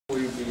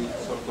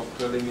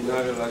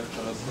preliminary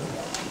lectures.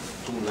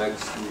 Two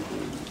next will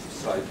be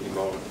slightly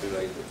more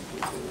related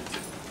to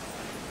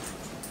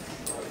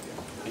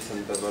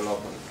recent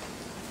development.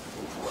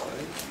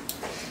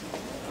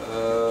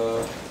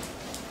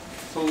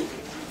 So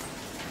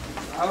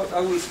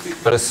I will speak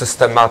very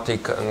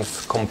systematic and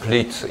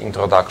complete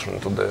introduction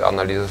to the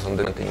analysis on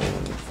the in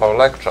 4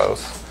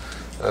 lectures.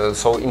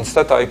 So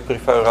instead, I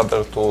prefer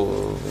rather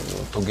to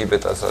give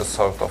it as a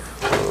sort of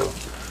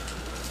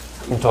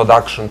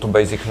introduction to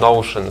basic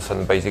notions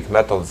and basic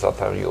methods that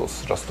are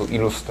used, just to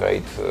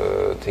illustrate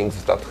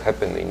things that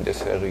happen in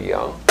this area.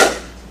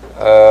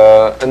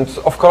 And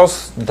of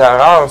course, there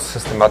are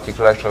systematic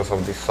lectures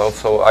of this sort.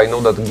 So I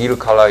know that Gil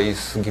Kala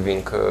is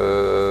giving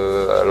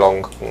a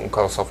long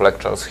course of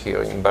lectures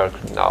here in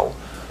Berkeley now,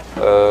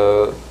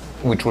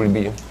 which will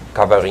be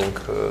covering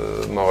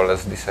more or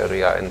less this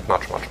area and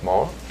much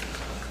more.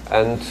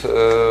 And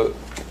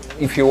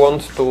if you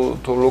want to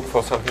look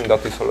for something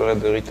that is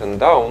already written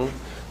down,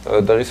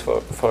 there is,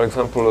 for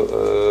example,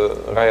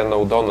 Ryan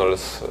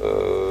O'Donnell's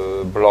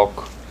blog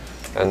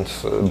and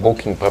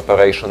book in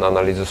preparation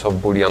analysis of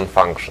Boolean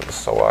functions.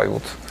 So I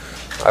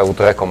would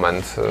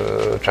recommend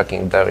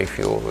checking there if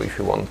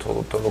you want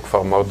to look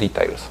for more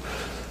details.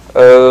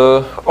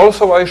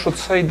 Also, I should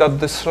say that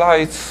the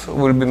slides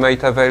will be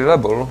made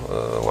available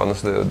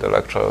once the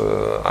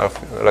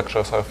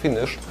lectures are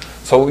finished.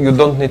 So you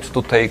don't need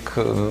to take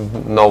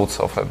notes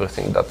of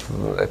everything that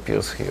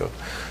appears here.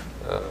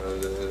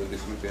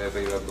 This will be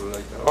available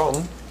later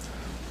on.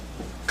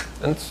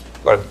 And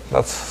well,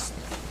 that's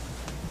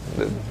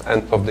the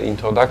end of the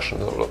introduction.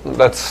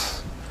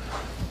 Let's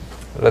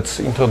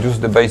introduce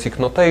the basic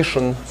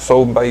notation.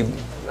 So by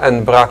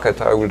n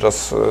bracket, I will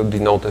just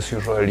denote as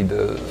usually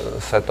the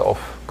set of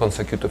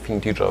consecutive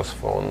integers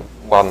from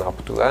 1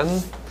 up to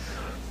n.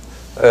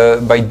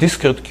 By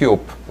discrete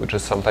cube, which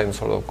is sometimes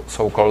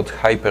so-called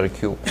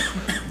hypercube,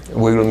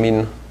 we will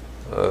mean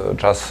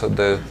just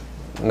the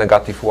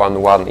negative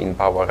 1 in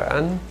power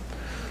n.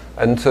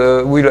 And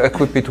we'll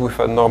equip it with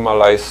a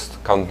normalized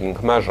counting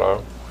measure,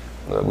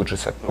 which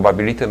is a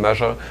probability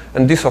measure.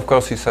 And this, of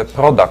course, is a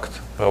product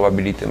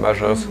probability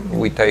measures.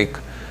 We take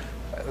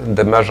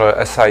the measure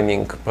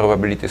assigning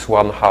probabilities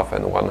 1/2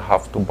 and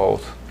 1/2 to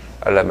both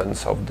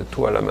elements of the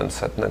 2 element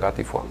set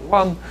negative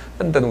 1,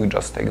 and then we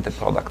just take the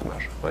product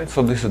measure, right?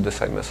 So this is the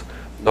same as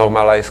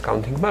normalized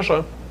counting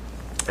measure.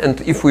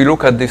 And if we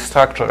look at this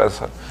structure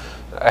as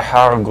a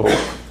Haar group,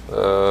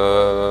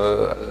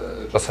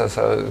 just as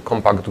a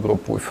compact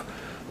group with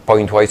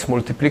pointwise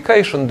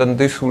multiplication, then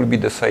this will be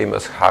the same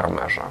as Haar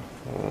measure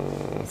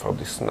for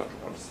this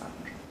natural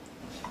structure.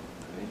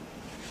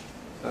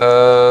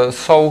 Okay.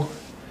 So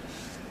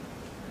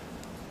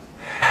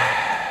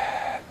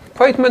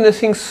quite many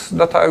things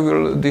that I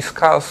will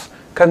discuss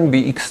can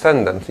be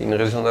extended in a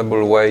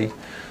reasonable way,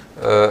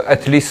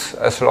 at least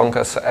as long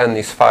as n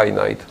is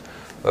finite,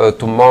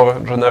 to more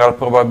general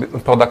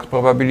product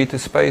probability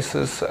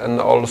spaces, and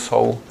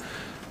also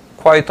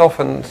quite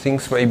often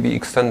things may be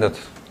extended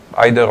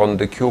either on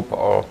the cube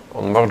or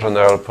on more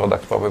general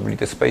product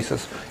probability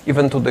spaces,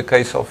 even to the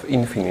case of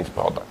infinite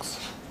products,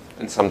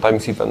 and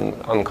sometimes even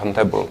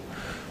uncountable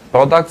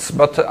products,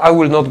 but I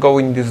will not go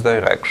in this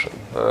direction.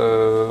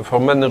 For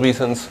many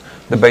reasons.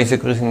 The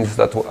basic reason is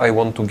that I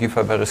want to give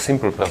a very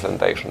simple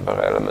presentation,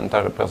 very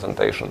elementary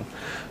presentation,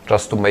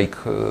 just to make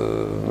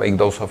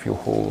those of you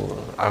who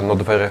are not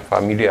very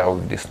familiar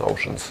with these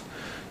notions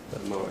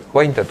more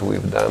acquainted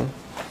with them.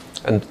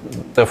 And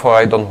therefore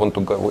I don't want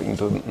to go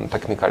into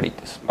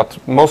technicalities. But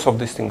most of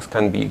these things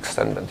can be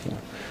extended in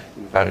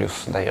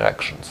various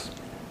directions.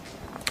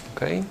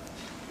 Okay?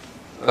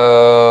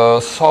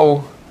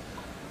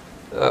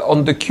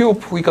 On the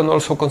cube, we can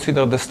also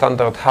consider the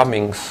standard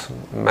Hamming's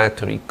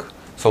metric.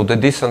 So the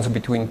distance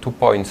between 2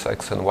 points,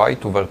 x and y,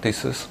 2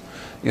 vertices,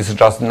 is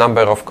just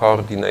number of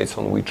coordinates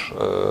on which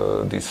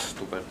these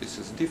 2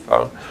 vertices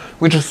differ,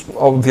 which is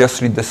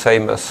obviously the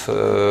same as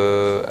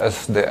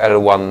the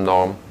L1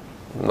 norm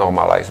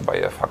normalized by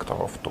a factor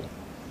of 2.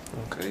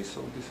 Okay,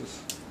 so this is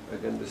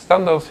again the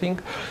standard thing.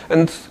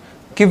 And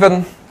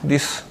given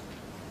this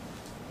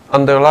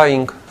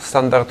underlying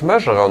standard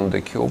measure on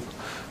the cube,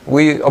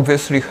 we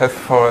obviously have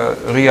for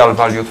a real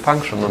valued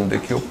function on the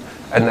cube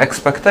an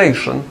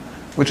expectation,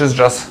 which is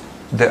just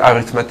the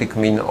arithmetic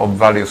mean of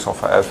values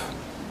of f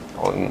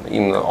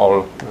in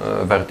all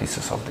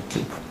vertices of the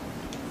cube.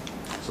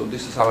 So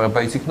this is our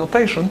basic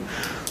notation.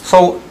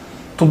 So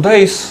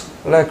today's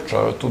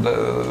lecture,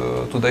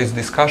 today's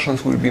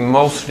discussions will be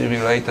mostly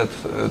related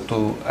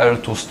to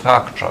L2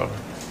 structure,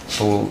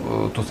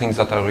 to things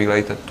that are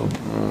related to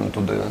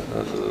the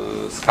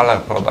scalar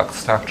product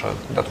structure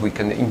that we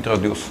can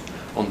introduce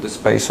on the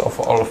space of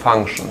all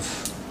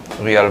functions,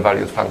 real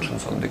valued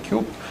functions on the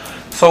cube.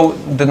 So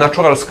the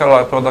natural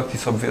scalar product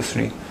is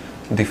obviously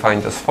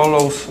defined as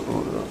follows.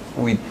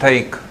 We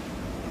take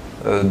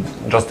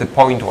just the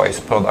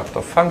pointwise product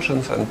of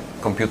functions and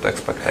compute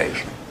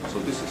expectation. So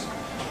this is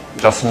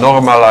just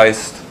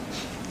normalized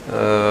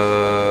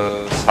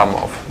sum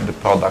of the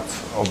products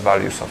of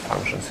values of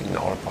functions in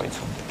all points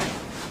of the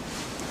cube.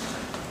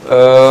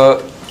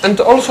 And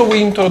also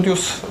we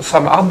introduce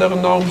some other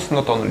norms,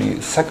 not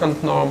only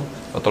second norm,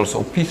 but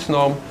also pth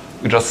norm.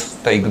 We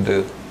just take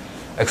the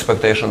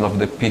expectation of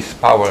the pth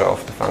power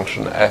of the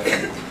function f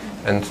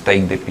and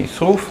take the pth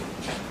roof.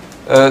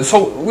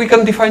 So we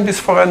can define this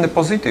for any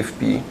positive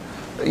p.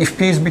 If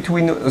p is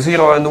between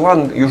 0 and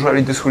 1,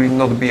 usually this will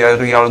not be a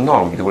real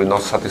norm. It will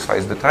not satisfy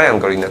the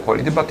triangle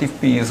inequality. But if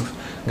p is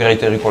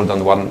greater or equal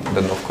than 1,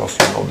 then of course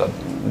you know that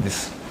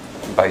this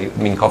by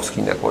Minkowski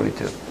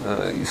inequality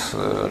is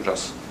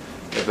just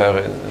a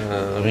very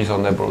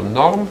reasonable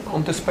norm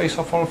on the space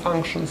of all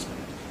functions.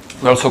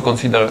 We also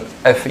consider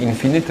f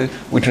infinity,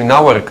 which in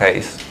our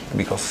case,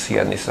 because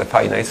Cn is a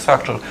finite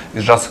structure,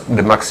 is just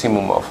the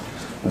maximum of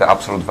the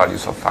absolute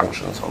values of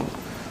functions on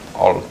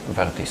all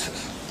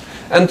vertices.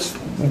 And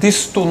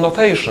these two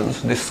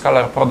notations, this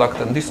scalar product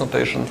and this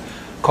notation,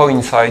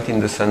 coincide in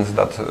the sense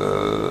that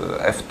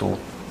f2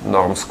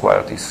 norm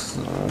squared is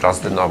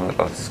just the norm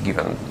that is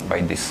given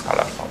by this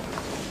scalar product.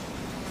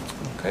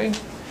 Okay.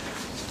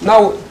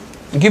 Now,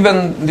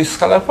 given this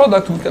scalar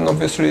product, we can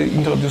obviously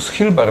introduce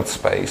Hilbert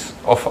space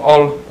of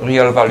all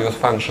real valued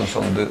functions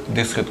on the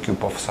discrete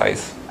cube of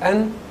size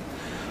n.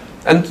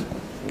 And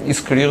it's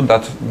clear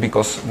that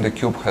because the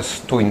cube has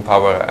 2 in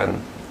power n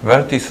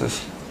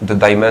vertices, the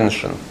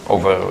dimension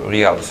over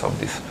reals of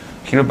this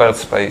Hilbert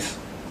space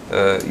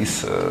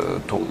is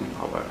 2 in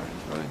power n.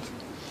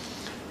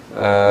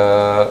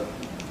 Right?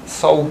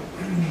 So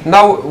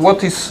now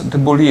what is the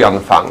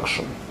Boolean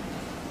function?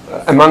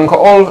 Among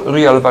all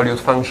real valued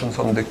functions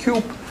on the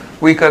cube,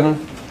 we can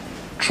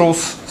choose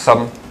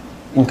some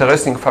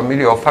interesting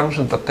family of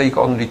functions that take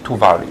only 2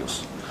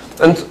 values.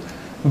 And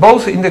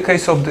both in the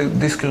case of the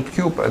discrete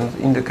cube and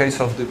in the case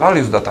of the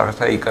values that are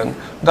taken,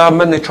 there are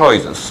many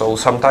choices. So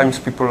sometimes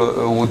people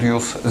would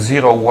use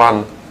 0,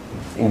 1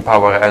 in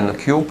power n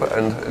cube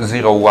and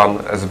 0,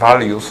 1 as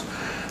values.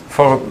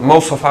 For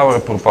most of our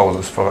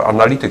purposes, for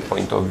analytic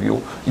point of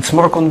view, it's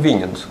more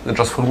convenient.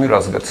 Just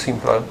formulas get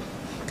simpler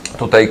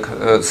to take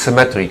a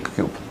symmetric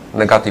cube,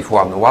 negative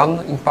 1,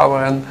 1 in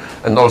power n,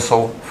 and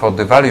also for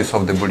the values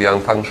of the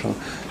Boolean function,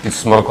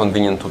 it's more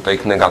convenient to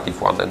take negative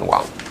 1 and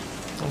 1.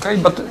 Okay,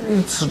 but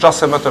it's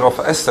just a matter of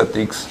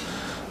aesthetics.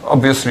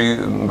 Obviously,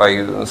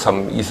 by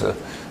some easy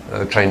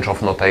change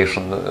of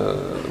notation,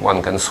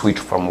 one can switch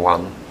from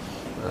one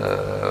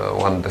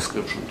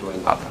description to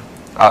another.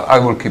 I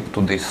will keep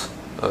to this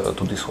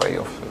way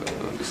of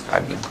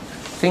describing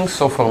things.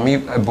 So for me,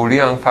 a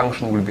Boolean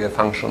function will be a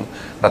function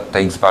that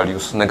takes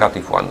values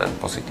negative 1 and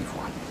positive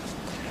 1.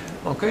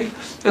 Okay,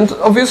 and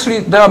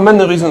obviously there are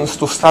many reasons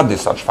to study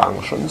such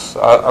functions.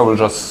 I will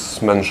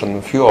just mention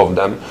a few of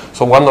them.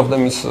 So one of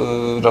them is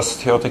just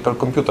theoretical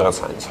computer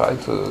science,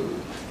 right?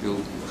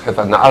 You have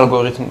an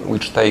algorithm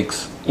which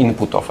takes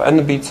input of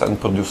n bits and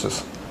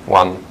produces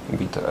 1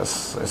 bit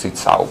as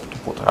its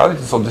output, right?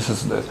 So this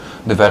is the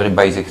very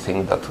basic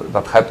thing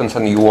that happens,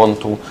 and you want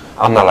to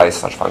analyze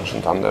such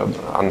functions to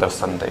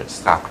understand their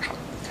structure.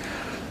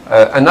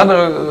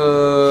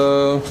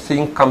 Another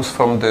thing comes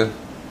from the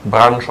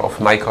branch of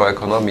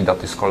microeconomy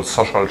that is called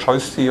social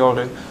choice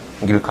theory.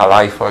 Gilka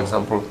Lai, for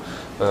example,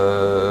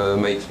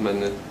 made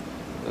many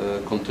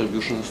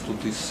contributions to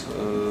this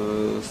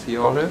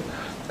theory.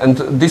 And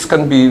this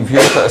can be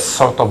viewed as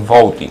sort of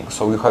voting.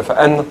 So you have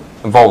n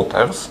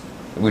voters,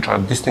 which are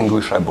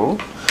distinguishable,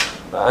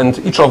 and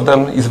each of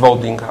them is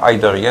voting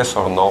either yes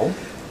or no,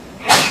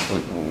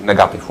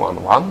 negative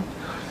 1, 1.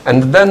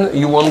 And then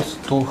you want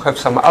to have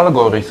some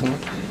algorithm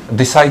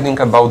deciding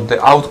about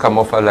the outcome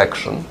of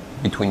election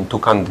between 2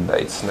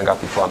 candidates,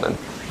 negative 1 and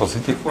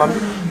positive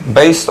 1,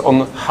 based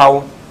on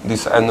how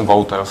these n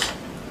voters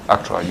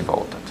actually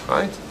voted,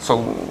 right?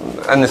 So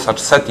any such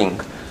setting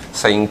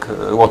saying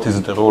what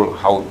is the rule,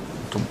 how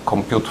to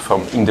compute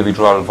from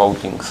individual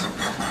votings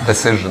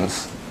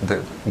decisions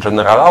the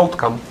general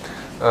outcome,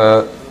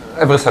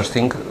 every such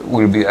thing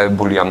will be a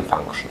Boolean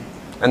function.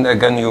 And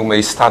again, you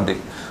may study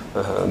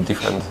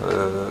different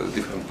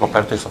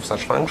properties of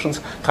such functions,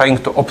 trying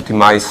to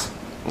optimize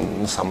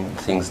some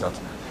things that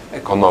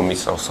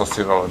economists or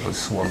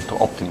sociologists want to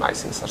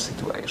optimize in such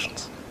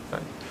situations.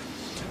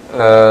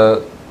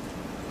 Right?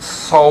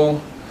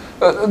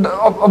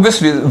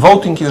 Obviously,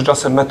 voting is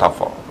just a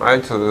metaphor,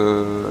 right?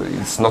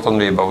 It's not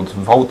only about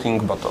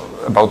voting, but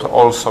about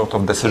all sorts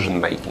of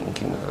decision making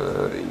in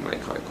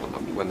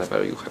microeconomy,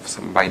 whenever you have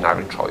some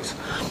binary choice.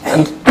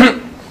 And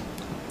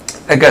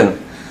again,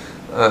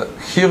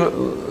 here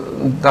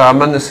there are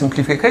many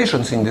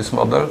simplifications in this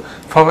model.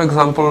 For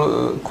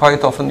example,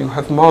 quite often you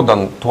have more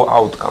than 2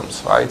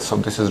 outcomes, right? So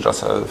this is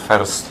just a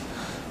first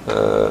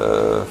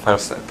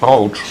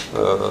approach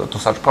to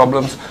such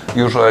problems.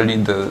 Usually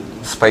the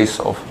space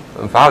of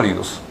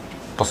values,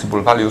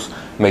 possible values,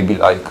 may be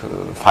like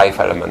 5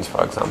 elements,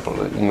 for example,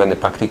 in many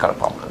practical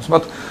problems.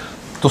 But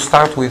to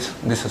start with,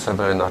 this is a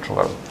very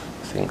natural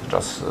thing,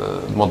 just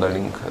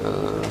modeling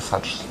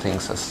such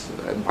things as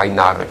a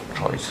binary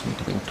choice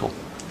between 2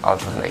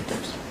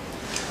 alternatives.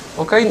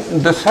 Okay,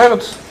 the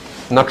third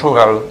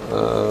natural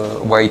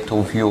way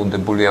to view the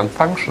Boolean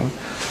function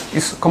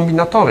is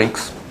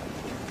combinatorics.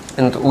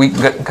 And we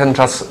can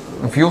just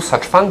view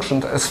such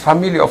functions as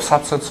family of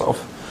subsets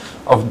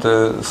of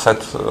the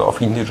set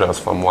of integers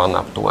from 1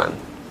 up to n.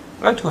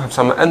 Right? You have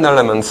some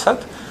n-element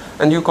set,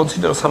 and you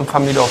consider some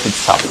family of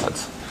its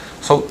subsets.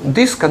 So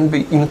this can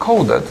be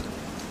encoded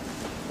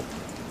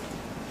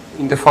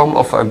in the form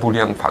of a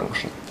Boolean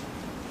function.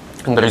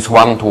 And there is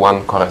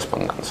one-to-one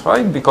correspondence,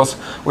 right? Because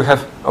we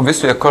have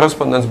obviously a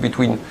correspondence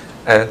between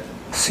a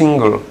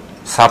single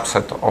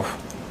subset of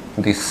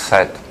this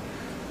set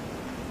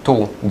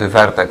to the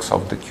vertex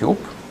of the cube,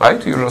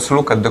 right? You just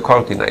look at the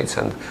coordinates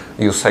and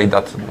you say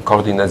that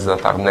coordinates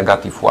that are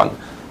 -1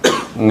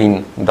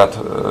 mean that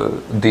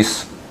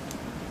these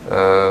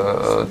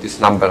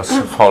numbers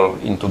fall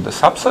into the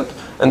subset,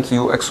 and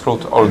you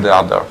exclude all the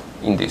other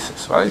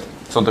indices, right?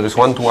 So there is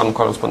one-to-one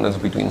correspondence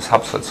between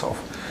subsets of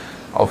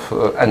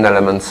an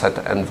element set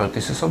and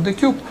vertices of the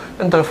cube,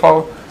 and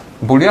therefore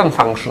Boolean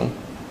function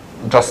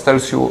just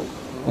tells you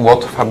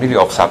what family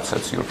of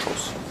subsets you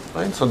choose,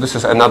 right? So this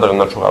is another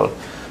natural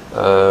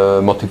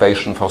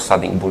motivation for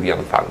studying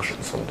Boolean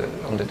functions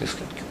on the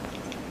discrete cube,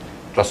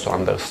 just to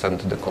understand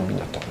the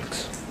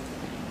combinatorics.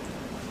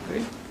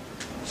 Okay.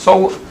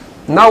 So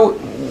now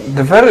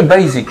the very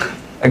basic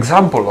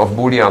example of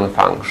Boolean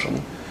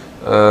function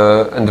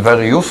and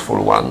very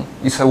useful one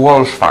is a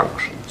Walsh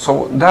function.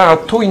 So there are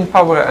 2 in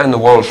power n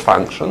Walsh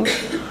functions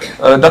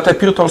that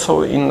appeared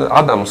also in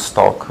Adam's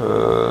talk,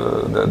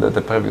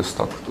 the previous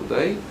talk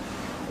today,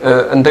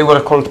 and they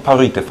were called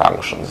parity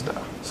functions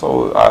there.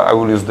 So I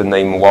will use the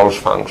name Walsh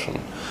function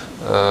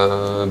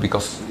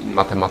because in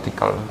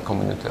mathematical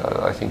community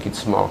I think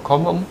it's more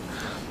common.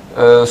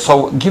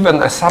 So given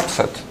a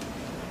subset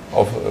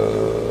of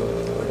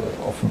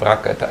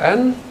bracket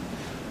n,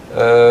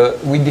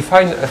 we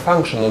define a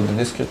function of the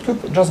discrete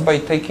cube just by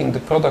taking the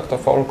product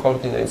of all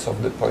coordinates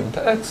of the point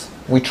x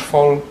which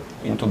fall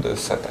into the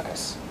set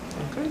S.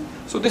 Okay?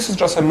 So this is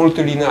just a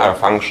multilinear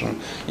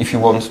function if you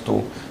want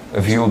to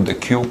view the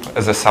cube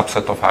as a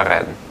subset of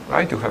Rn.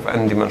 Right? You have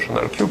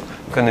n-dimensional cube,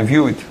 you can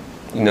view it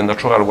in a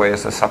natural way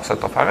as a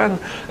subset of Rn,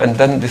 and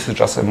then this is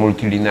just a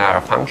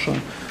multilinear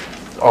function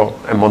or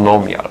a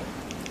monomial,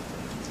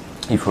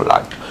 if you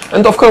like.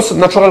 And of course,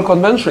 natural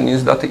convention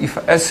is that if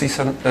S is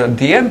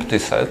the empty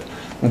set,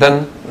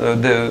 then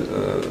the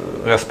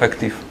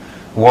respective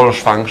Walsh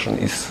function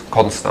is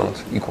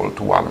constant equal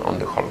to 1 on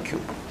the whole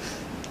cube.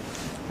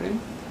 Okay.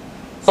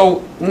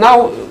 So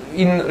now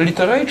in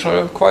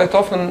literature, quite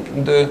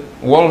often the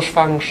Walsh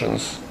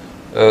functions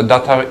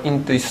that are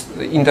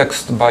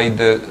indexed by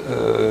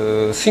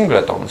the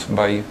singletons,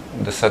 by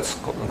the sets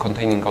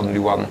containing only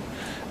one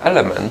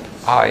element,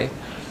 I,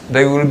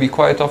 they will be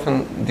quite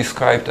often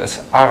described as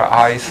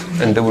RIs,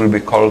 and they will be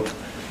called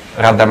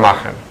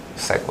Rademacher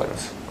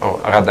sequence, or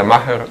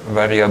Rademacher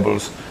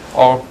variables,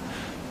 or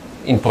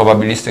in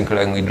probabilistic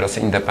languages,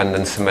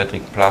 independent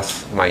symmetric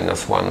plus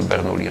minus 1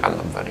 Bernoulli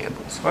random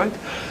variables, right?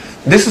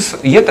 This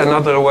is yet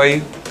another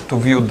way to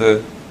view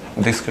the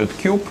discrete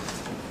cube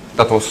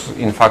that was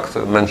in fact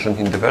mentioned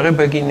in the very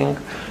beginning.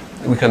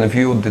 We can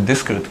view the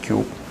discrete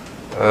cube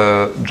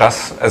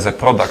just as a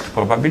product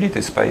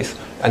probability space,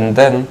 and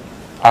then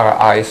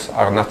RIs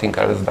are nothing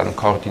else than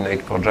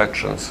coordinate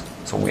projections.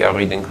 So we are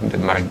reading the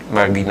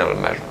marginal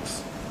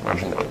measures,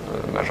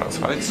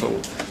 right? So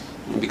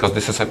because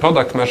this is a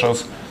product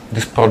measures,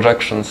 these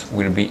projections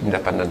will be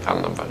independent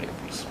random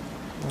variables.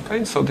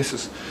 Okay, so this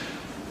is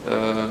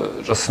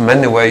just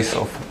many ways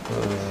of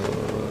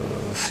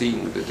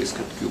seeing the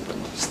discrete cube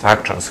and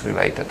structures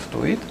related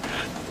to it.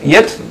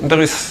 Yet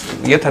there is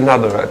yet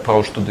another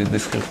approach to the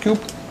discrete cube.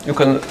 You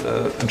can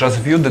just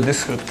view the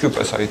discrete cube,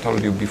 as I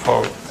told you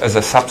before, as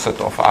a subset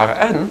of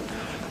Rn,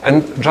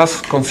 and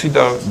just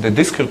consider the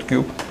discrete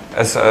cube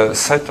as a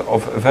set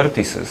of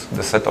vertices,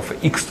 the set of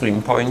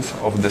extreme points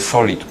of the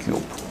solid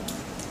cube.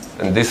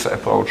 And this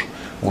approach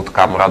would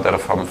come rather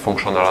from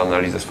functional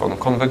analysis from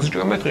convex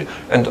geometry,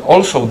 and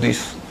also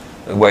this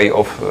way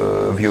of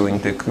viewing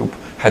the cube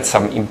had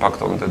some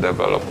impact on the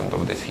development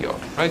of the theory.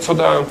 Right? So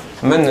there are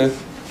many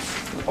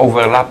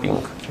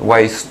overlapping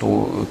ways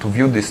to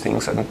view these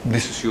things, and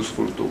this is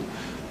useful to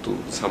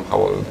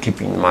somehow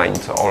keep in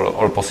mind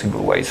all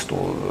possible ways to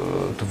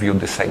view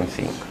the same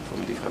thing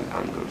from different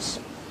angles.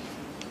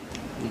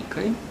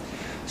 Okay.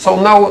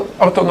 So now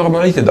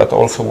orthonormality, that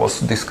also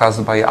was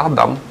discussed by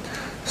Adam.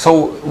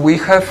 So we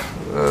have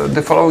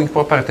the following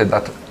property,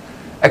 that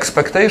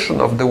expectation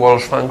of the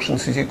Walsh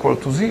functions is equal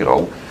to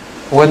 0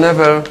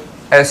 whenever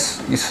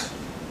S is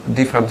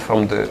different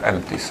from the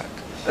empty set.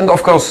 And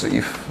of course,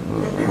 if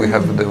we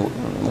have the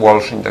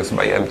Walsh index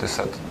by empty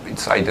set,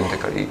 it's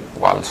identically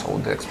 1, so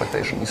the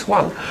expectation is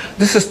 1.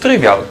 This is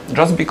trivial,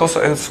 just because,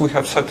 as we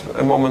have said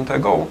a moment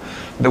ago,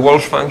 the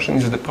Walsh function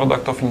is the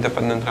product of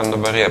independent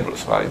random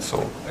variables, right?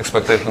 So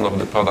expectation of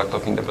the product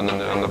of independent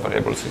random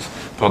variables is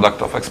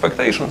product of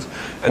expectations,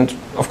 and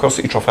of course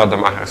each of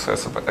Rademacher's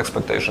has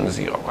expectation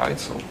 0, right?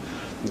 So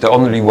the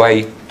only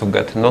way to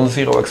get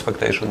non-zero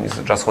expectation is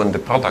just when the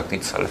product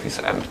itself is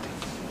empty.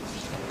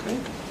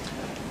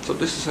 So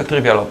this is a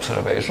trivial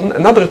observation.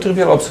 Another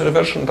trivial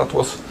observation that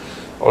was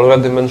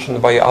already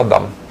mentioned by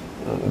Adam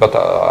but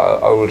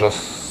I will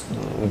just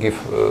give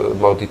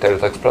more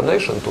detailed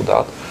explanation to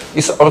that,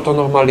 is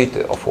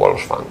orthonormality of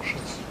Walsh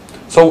functions.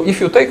 So if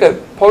you take a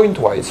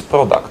pointwise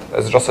product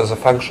as just as a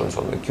functions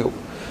on the cube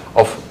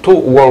of two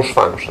Walsh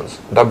functions,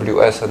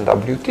 Ws and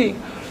Wt,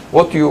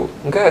 what you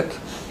get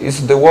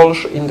is the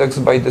Walsh index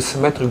by the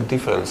symmetric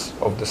difference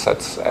of the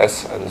sets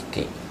S and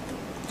T.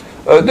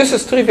 This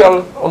is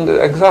trivial on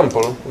the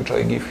example which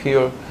I give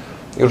here.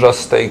 You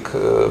just take,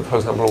 for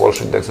example,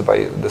 Walsh index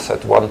by the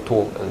set 1,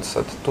 2 and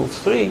set 2,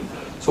 3.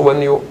 So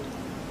when you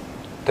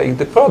take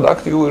the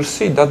product, you will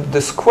see that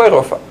the square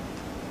of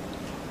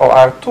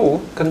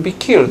R2 can be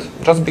killed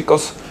just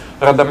because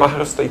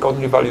Rademachers take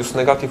only values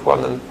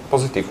 -1 and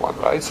 +1,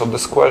 right? So the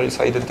square is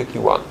identically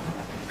 1.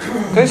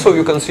 Okay, so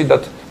you can see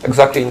that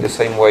exactly in the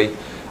same way,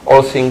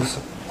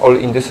 all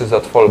indices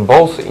that fall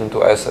both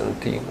into S and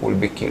T will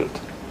be killed.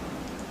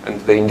 And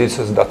the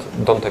indices that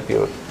don't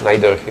appear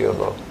neither here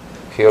nor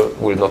here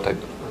will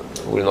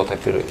not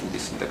appear in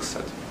this index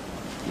set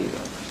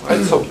either.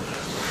 Right? So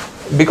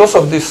because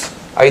of this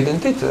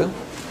identity,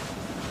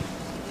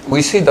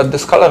 we see that the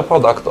scalar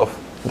product of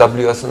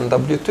Ws and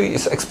Wt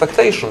is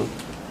expectation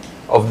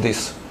of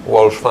this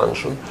Walsh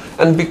function.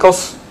 And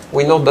because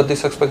we know that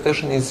this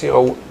expectation is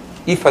 0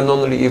 if and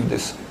only if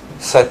this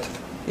set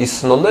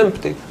is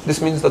non-empty,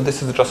 this means that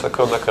this is just a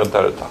Kronecker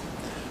delta.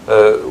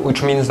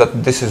 Which means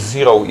that this is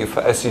 0 if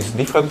S is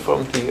different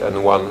from T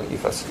and 1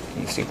 if S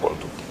is equal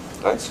to T.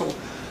 Right? So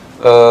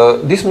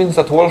this means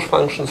that Walsh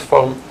functions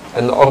form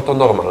an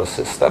orthonormal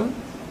system.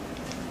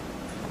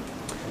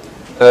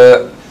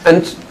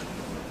 And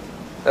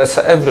as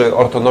every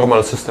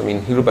orthonormal system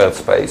in Hilbert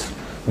space,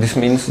 this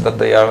means that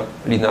they are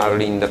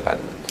linearly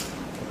independent.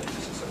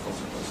 This is a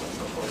consequence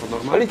of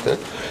orthonormality.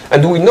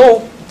 And we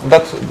know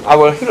that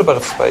our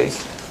Hilbert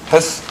space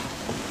has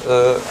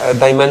a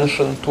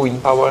dimension 2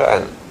 in power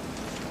n.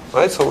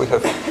 Right? So we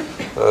have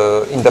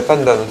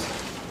independent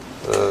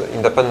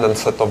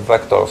set of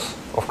vectors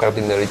of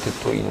cardinality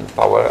 2 in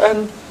power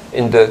n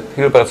in the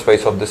Hilbert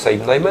space of the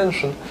same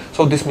dimension.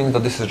 So this means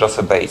that this is just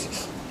a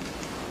basis.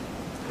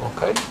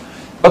 Okay?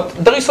 But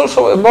there is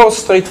also a more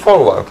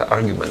straightforward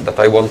argument that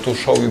I want to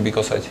show you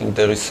because I think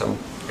there is some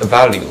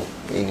value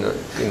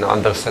in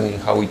understanding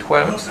how it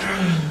works.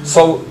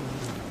 So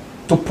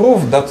to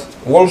prove that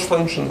Walsh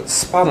functions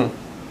span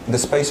the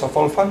space of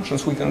all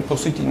functions, we can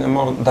proceed in a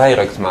more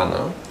direct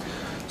manner.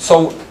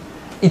 So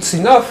it's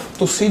enough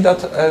to see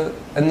that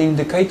an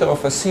indicator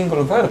of a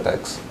single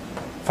vertex,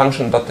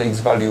 function that takes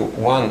value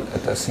 1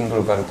 at a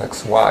single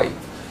vertex y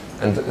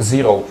and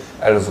 0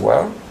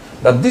 elsewhere,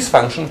 that this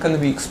function can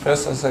be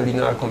expressed as a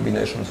linear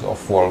combination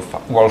of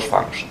Walsh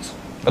functions.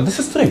 But this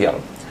is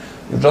trivial.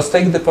 You just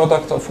take the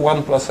product of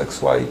 1 plus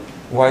xy,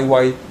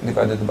 yy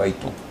divided by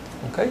 2.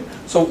 Okay?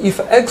 So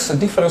if x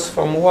differs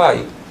from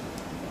y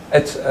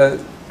at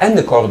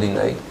any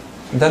coordinate,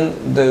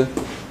 then the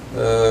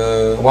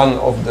one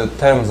of the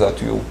terms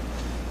that you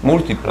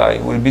multiply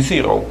will be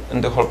 0,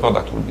 and the whole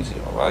product will be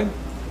 0, right?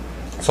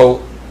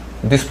 So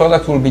this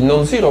product will be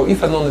non-zero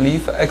if and only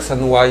if x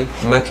and y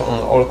match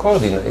on all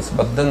coordinates,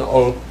 but then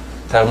all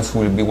terms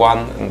will be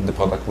 1 and the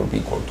product will be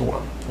equal to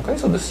 1. Okay,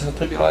 so this is a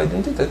trivial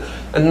identity.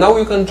 And now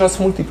you can just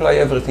multiply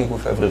everything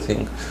with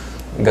everything,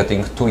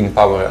 getting 2 in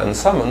power n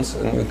summons,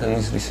 and you can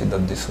easily see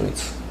that this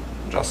reads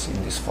just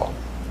in this form.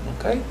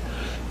 Okay,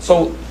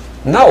 so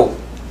now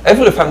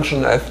every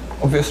function f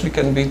obviously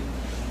can be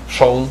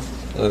shown,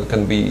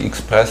 can be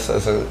expressed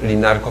as a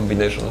linear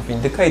combination of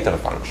indicator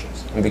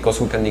functions. And because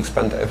we can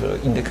expand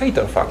every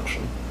indicator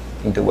function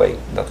in the way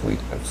that we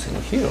have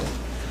seen here,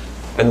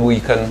 and we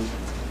can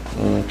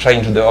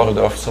change the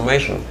order of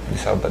summation.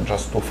 These are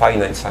just two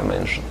finite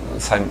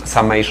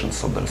summations,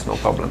 so there is no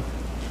problem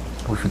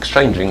with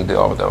exchanging the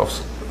order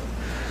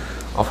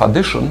of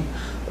addition.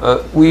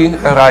 We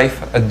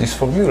arrive at this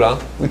formula,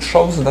 which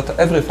shows that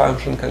every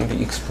function can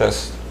be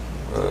expressed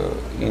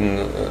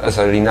as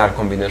a linear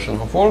combination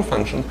of Walsh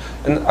functions,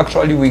 and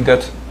actually we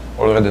get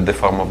already the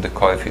form of the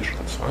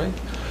coefficients, right?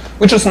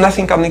 Which is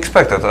nothing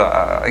unexpected.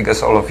 I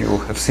guess all of you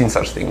have seen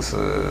such things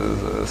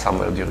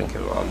somewhere during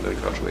your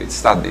undergraduate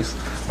studies.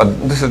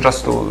 But this is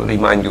just to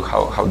remind you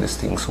how these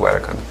things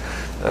work and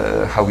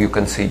how you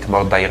can see it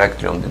more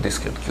directly on the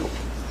discrete cube.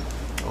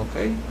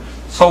 Okay?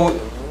 So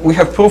we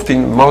have proved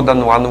in more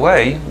than one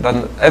way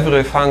that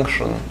every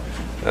function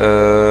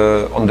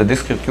on the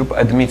discrete cube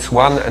admits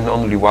one and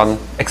only one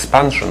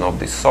expansion of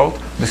this sort.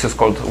 This is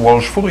called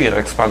Walsh Fourier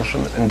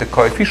expansion, and the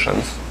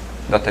coefficients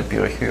that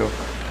appear here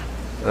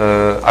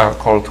are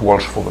called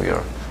Walsh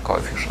Fourier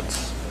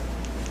coefficients.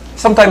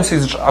 Sometimes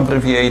it's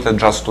abbreviated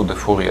just to the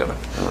Fourier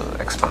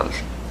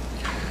expansion.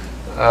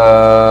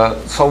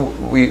 So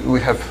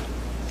we have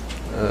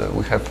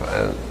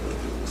a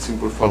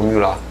simple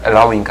formula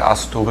allowing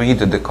us to read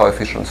the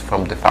coefficients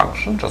from the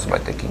function just by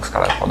taking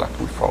scalar product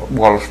with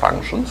Walsh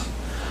functions.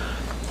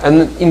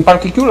 And in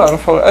particular,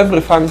 for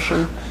every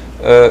function,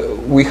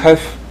 we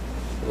have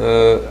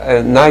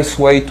a nice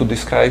way to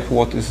describe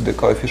what is the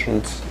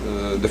coefficient,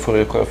 the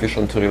Fourier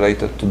coefficient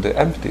related to the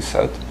empty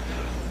set.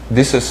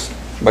 This is,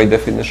 by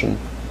definition,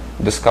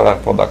 the scalar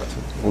product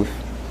with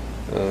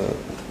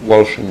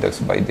Walsh index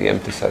by the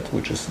empty set,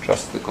 which is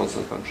just the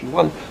constant function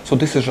 1. So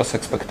this is just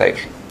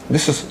expectation.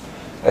 This is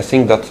a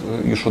thing that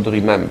you should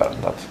remember,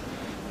 that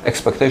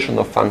expectation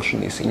of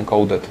function is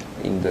encoded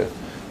in the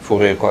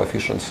Fourier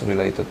coefficients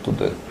related to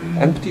the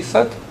empty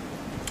set.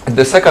 And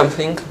the second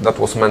thing that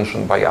was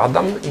mentioned by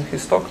Adam in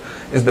his talk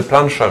is the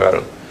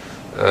Plancherel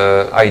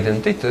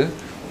identity,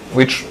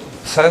 which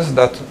says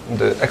that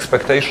the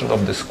expectation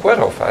of the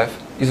square of f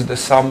is the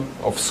sum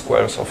of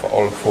squares of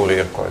all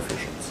Fourier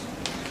coefficients.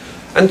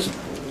 And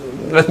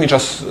let me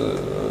just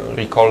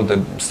recall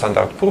the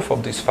standard proof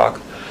of this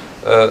fact.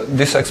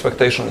 This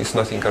expectation is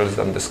nothing else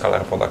than the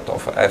scalar product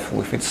of f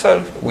with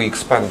itself. We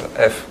expand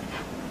f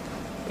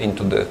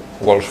into the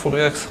Walsh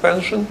Fourier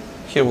expansion.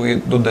 Here we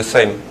do the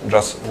same,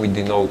 just we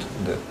denote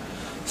the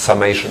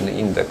summation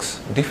index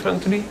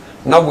differently.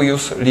 Now we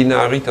use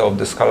linearity of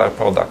the scalar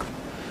product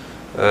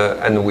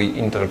and we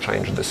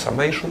interchange the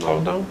summation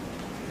order.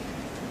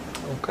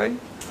 Okay.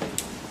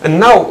 And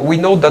now we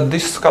know that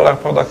this scalar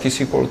product is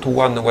equal to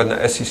 1 when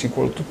s is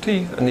equal to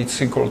t, and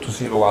it's equal to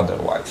 0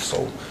 otherwise.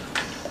 So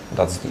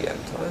that's the end.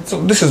 Right? So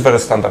this is very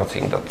standard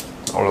thing that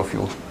all of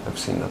you have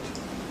seen at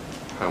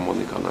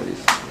harmonic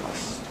analysis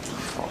class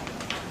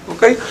 4.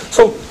 Okay.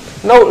 So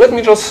now let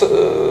me just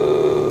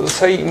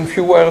say in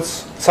few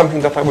words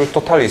something that I will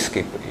totally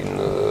skip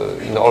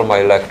in all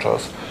my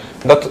lectures.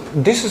 That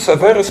this is a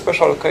very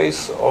special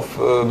case of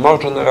more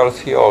general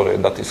theory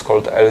that is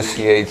called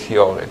LCA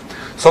theory.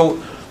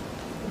 So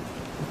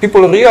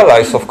people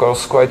realized, of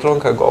course, quite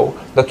long ago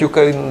that you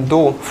can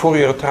do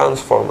Fourier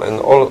transform and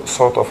all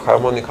sort of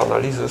harmonic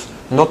analysis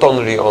not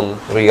only on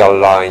real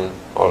line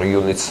or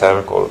unit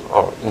circle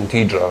or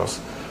integers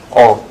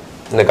or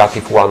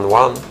negative 1,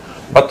 1,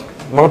 but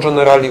more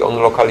generally on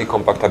locally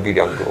compact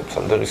abelian groups.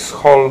 And there is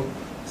whole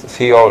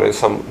theory,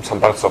 some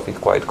parts of it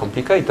quite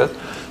complicated,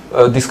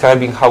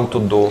 describing how to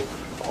do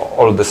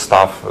all the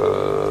stuff,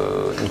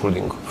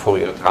 including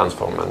Fourier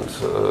transform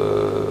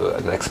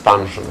and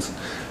expansions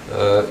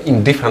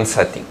in different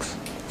settings.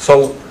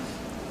 So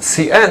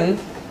Cn,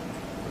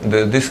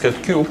 the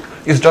discrete cube,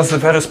 is just a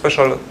very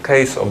special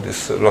case of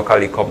this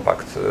locally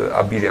compact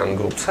abelian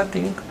group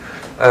setting.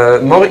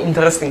 More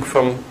interesting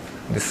from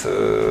this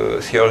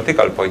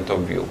theoretical point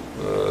of view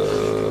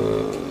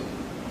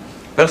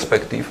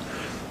perspective,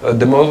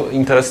 the more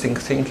interesting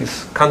thing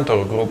is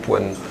Cantor group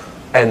when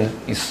n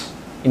is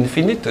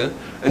infinity,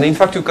 and in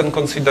fact you can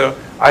consider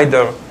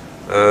either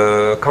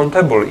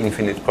countable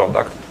infinite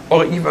product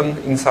or even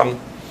in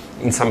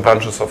some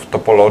branches of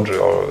topology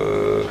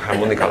or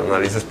harmonical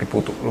analysis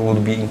people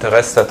would be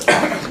interested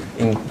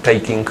in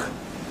taking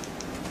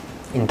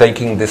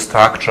the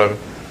structure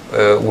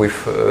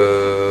with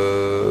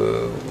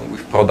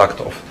product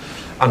of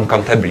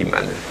uncountably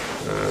many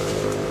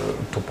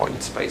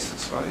two-point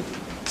spaces, right?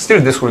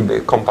 Still this will be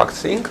a compact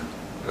thing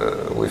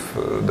with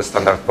the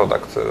standard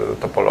product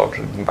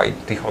topology by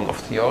Tikhonov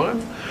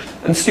theorem,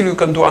 and still you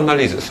can do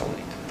analysis on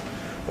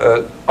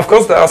it. Of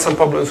course there are some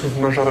problems with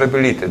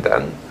measurability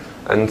then,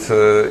 and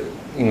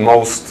in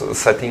most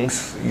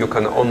settings you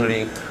can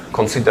only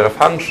consider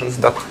functions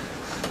that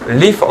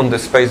live on the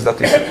space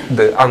that is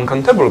the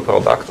uncountable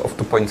product of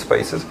two-point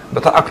spaces,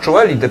 but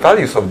actually the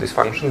values of these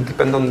functions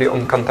depend only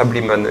on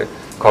countably many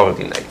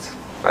coordinates,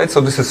 right?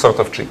 So this is sort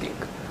of cheating.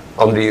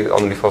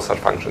 Only for such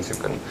functions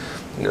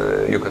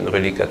you can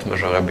really get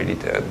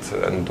measurability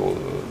and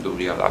do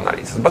real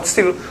analysis. But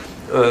still,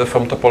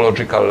 from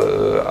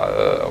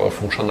topological or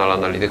functional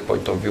analytic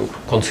point of view,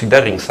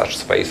 considering such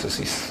spaces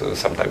is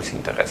sometimes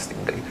interesting.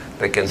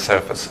 They can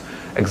serve as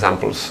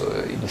examples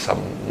in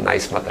some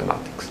nice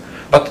mathematics.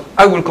 But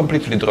I will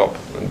completely drop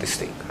this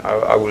thing.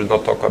 I will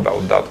not talk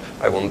about that.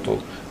 I want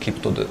to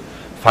keep to the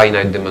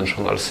finite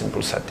dimensional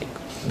simple setting.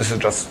 This is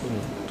just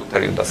to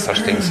tell you that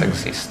such things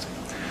exist.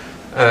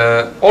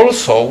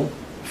 Also,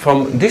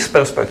 from this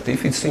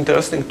perspective, it's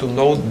interesting to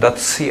note that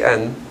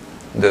Cn,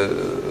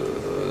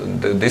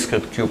 the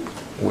discrete cube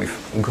with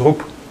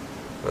group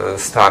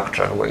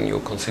structure, when you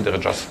consider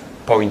just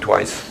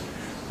point-wise,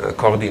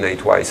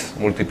 coordinate-wise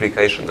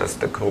multiplication as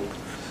the group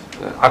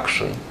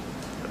action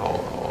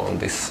on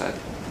this set.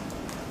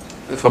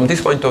 From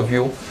this point of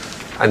view,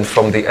 and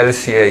from the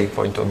LCA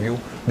point of view,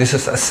 this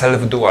is a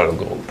self-dual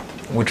group,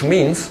 which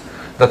means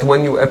that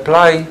when you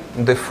apply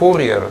the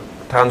Fourier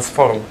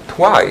transform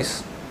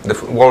twice, the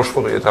Walsh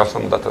Fourier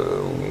transform that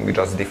we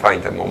just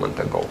defined a moment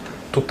ago,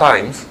 2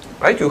 times,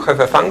 right? You have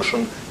a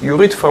function, you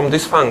read from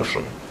this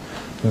function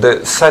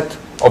the set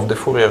of the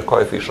Fourier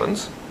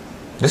coefficients.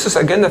 This is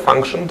again a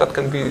function that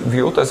can be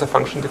viewed as a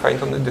function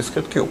defined on the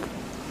discrete cube,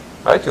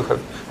 right? You have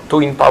 2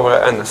 in power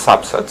n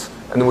subsets,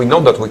 and we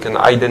know that we can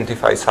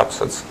identify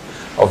subsets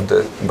of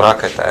the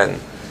bracket n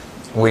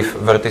with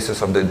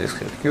vertices of the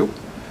discrete cube,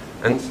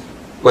 and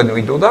when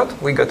we do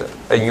that, we get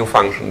a new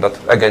function that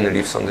again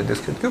lives on the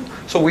discrete cube,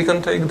 so we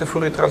can take the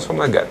Fourier transform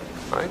again,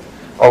 right?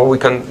 Or we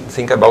can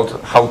think about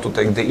how to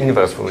take the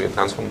inverse Fourier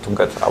transform to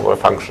get our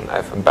function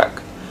f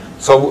back.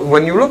 So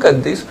when you look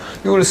at this,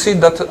 you will see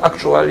that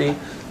actually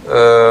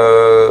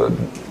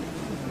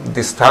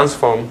this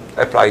transform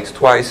applied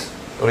twice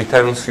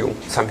returns you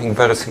something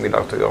very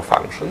similar to your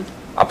function,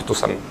 up to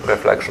some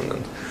reflection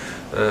and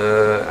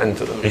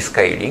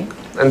rescaling.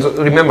 And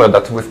remember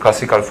that with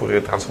classical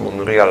Fourier transform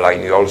on real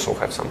line, you also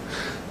have some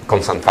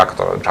constant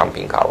factor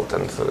jumping out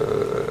and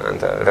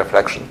a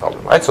reflection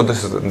problem, right? So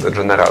this is the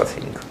general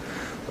thing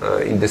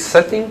in this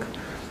setting.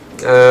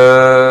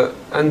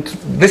 And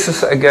this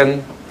is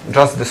again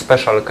just the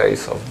special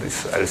case of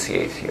this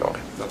LCA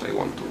theory that I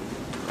want to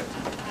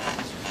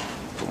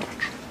too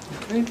much.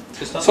 Okay.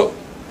 Krzysztof? So,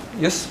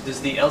 yes? Does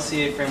the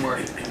LCA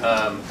framework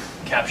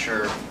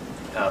capture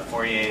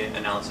Fourier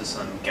analysis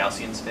on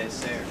Gaussian space,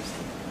 say?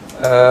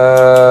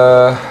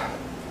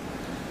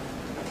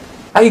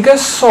 I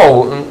guess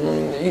so.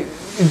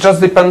 It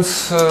just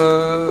depends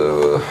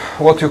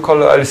what you call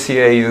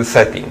LCA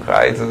setting,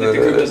 right?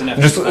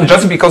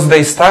 Just because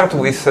they start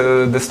with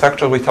the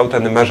structure without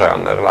any measure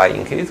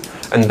underlying it,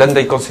 and then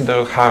they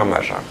consider Haar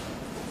measure,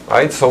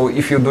 right? So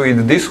if you do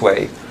it this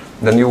way,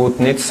 then you would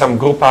need some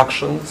group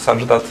action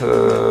such that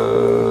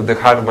the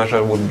Haar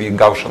measure would be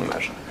Gaussian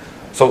measure.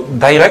 So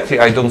directly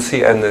I don't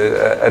see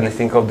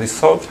anything of this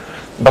sort.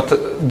 But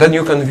then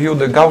you can view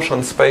the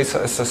Gaussian space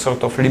as a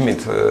sort of limit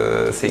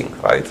thing,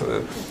 right?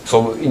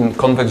 So in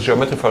convex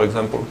geometry, for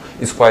example,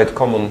 it's quite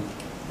common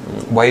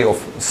way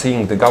of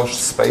seeing the Gaussian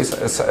space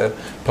as a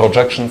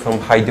projection from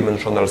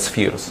high-dimensional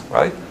spheres,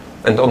 right?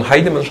 And on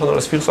high-dimensional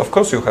spheres, of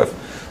course, you have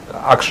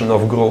action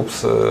of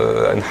groups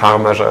and Haar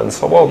measure and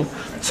so on.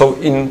 So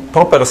in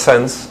proper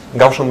sense,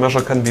 Gaussian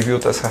measure can be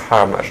viewed as a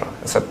Haar measure,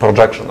 as a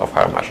projection of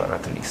Haar measure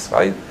at least,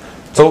 right?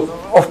 So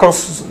of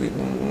course,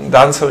 the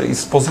answer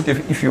is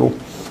positive if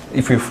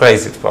you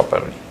phrase it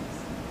properly.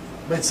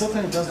 But it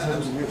certainly doesn't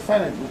have to be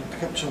finite, but it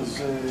captures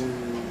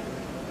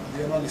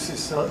the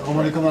analysis,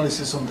 harmonic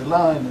analysis on the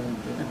line.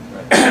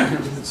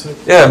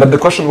 Yeah, but the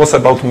question was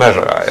about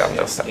measure, I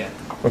understand. Yeah.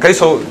 Okay,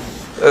 so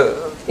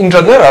in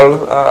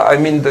general, I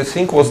mean, the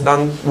thing was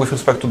done with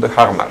respect to the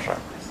Haar measure,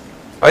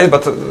 right?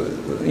 But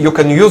you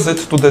can use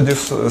it to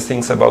deduce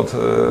things about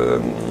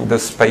the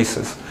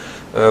spaces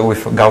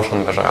with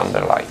Gaussian measure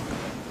underlying.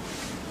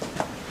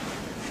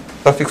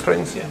 That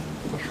explains? Yeah.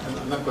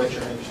 I'm not quite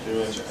sure I understood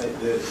your answer.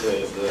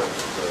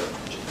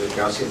 The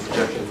Gaussian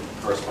projection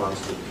corresponds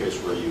to the case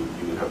where you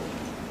have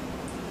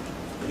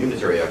a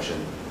unitary action,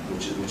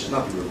 which is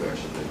not the group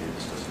action that you're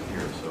discussing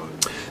here. So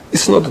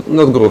it's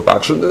not group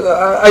action.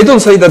 I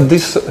don't say that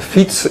this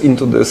fits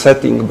into the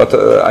setting, but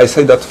I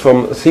say that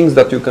from things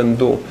that you can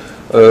do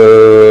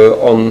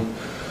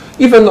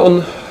even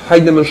on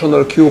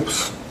high-dimensional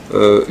cubes,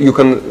 you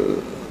can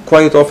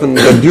quite often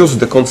reduce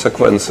the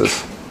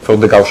consequences for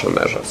the Gaussian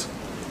measures.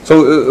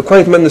 So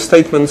quite many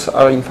statements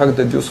are in fact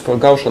deduced for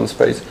Gaussian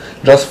space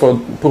just for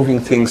proving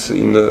things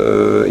in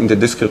the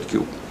discrete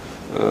cube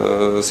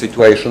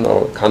situation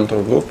or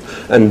Cantor group,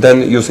 and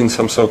then using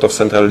some sort of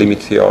central limit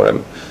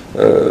theorem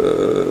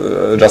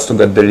just to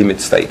get the limit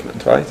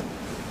statement, right?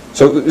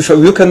 So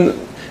you can,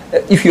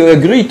 if you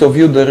agree to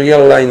view the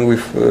real line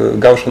with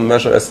Gaussian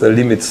measure as the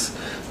limits,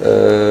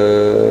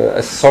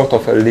 as sort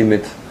of a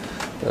limit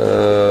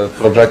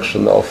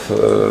projection of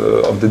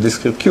the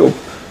discrete cube,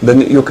 then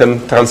you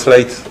can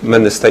translate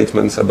many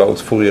statements about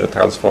Fourier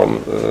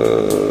transform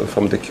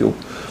from the cube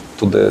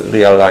to the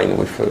real line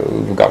with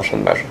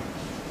Gaussian measure,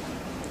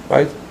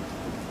 right?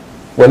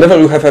 Whenever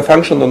you have a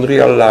function on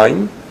real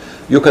line,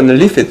 you can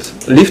lift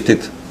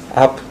it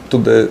up to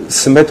the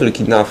symmetric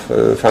enough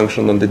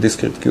function on the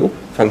discrete cube,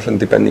 function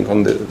depending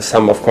on the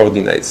sum of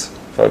coordinates,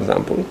 for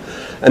example,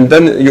 and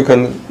then you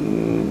can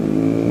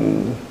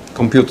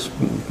compute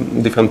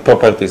different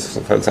properties,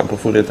 for example,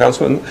 Fourier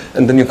transform,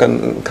 and then you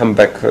can come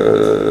back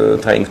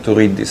trying to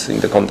read this in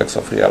the context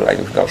of real line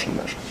with Gaussian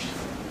measure.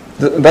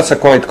 That's a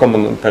quite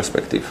common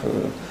perspective.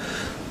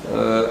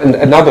 And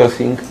another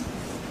thing,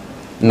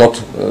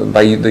 not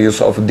by the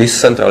use of this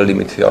central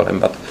limit theorem,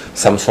 but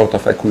some sort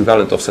of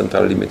equivalent of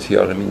central limit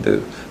theorem in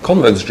the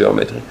convex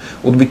geometry,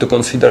 would be to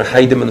consider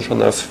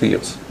high-dimensional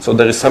spheres. So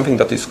there is something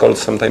that is called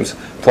sometimes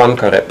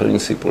Poincaré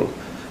principle,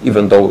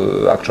 even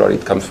though actually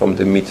it comes from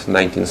the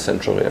mid-19th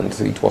century and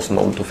it was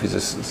known to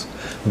physicists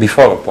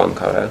before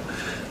Poincaré,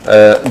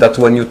 that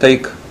when you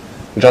take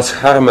just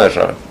Haar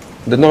measure,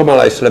 the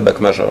normalized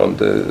Lebesgue measure on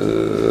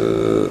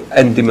the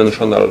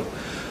n-dimensional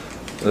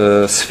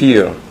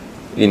sphere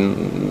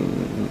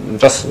in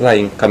just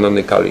lying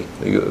canonically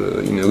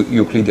in a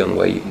Euclidean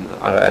way in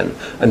Rn,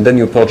 and then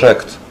you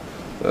project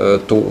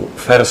to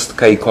first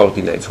k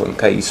coordinates when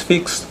k is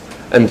fixed,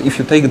 and if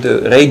you take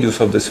the radius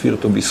of the sphere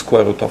to be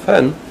square root of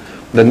n,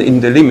 then in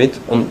the limit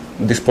on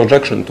this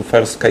projection to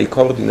first k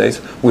coordinates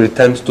will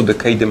tend to the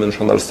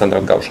k-dimensional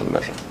standard Gaussian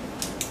measure.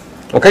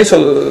 Okay,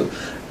 so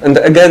and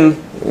again,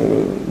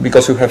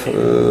 because you have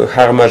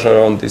Haar measure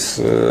on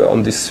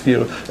this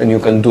sphere, and you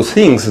can do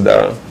things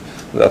there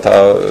that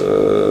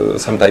are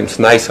sometimes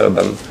nicer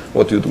than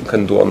what you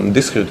can do on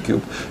discrete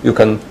cube, you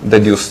can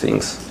deduce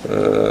things.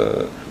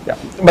 Yeah,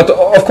 but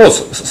of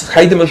course,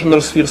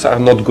 high-dimensional spheres are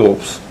not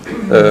groups,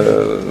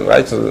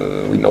 right?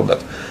 We know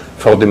that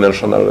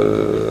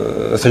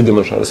four-dimensional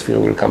three-dimensional sphere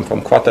will come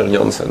from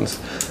quaternions,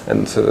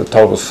 and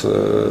torus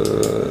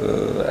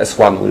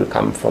S1 will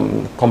come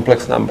from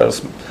complex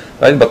numbers,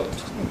 right? But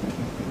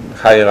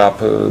higher up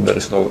there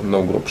is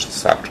no group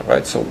structure,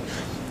 right? So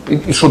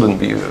it shouldn't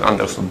be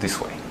understood this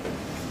way.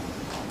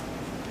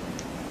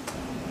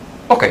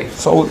 Okay,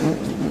 so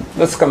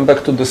let's come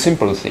back to the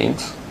simple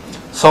things.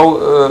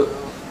 So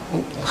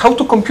how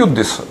to compute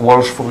this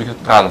Walsh Fourier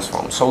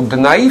transform? So the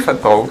naive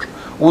approach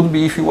would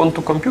be, if you want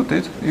to compute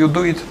it, you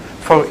do it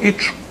for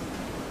each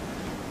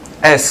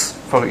S,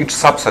 for each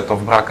subset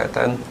of bracket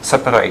n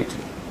separately,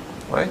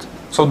 right?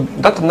 So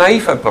that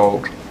naive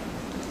approach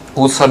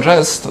would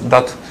suggest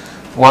that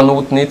one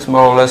would need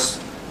more or less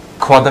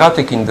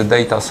quadratic in the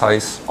data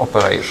size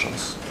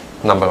operations,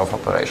 number of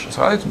operations,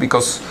 right?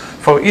 Because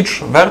for each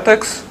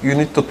vertex, you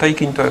need to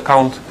take into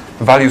account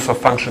values of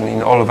function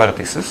in all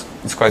vertices.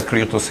 It's quite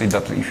clear to see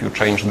that if you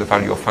change the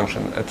value of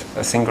function at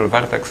a single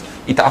vertex,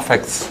 it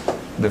affects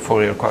the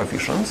Fourier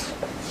coefficients,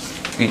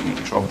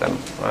 each of them,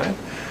 right?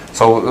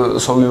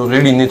 So you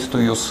really need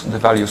to use the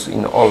values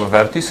in all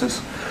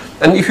vertices.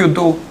 And if you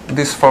do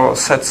this for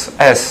sets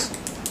S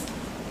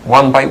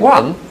one by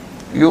one,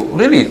 you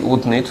really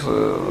would need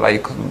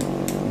like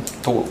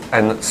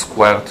 2n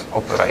squared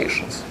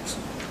operations,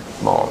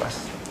 more or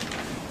less.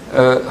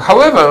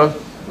 However,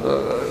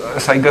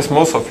 as I guess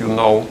most of you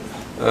know,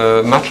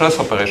 much less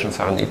operations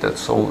are needed.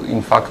 So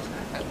in fact,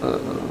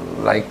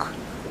 like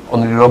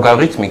only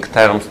logarithmic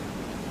terms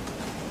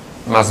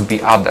must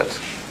be added.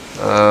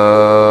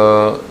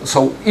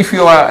 So if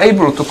you are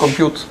able to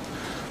compute,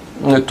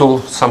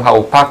 to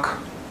somehow pack,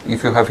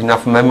 if you have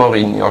enough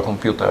memory in your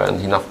computer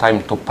and enough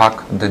time to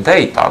pack the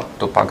data,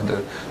 to pack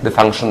the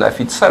function f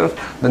itself,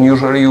 then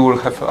usually you will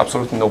have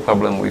absolutely no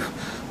problem with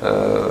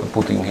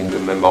putting in the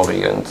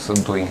memory and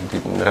doing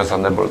it in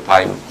reasonable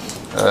time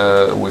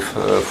with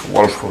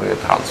Walsh Fourier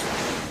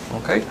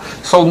transform. Okay,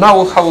 so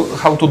now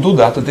how to do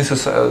that? This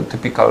is a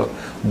typical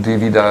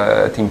divide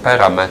et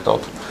impera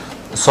method.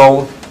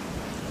 So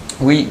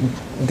we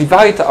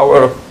divide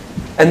our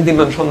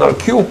n-dimensional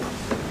cube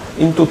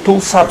into two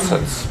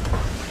subsets,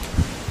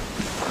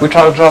 which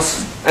are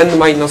just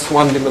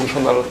n-1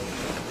 dimensional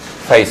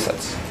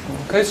facets.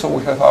 Okay, so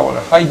we have our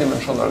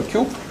high-dimensional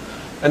cube,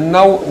 and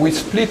now we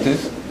split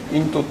it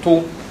into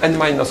two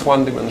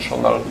n-1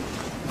 dimensional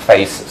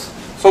faces.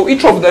 So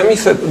each of them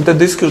is the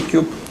discrete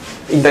cube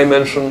in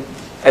dimension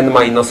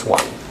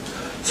n-1.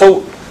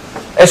 So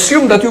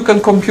assume that you can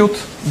compute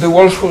the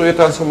Walsh Fourier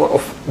transform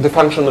of the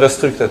function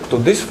restricted to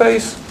this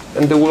face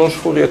and the Walsh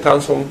Fourier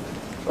transform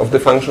of the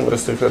function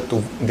restricted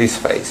to this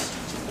face.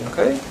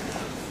 Okay?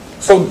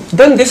 So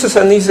then this is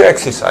an easy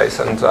exercise,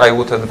 and I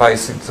would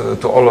advise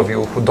it to all of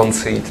you who don't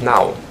see it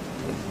now,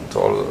 to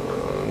all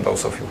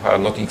those of you who are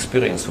not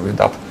experienced with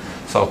that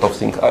sort of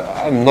thing.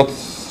 I'm not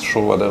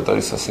sure whether there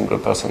is a single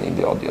person in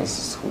the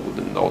audience who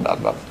wouldn't know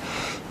that, but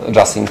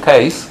just in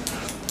case.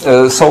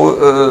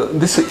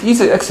 This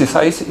easy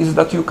exercise is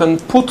that you can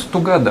put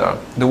together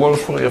the Walsh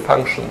Fourier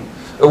function,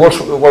 Walsh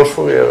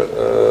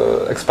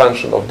Fourier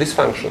expansion of this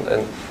function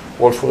and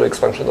Walsh Fourier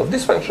expansion of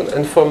this function,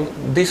 and from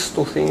these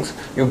two things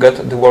you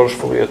get the Walsh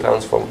Fourier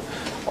transform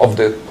of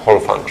the whole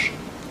function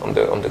on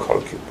the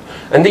whole cube.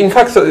 And in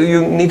fact,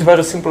 you need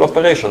very simple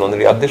operation,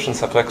 only addition,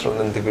 subtraction,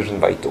 and division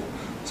by 2.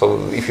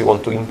 So if you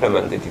want to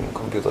implement it in a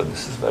computer,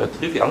 this is very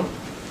trivial.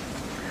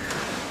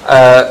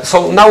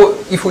 So now,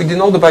 if we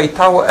denote by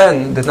tau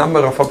n the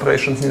number of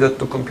operations needed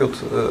to compute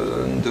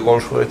the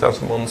Walsh Fourier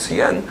transform on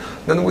Cn,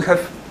 then we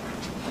have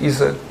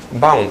is a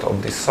bound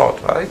of this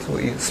sort, right?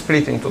 We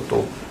split into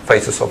two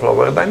faces of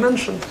lower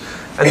dimension,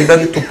 and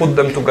then to put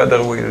them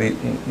together we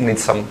need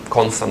some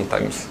constant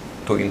times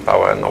 2 in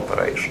power n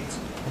operations.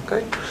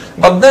 Okay?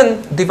 But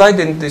then,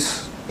 dividing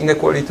this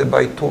inequality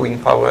by 2 in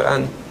power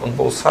n on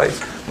both sides,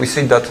 we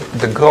see that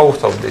the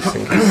growth of this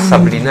thing is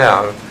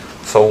sublinear,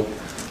 so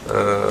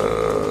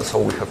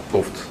we have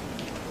proved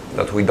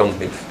that we don't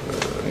need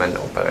many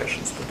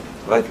operations to do,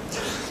 right?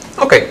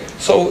 Okay,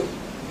 so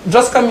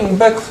just coming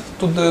back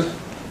to the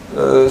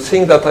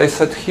thing that I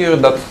said here,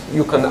 that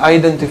you can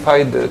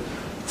identify the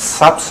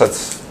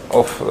subsets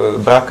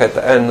of bracket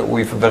n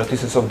with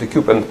vertices of the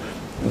cube, and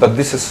that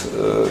this is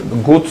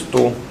good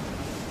to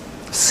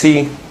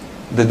see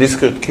the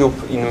discrete cube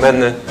in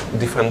many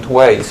different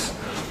ways.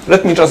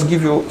 Let me just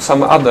give you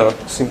some other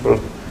simple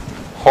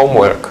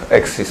homework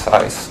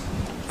exercise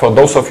for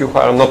those of you who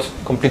are not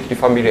completely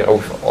familiar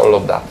with all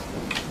of that.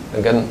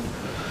 Again,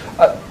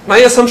 my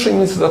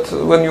assumption is that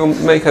when you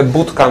make a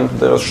boot camp,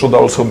 there should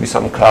also be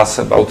some class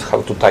about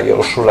how to tie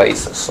your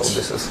shoelaces. So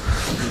this is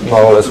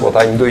more or less what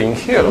I'm doing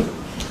here.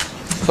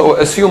 So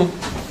assume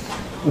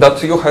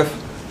that you have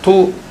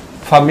two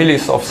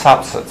families of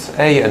subsets,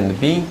 A and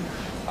B,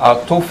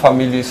 are two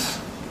families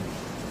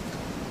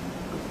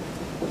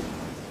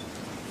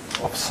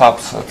of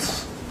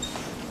subsets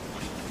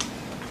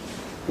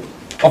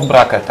of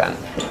bracket n.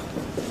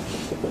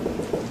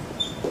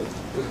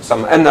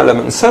 Some n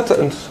element set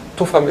and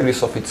two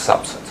families of its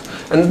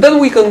subsets. And then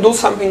we can do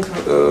something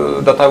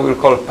that I will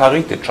call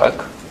parity check,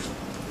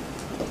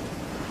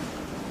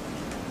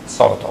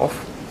 sort of.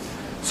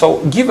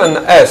 So given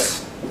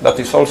S, that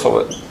is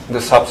also the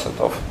subset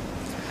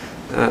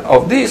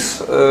of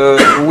this,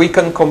 we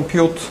can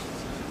compute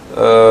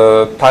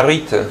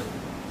parity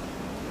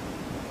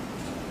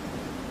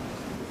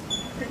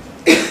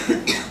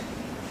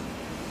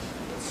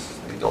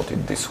denote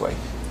it this way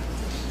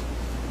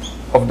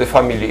of the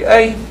family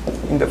A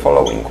in the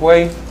following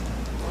way.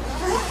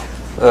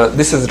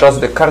 This is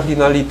just the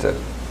cardinality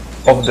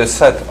of the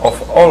set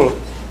of all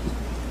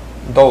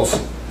those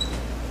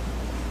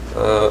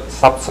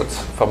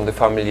subsets from the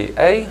family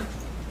A,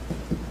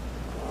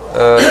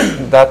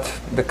 that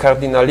the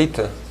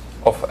cardinality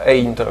of A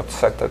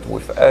intersected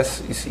with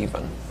S is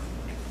even.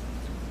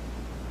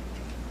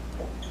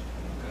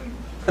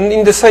 And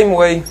in the same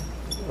way,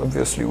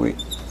 obviously, we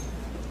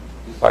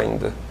define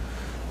the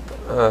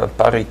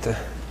parity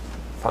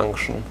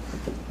function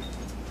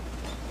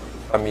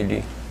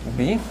family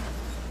B.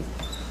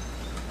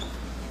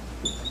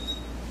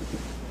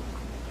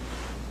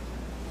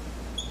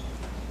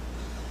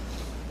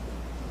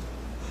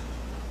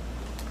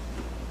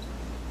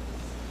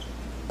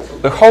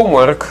 The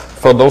homework,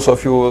 for those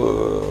of you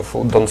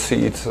who don't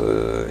see it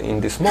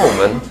in this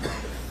moment,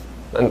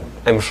 and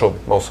I'm sure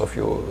most of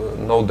you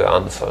know the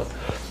answer,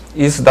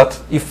 is that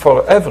if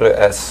for every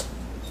S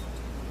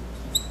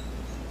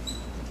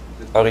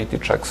the parity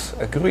checks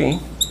agree,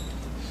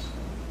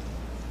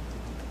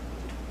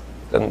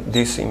 then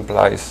this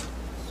implies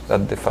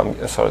that the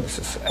family, sorry, this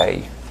is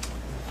A.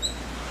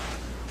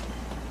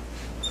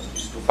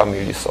 These two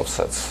families of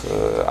sets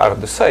are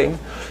the same.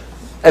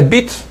 A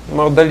bit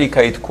more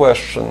delicate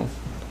question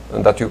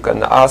that you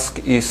can ask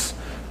is,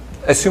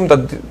 assume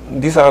that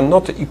these are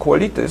not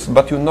equalities,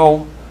 but you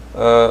know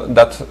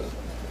that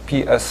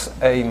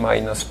PSA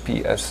minus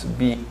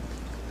PSB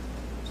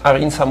are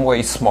in some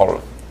way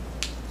small.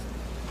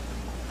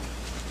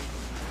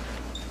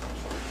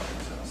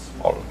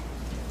 Small.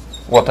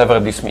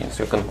 Whatever this means,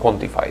 you can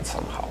quantify it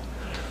somehow.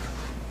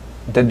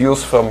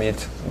 Deduce from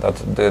it that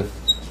the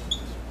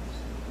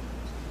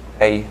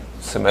A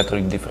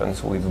symmetric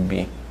difference with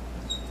B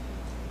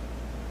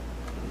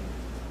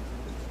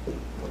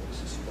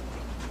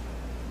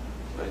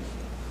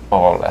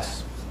more or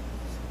less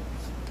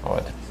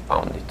already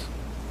found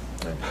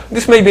it.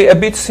 This may be a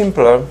bit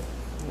simpler.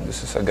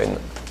 This is again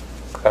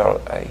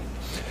curl A.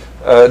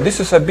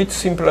 This is a bit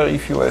simpler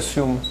if you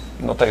assume,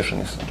 notation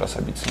is just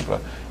a bit simpler,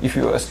 if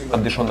you assume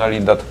additionally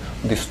that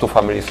these two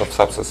families of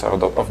subsets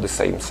are of the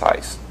same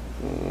size.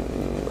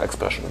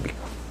 Expression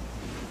becomes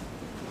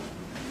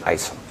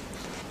nicer.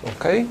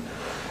 Okay?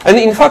 And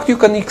in fact you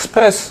can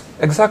express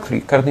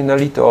exactly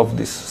cardinality of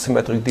this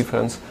symmetric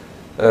difference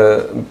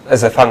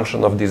as a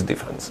function of these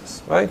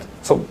differences, right?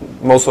 So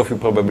most of you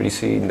probably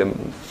see in the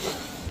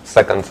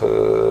second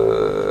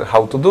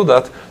how to do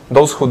that.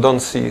 Those who don't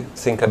see,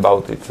 think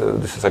about it.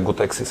 This is a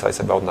good exercise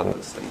about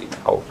understanding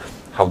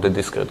how the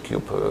discrete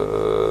cube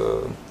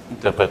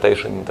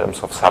interpretation in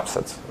terms of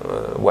subsets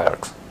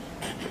works.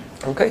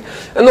 Okay,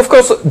 and of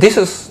course this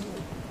is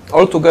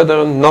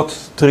altogether not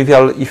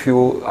trivial if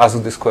you ask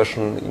this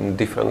question in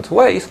different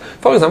ways.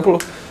 For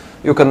example,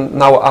 you can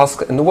now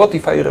ask, and what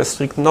if I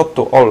restrict not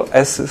to all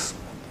S's,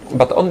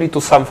 but only to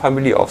some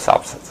family of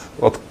subsets?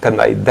 What can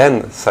I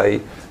then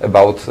say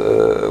about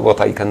what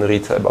I can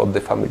read about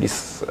the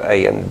families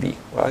A and B,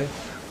 right?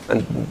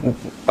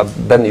 But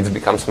then it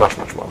becomes much,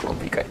 much more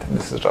complicated.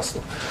 This is just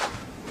to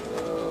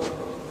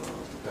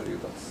tell you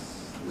that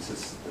this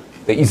is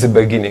the easy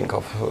beginning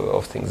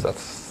of things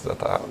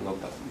that are not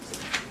that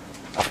easy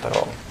after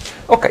all.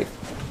 Okay,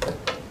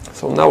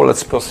 so now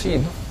let's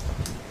proceed.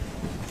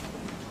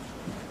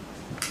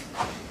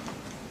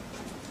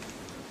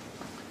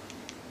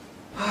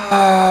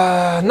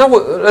 Now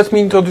let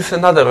me introduce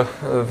another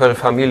very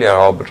familiar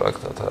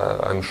object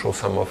that I'm sure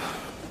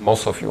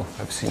most of you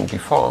have seen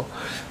before.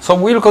 So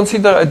we'll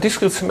consider a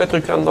discrete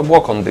symmetric random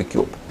walk on the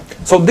cube.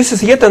 So this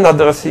is yet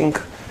another thing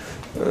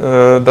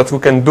that we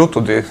can do to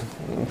the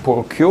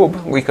poor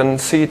cube. We can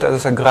see it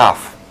as a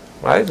graph,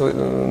 right?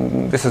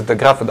 This is the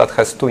graph that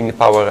has 2 in the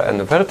power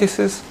n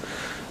vertices,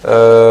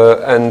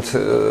 and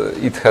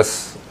it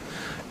has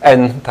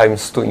n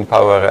times 2 in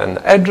power n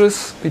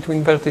edges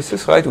between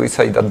vertices, right? We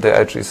say that the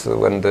edge is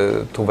when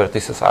the two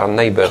vertices are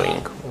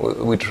neighboring,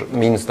 which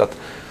means that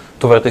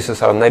two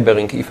vertices are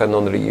neighboring if and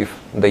only if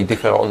they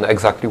differ on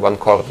exactly one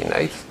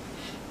coordinate.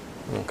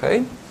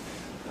 Okay?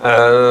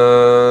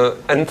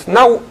 And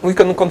now we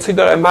can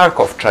consider a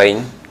Markov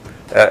chain,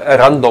 a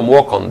random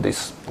walk on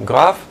this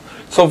graph.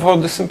 So for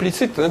the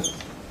simplicity,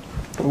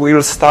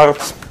 we'll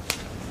start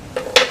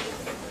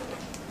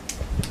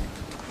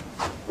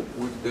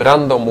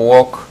random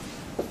walk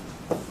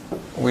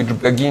which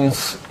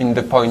begins in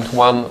the point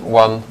 1,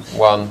 1,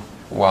 1,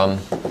 1,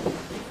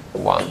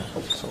 1.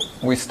 So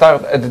we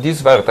start at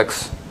this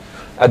vertex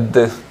at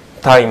the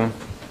time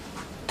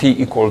t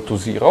equal to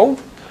 0.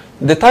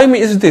 The time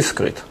is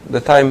discrete. The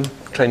time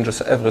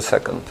changes every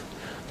second.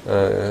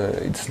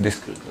 It's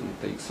discrete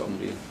and takes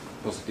only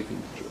positive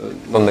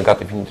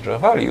non-negative integer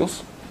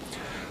values.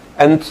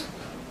 And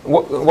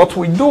what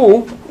we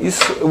do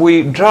is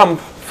we jump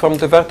from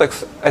the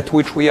vertex at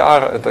which we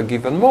are at a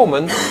given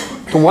moment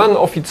to one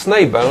of its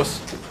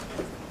neighbors,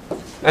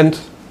 and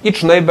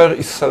each neighbor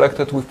is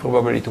selected with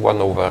probability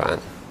 1 over n.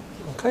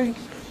 Okay?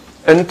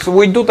 And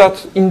we do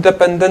that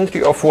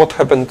independently of what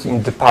happened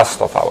in the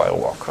past of our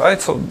work,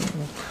 right? So,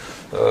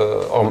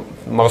 or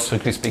more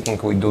strictly speaking,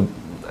 we do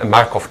a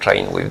Markov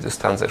chain with this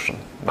transition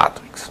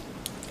matrix.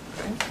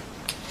 Okay?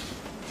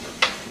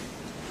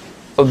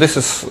 So this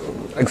is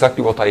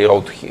exactly what I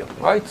wrote here,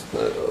 right?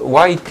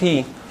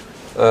 Yt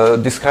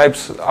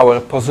describes our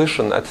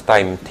position at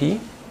time t.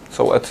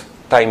 So at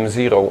time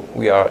 0,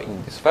 we are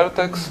in this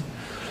vertex,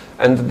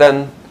 and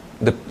then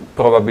the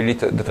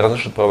probability, the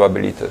transition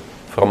probability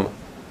from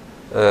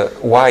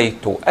y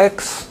to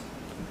x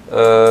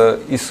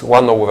is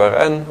 1 over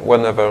n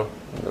whenever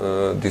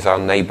these are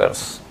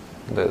neighbors,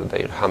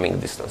 their Hamming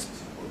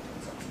distances.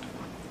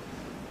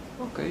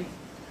 Okay.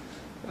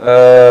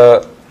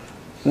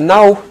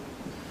 Now,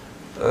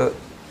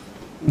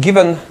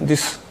 given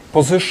this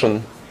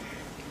position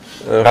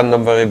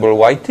random variable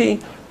yt,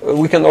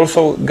 we can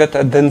also get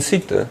a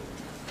density,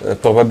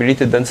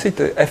 probability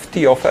density.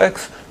 Ft of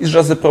x is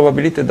just the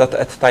probability that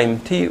at time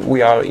t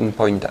we are in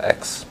point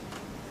x.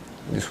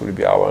 This will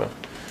be our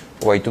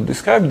way to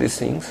describe these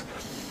things.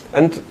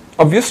 And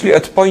obviously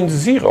at point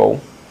 0,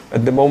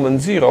 at the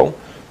moment 0,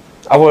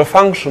 our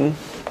function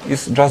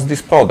is just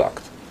this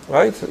product,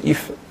 right?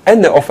 If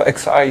n of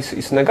xi's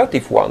is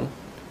 -1,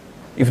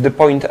 if the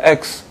point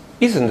x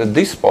isn't at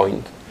this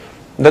point,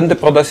 then the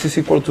product is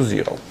equal to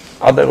 0.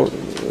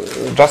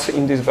 Just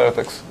in this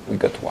vertex, we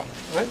get 1,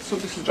 right? So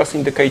this is just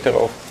indicator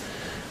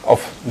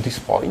of this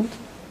point.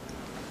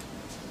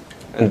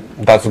 And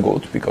that's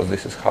good, because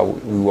this is how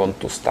we want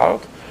to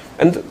start.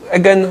 And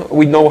again,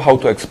 we know how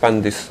to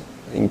expand this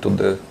into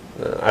the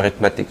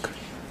arithmetic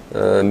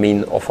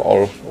mean of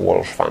all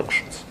Walsh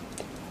functions.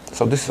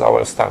 So this is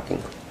our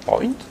starting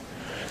point.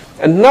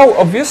 And now,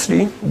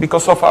 obviously,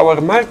 because of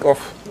our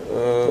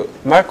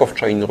Markov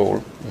chain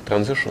rule, the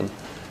transition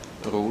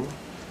rule,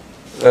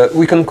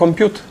 we can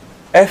compute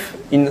f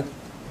in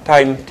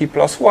time t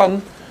plus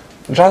 1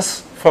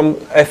 just from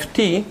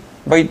ft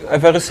by a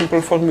very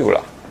simple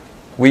formula.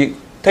 We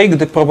take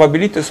the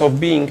probabilities of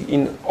being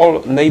in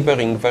all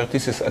neighboring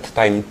vertices at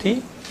time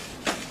t,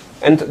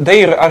 and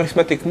their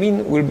arithmetic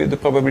mean will be the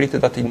probability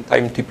that in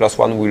time t plus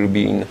 1 will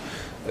be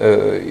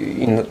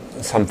in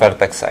some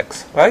vertex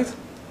x, right?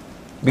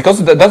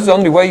 Because that's the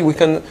only way we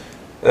can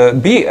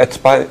be at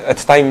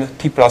time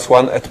t plus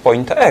 1 at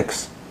point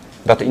x,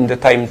 that in the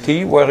time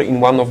t we're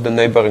in one of the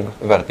neighboring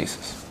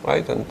vertices,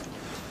 right? And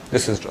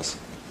this is just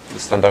the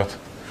standard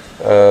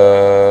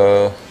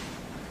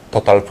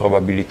total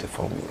probability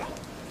formula.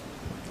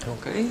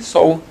 Okay,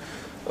 so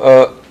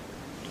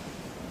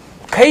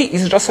k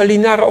is just a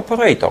linear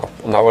operator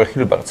on our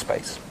Hilbert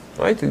space,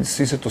 right?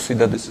 It's easy to see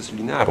that this is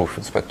linear with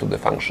respect to the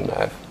function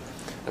f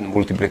and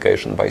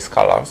multiplication by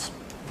scalars,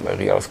 by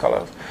real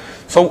scalars.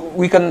 So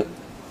we can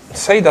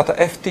say that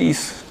ft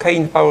is k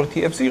in power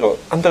t f0,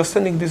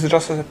 understanding this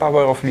just as a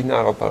power of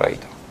linear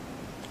operator.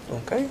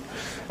 Okay,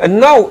 and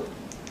now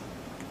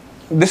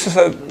this is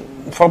a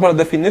formal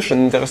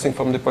definition, interesting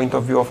from the point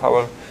of view of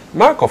our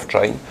Markov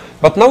chain,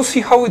 but now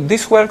see how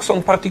this works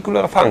on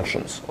particular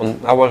functions, on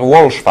our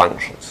Walsh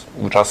functions,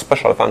 which are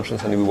special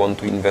functions, and we want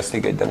to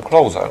investigate them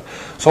closer.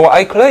 So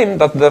I claim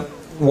that the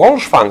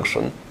Walsh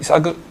function is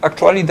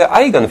actually the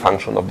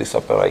eigenfunction of this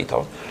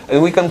operator,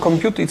 and we can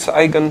compute its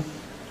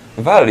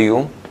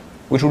eigenvalue,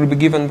 which will be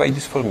given by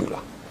this formula.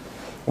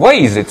 Why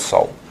is it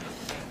so?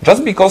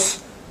 Just because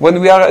when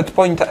we are at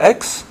point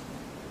x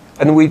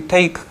and we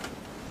take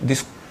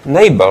these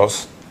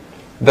neighbors,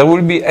 there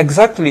will be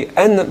exactly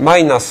n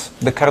minus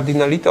the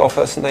cardinality of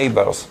s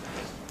neighbors,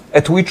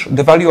 at which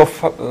the value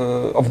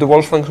of the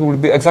Walsh function will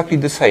be exactly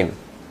the same,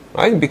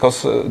 right?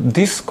 Because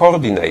these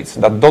coordinates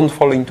that don't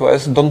fall into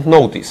s don't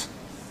notice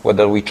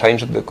whether we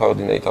change the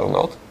coordinate or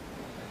not.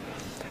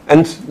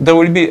 And there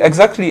will be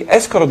exactly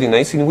s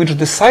coordinates in which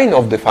the sign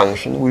of the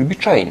function will be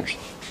changed,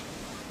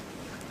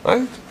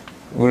 right?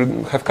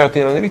 We'll have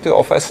cardinality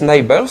of s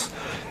neighbors,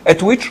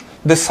 at which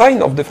the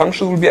sign of the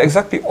function will be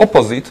exactly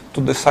opposite to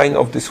the sign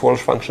of this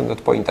Walsh function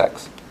at point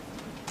x,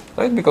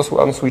 right? Because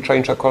once we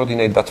change a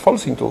coordinate that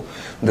falls into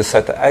the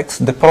set x,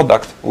 the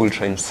product will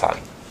change sign.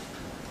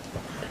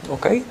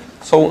 Okay,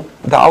 so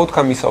the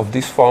outcome is of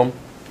this form.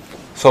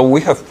 So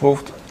we have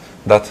proved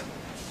that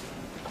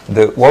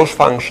the Walsh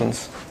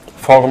functions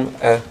form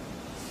a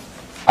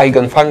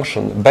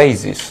eigenfunction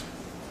basis.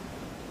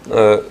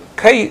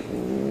 K,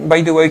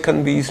 by the way,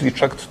 can be easily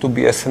checked to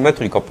be a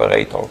symmetric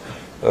operator.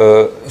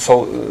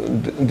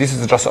 This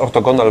is just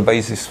orthogonal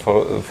basis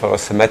for a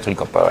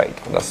symmetric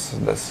operator. That's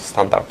the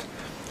standard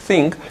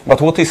thing. But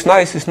what is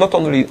nice is not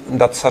only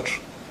that such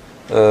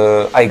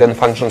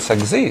eigenfunctions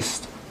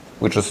exist,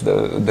 which is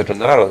the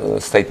general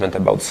statement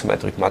about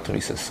symmetric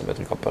matrices,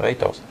 symmetric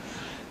operators,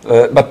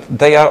 but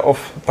they are of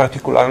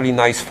particularly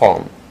nice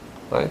form,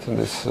 right? And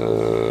these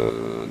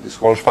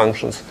Walsh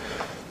functions.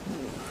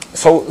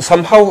 So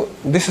somehow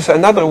this is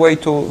another way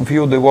to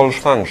view the Walsh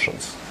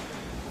functions.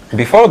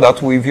 Before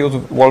that, we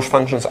viewed Walsh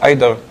functions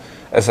either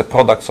as a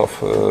product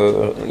of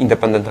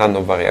independent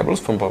random variables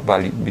from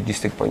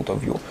probabilistic point of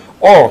view,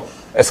 or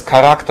as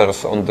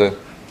characters on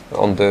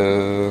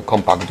the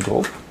compact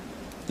group,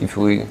 if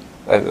we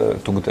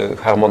took the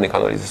harmonic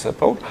analysis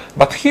approach.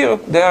 But here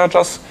they are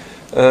just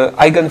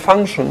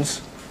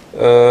eigenfunctions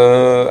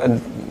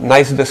and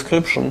nice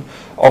description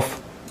of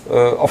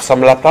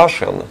some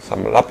Laplacian,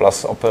 some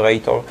Laplace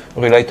operator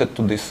related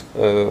to this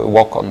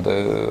walk on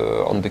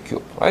the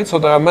cube, right? So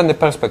there are many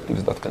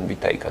perspectives that can be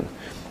taken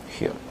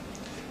here.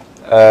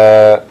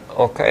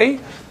 Okay,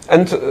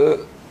 and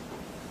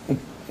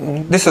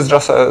this is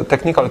just a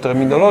technical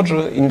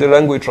terminology. In the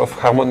language of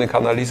harmonic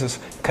analysis,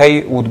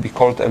 K would be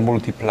called a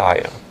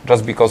multiplier,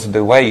 just because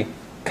the way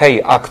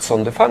K acts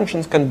on the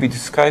functions can be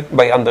described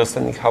by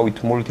understanding how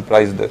it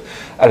multiplies the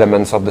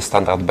elements of the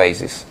standard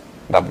basis,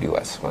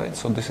 WS, right?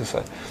 So this is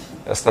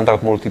a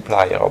standard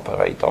multiplier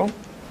operator.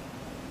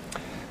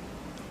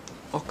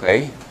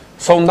 Okay,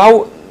 so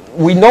now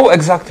we know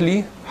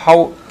exactly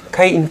how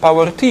K in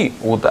power T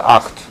would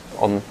act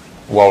on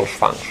Walsh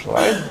function,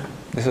 right?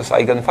 This is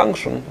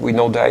eigenfunction. We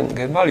know the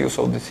eigenvalue,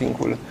 so the thing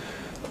will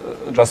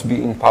just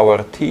be in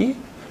power T.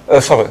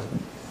 Sorry,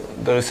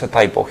 there is a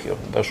typo here.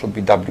 There should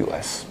be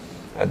WS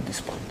at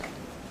this point.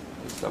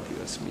 It's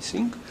WS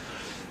missing.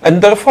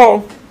 And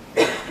therefore,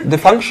 the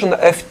function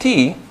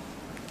ft,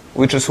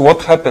 which is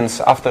what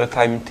happens after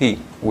time t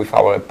with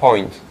our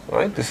point,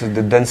 right? This is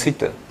the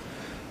density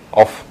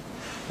of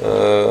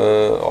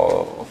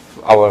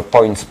our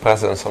point's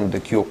presence on the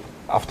cube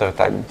after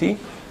time t.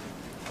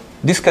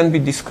 This can be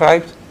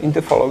described in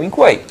the following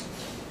way,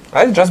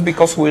 right? Just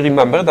because we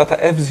remember that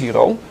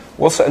f0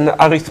 was an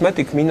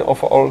arithmetic mean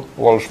of all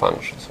Walsh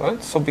functions,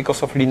 right? So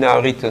because of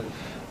linearity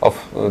of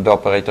the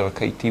operator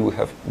kt, we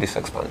have this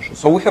expansion.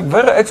 So we have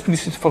very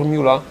explicit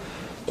formula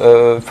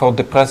for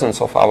the presence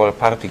of our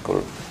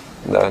particle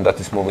that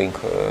is moving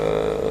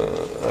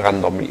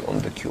randomly on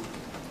the cube.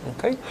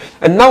 Okay,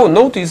 and now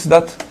notice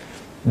that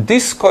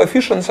these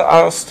coefficients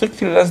are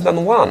strictly less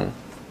than 1,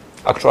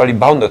 actually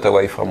bounded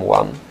away from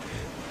 1,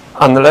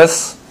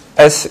 unless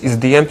S is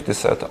the empty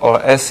set or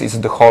S is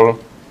the whole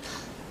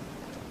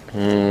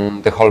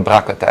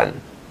bracket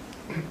n.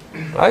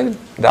 Right?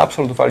 The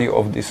absolute value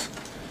of this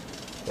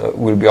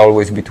will be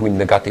always between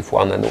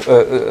 -1 and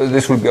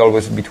this will be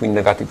always between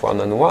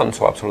 -1 and 1,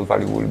 so absolute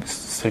value will be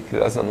strictly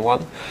less than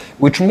 1,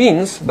 which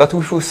means that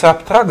if we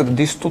subtract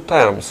these two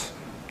terms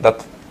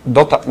that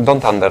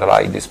don't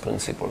underlie this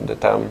principle, the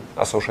term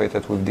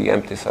associated with the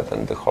empty set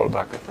and the whole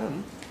bracket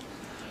n,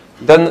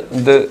 then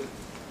the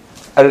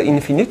L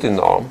infinity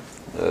norm,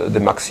 the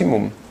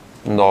maximum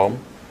norm,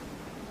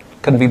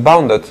 can be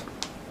bounded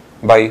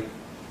by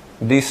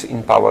this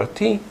in power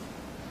t,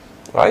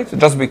 right?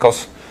 Just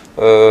because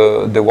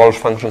the Walsh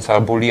functions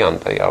are Boolean,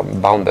 they are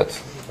bounded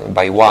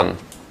by 1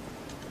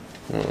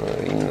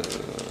 in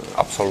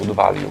absolute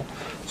value.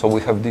 So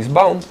we have this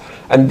bound,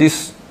 and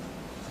this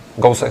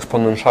goes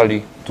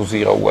exponentially to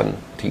 0 when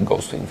t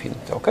goes to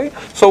infinity. Okay,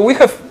 so we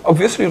have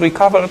obviously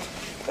recovered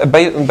a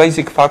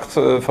basic fact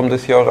from the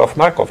theory of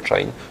Markov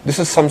chain. This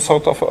is some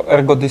sort of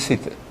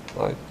ergodicity,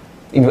 right?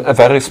 In a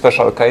very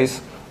special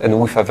case and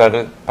with a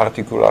very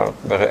particular,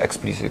 very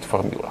explicit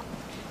formula.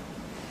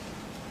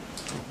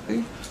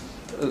 Okay.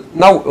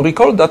 Now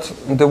recall that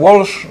the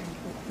Walsh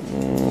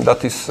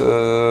that is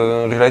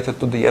related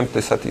to the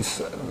empty set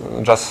is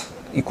just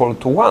equal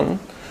to 1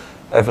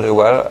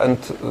 everywhere, and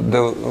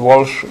the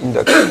Walsh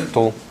index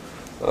to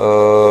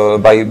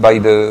by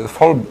the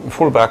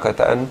full bracket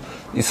n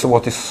is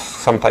what is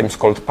sometimes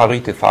called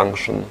parity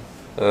function,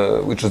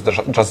 which is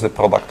just the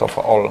product of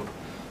all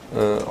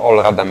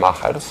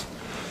Rademachers.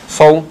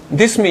 So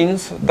this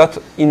means that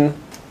in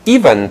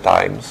even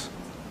times,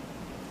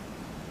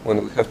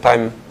 when we have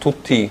time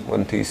 2t,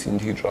 when t is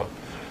integer,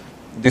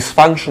 this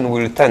function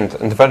will tend,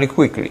 and very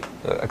quickly,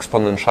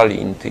 exponentially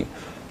in t,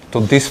 to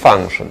this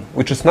function,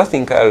 which is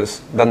nothing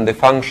else than the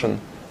function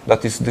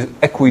that is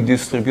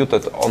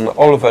equidistributed on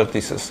all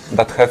vertices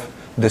that have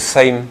the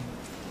same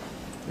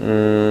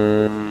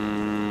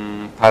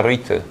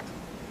parity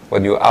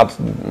when you add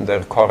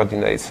their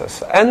coordinates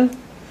as n,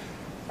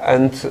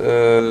 and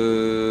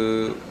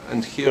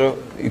here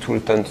it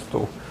will tend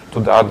to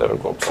the other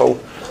group. So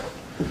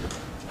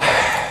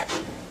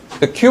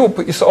the cube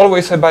is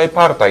always a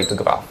bipartite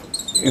graph.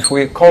 If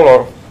we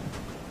color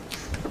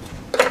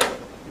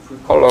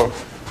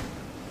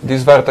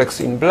this vertex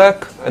in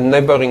black and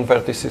neighboring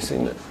vertices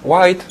in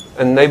white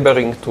and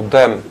neighboring to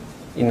them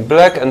in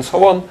black and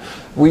so on,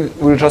 we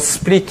will just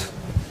split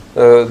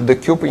the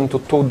cube into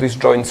two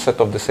disjoint set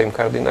of the same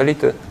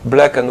cardinality,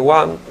 black and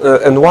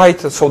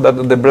white, so that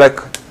the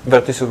black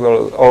vertices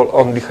will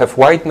only have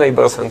white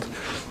neighbors and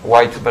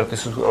white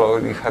vertices will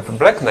only have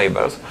black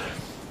neighbors.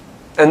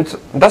 And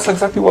that's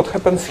exactly what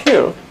happens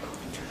here.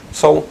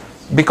 So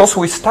because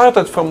we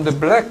started from the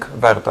black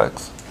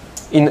vertex,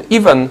 in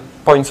even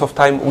points of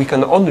time we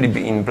can only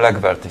be in black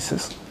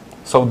vertices.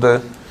 So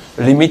the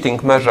limiting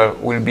measure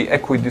will be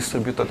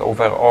equidistributed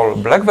over all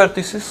black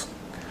vertices,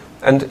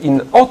 and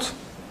in odd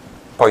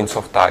points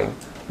of time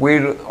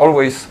we'll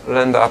always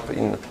land up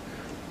in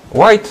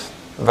white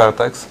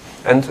vertex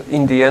and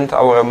in the end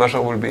our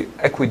measure will be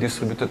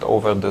equidistributed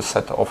over the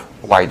set of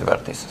wide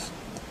vertices,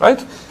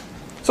 right?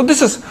 So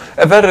this is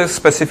a very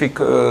specific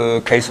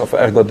case of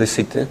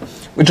ergodicity,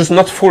 which is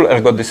not full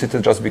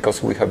ergodicity just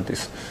because we have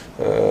this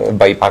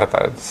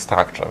bipartite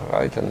structure,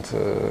 right, and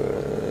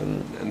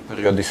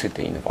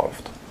periodicity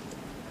involved.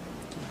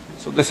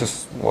 So this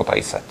is what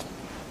I said.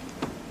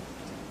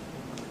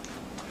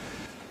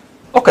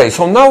 Okay,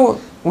 so now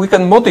we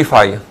can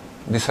modify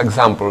this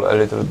example a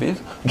little bit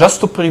just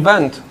to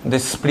prevent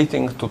this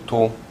splitting to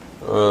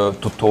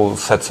two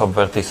sets of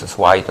vertices,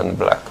 white and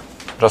black,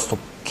 just to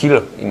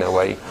kill in a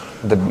way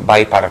the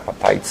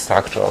bipartite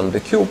structure on the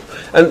cube.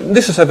 And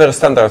this is a very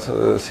standard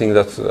thing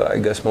that I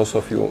guess most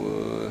of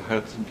you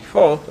heard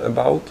before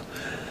about.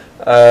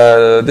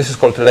 This is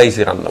called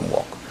lazy random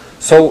walk.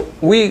 So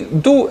we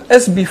do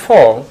as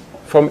before.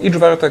 From each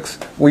vertex,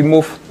 we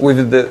move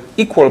with the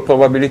equal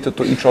probability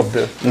to each of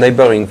the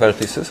neighboring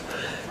vertices,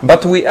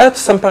 but we add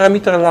some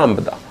parameter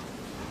lambda,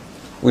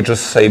 which is,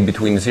 say,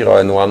 between 0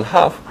 and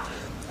 1/2,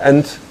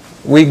 and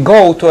we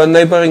go to a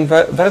neighboring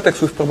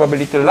vertex with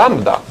probability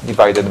lambda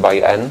divided by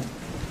n.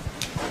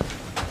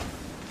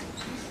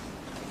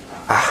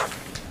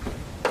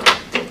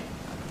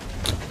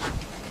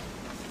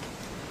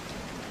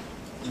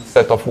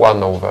 Instead of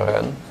 1 over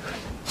n.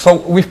 So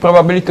with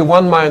probability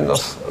 1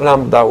 minus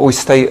lambda, we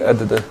stay at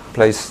the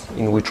place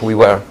in which we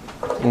were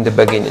in the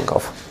beginning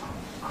of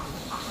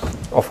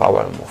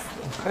our move.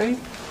 Okay.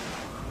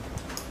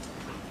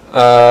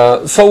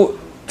 So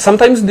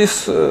sometimes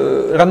this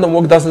random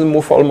walk doesn't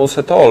move almost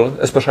at all,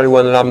 especially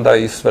when lambda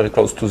is very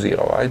close to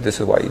 0. Right? This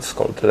is why it's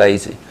called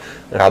lazy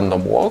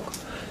random walk.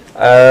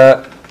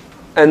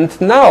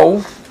 And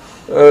now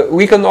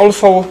we can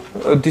also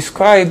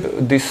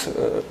describe this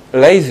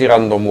lazy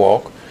random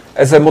walk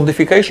as a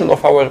modification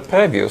of our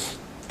previous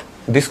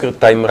discrete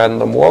time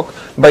random walk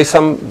by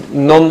some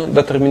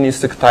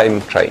non-deterministic time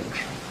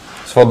change.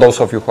 So for those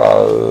of you who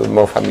are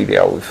more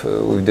familiar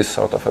with this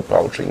sort of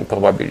approach in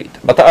probability.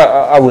 But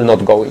I will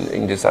not go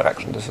in this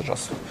direction. This is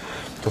just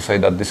to say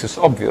that this is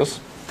obvious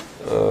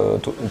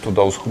to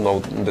those who know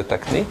the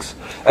techniques.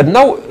 And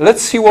now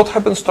let's see what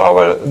happens to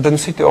our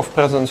density of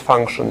presence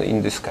function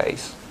in this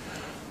case.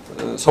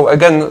 So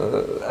again,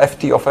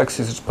 ft of x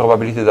is its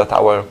probability that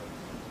our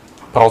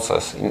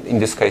process, in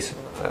this case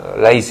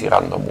lazy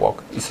random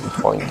walk, is at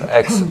point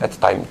x at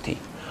time t.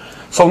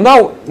 So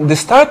now the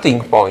starting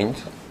point,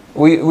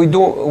 we do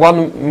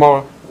one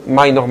more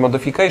minor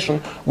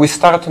modification. We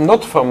start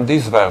not from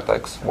this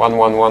vertex 1,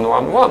 1, 1,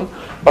 1, 1,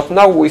 but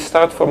now we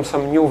start from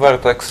some new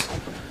vertex,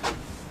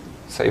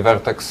 say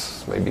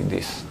vertex maybe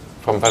this,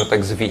 from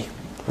vertex v.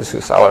 This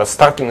is our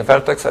starting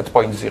vertex at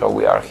point 0.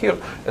 We are here,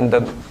 and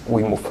then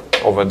we move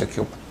over the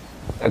cube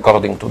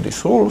according to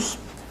these rules.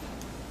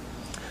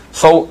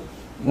 So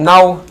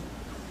now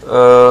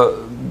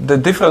the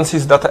difference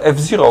is that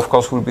f0, of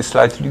course, will be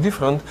slightly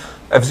different.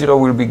 f0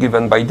 will be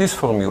given by this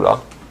formula,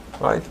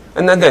 right?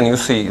 And again, you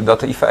see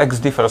that if x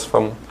differs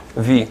from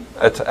v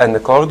at n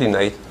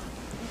coordinate,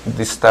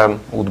 this term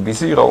would be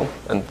 0,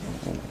 and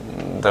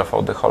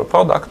therefore the whole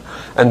product.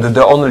 And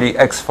the only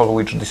x for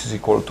which this is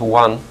equal to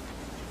 1,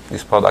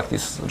 this product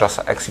is just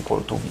x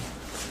equal to v.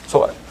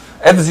 So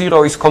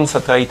f0 is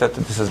concentrated.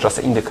 This is just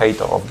an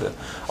indicator of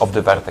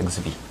the vertex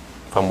v,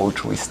 from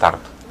which we start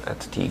at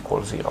t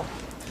equals 0.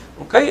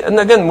 Okay, and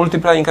again,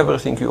 multiplying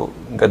everything, you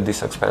get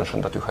this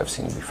expansion that you have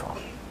seen before.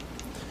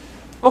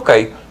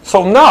 Okay,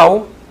 so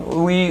now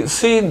we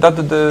see that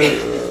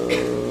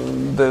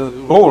the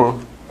rule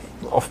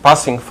of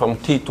passing from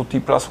t to t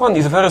plus 1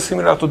 is very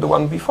similar to the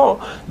one before,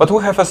 but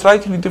we have a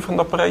slightly different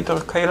operator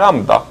k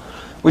lambda,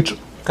 which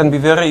can be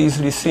very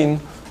easily seen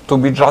to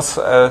be just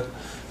a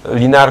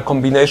linear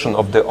combination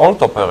of the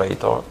old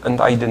operator and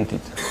identity.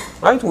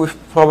 Right? With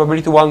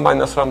probability 1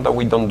 minus lambda,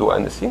 we don't do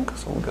anything,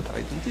 so we get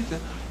identity.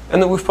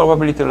 And with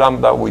probability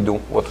lambda, we do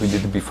what we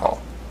did before.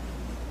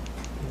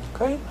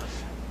 Okay?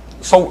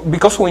 So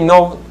because we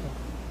know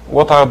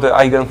what are the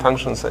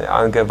eigenfunctions and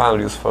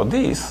eigenvalues for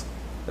this,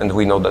 and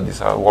we know that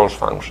these are Walsh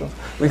functions,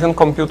 we can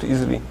compute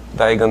easily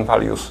the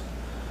eigenvalues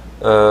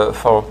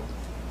for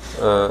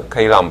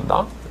k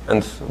lambda,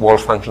 and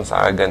Walsh functions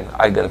are again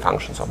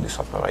eigenfunctions of this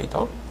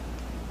operator.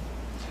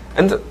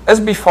 And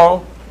as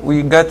before,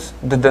 we get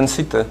the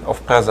density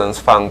of presence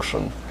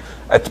function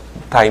at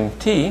time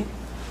t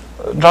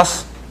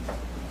just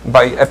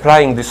by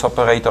applying this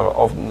operator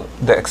of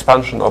the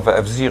expansion of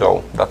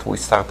f0 that we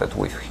started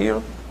with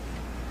here.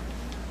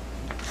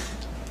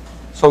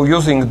 So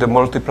using the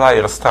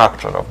multiplier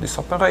structure of this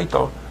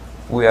operator,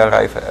 we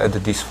arrive at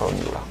this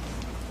formula.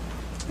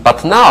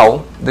 But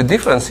now, the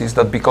difference is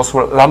that because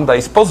lambda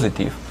is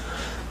positive,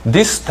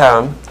 this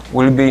term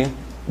will be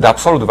the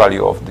absolute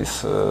value of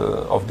this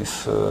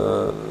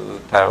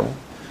term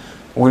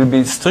will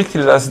be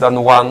strictly less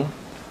than 1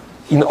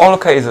 in all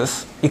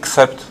cases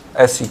except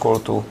s equal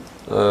to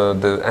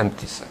the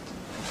empty set.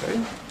 Okay?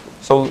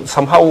 So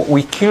somehow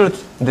we killed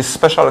this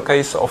special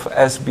case of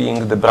s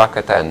being the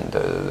bracket n,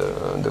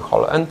 the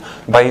whole n,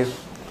 by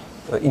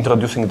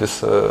introducing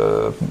this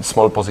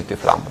small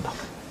positive lambda.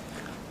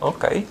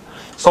 Okay.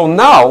 So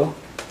now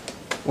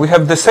we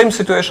have the same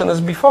situation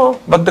as before,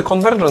 but the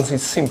convergence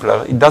is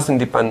simpler. It doesn't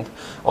depend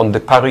on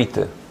the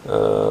parity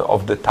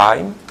of the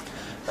time.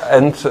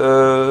 And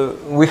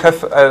we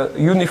have a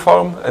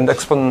uniform and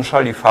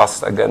exponentially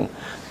fast, again,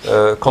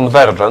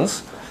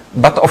 convergence.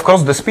 But of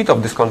course, the speed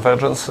of this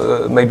convergence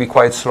may be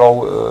quite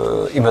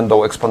slow, even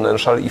though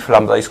exponential, if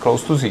lambda is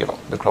close to 0.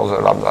 The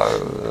closer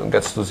lambda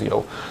gets to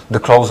 0,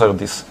 the closer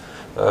this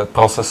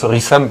process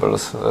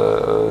resembles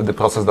the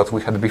process that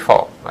we had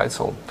before, right?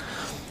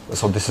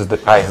 So this is the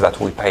price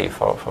that we pay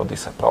for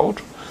this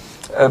approach.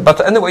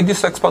 But anyway,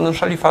 this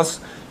exponentially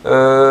fast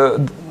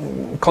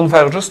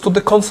converges to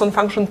the constant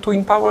function 2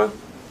 in power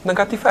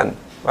negative n.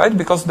 Right?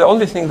 Because the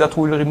only thing that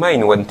will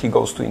remain when t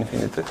goes to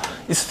infinity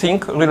is thing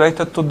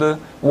related to the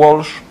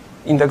Walsh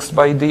indexed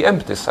by the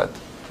empty set,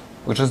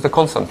 which is the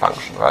constant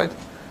function, right?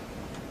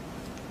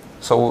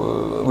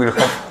 So we'll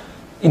have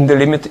in the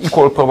limit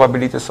equal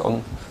probabilities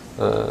on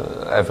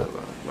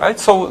everywhere, right?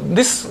 So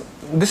this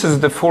is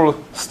the full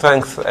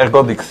strength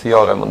ergodic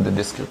theorem on the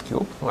discrete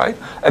cube, right?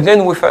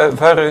 Again, with a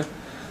very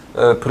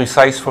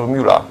precise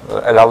formula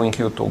allowing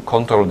you to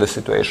control the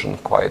situation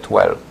quite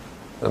well,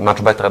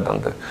 much better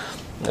than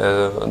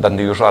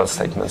the usual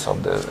statements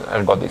of the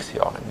ergodic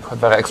theorem. You have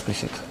very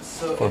explicit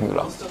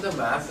formula. Most of the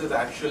math is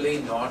actually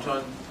not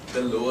on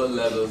the lower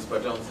levels,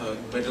 but on the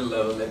middle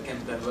level that can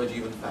converge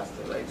even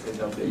faster, right? So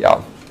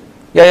yeah.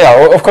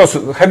 Of course,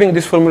 having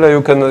this formula,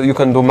 you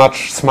can do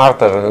much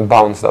smarter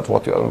bounds than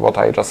what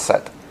I just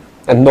said,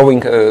 and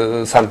knowing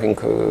something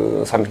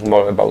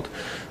more about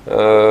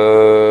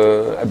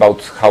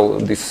how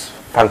this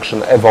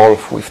function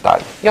evolve with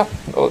time. Yeah.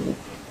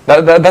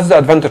 That's the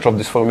advantage of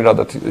this formula,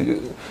 that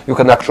you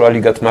can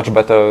actually get much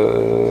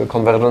better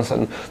convergence,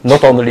 and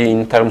not only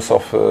in terms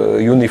of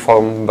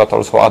uniform, but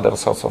also other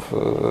sorts of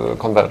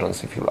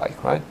convergence, if you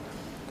like, right?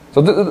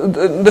 So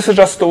this is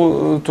just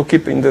to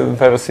keep in the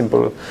very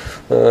simple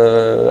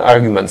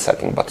argument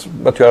setting, but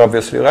you are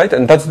obviously right,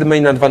 and that's the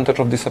main advantage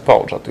of this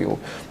approach,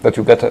 that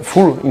you get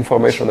full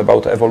information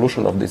about the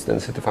evolution of this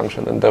density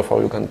function, and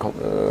therefore you can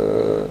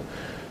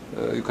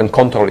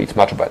control it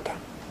much better.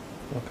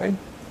 Okay.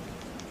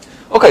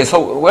 Okay,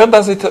 so where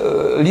does it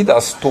lead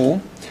us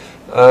to?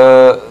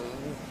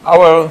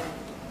 Our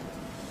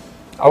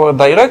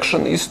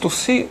direction is to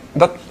see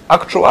that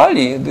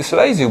actually this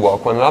lazy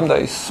walk, when lambda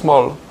is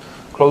small,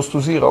 close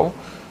to 0,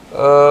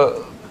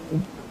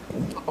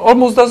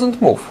 almost doesn't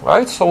move,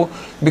 right? So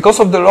because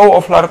of the law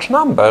of large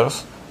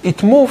numbers,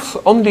 it moves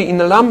only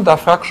in a lambda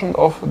fraction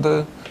of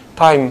the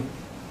time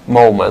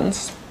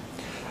moments.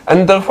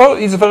 And therefore,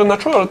 it's very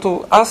natural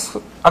to ask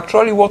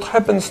actually what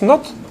happens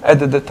not at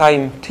the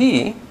time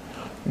t,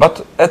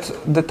 but at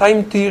the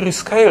time t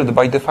rescaled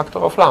by the factor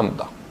of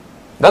lambda.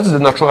 That's the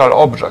natural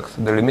object,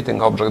 the limiting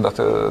object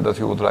that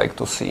you would like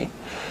to see.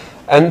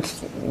 And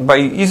by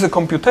easy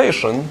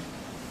computation,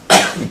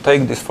 you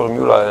take this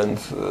formula and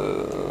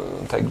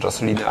take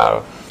just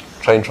linear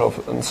change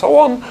of and so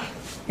on,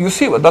 you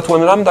see that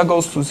when lambda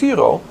goes to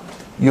 0,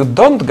 you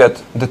don't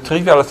get the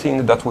trivial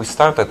thing that we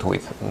started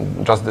with,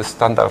 just the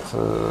standard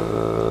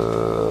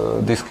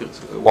discrete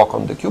walk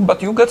on the cube,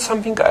 but you get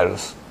something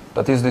else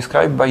that is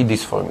described by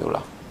this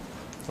formula.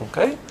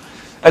 Okay?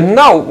 And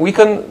now we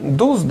can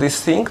do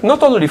this thing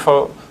not only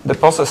for the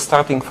process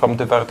starting from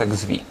the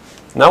vertex v.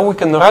 Now we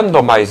can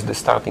randomize the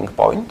starting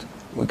point.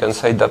 We can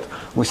say that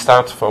we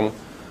start from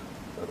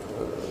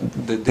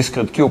the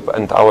discrete cube,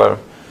 and our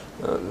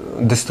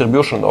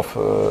distribution of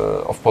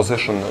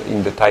position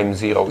in the time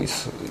 0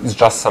 is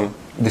just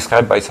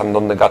described by some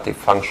non-negative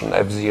function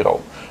f0,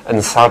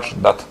 and such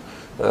that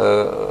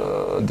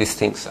these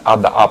things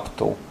add up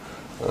to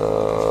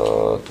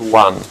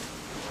 1,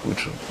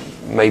 which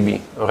may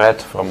be read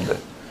from the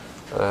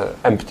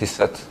empty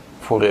set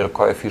Fourier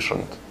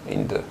coefficient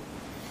in the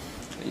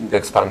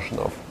expansion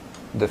of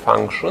the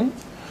function.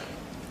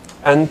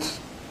 And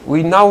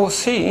we now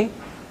see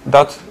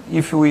that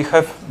if we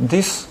have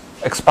this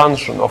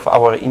expansion of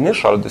our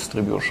initial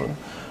distribution,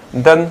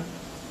 then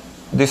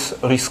this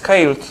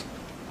rescaled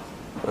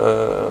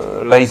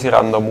lazy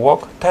random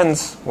walk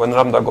tends, when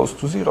lambda goes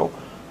to 0,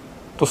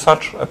 to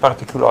such a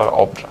particular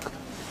object.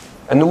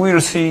 And we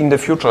will see in the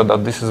future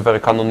that this is a very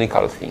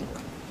canonical thing.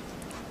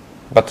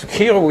 But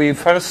here we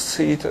first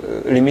see it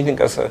appearing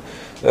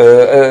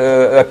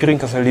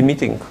as a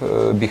limiting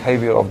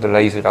behavior of the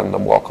lazy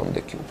random walk on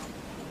the cube.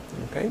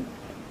 Okay?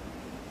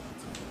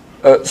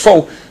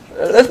 So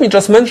let me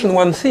just mention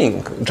one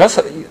thing. Just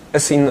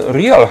as in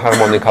real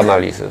harmonic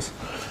analysis,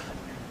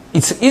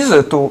 it's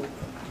easy to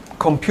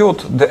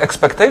compute the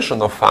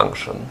expectation of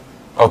function,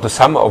 or the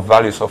sum of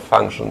values of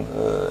function,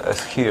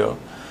 as here,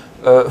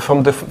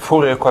 from the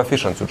Fourier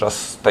coefficients. You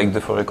just take the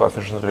Fourier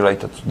coefficient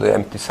related to the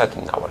empty set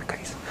in our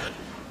case.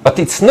 But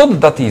it's not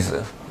that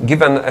easy,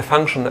 given a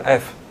function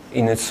f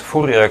in its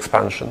Fourier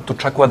expansion, to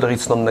check whether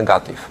it's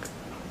non-negative.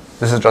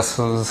 This is just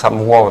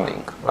some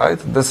warning, right?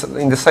 This,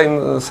 in the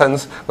same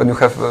sense, when you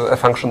have a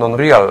function on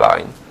real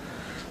line,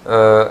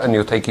 and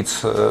you take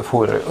its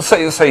Fourier,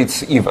 say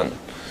it's even,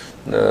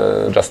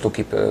 just to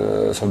keep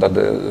so that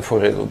the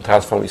Fourier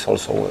transform is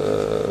also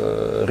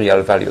a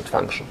real valued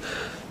function.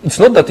 It's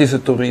not that easy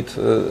to read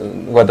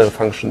whether a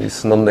function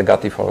is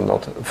non-negative or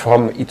not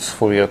from its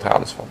Fourier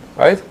transform,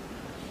 right?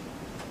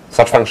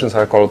 Such functions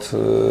are called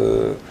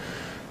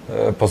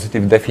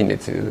positive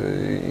definite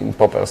in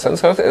proper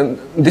sense, right? And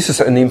this is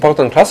an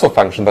important class of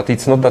function, but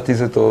it's not that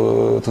easy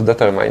to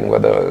determine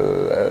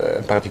whether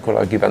a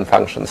particular given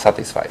function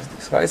satisfies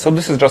this, right? So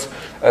this is just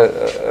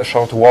a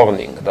short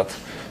warning that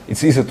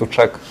it's easy to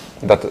check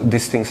that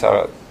these things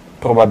are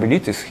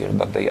probabilities here,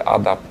 that they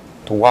add up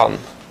to 1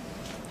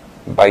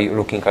 by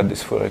looking at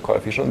this Fourier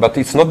coefficient, but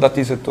it's not that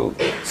easy to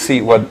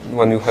see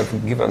when you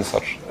have given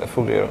such a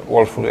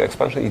whole Fourier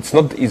expansion. It's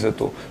not easy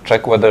to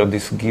check whether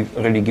this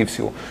really gives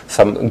you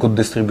some good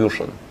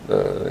distribution,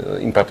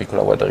 in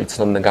particular whether it's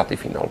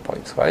non-negative in all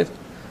points, right?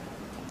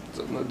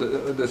 So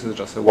this is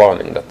just a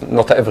warning that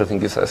not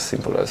everything is as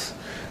simple as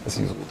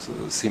you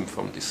would seem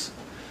from this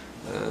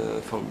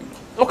formula.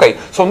 Okay,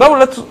 so now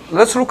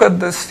let's look at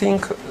this thing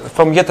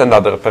from yet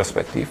another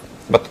perspective,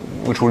 but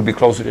which will be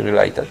closely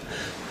related.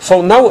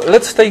 So now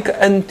let's take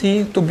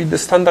NT to be the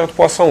standard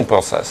Poisson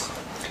process.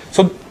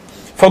 So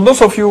for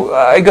those of you,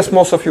 I guess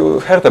most of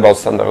you heard about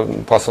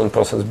standard Poisson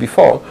process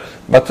before,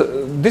 but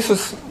this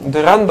is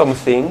the random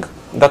thing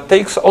that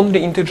takes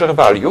only integer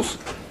values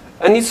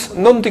and is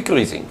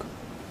non-decreasing.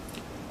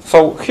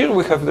 So here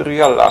we have the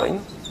real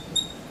line,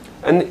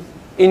 and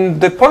in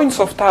the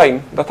points of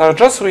time that are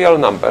just real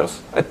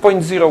numbers, at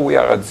point 0 we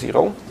are at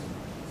 0.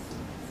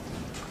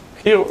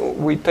 Here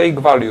we take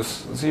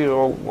values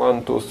 0,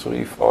 1, 2,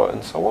 3, 4,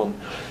 and so on.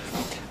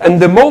 And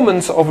the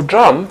moments of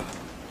jump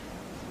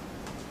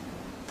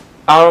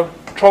are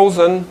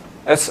chosen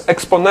as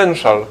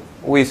exponential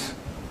with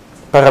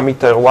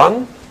parameter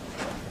 1.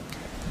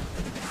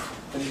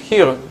 And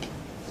here,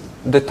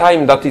 the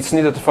time that is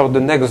needed for the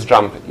next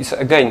jump is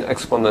again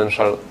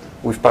exponential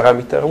with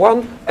parameter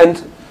 1.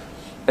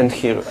 And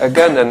here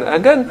again and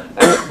again.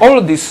 And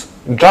all this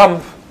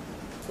jump,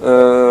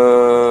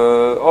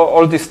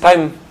 all this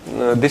time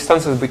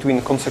distances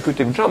between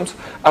consecutive jumps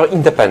are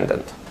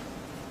independent.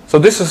 So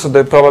this is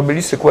the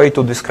probabilistic way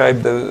to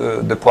describe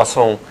the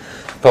Poisson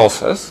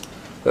process.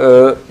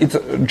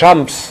 It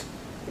jumps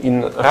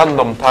in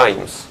random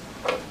times,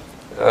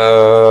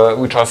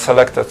 which are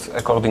selected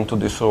according to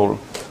this rule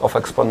of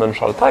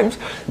exponential times.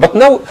 But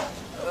now,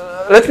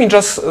 let me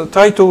just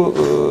try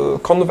to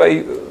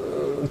convey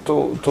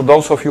to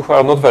those of you who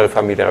are not very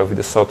familiar with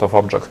this sort of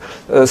object,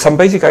 some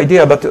basic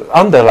idea that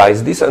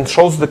underlies this and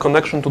shows the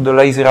connection to the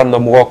lazy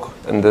random walk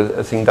and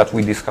the thing that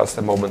we discussed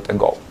a moment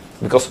ago.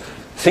 Because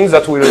things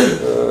that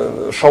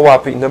will show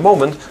up in a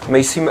moment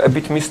may seem a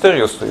bit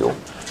mysterious to you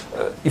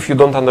if you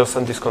don't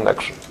understand this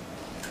connection.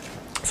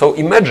 So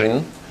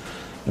imagine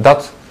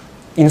that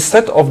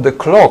instead of the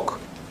clock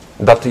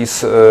that is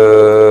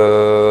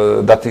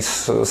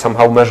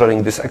somehow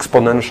measuring this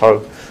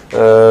exponential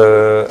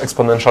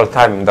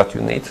time that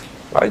you need,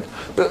 right?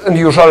 And the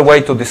usual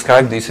way to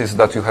describe this is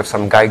that you have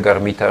some Geiger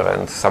meter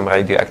and some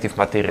radioactive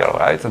material,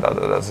 right?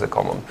 That's the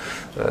common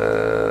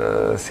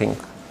thing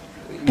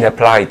in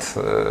applied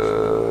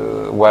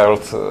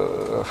world,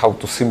 how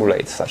to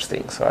simulate such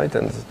things, right?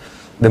 And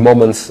the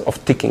moments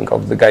of ticking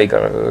of the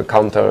Geiger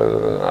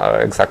counter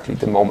are exactly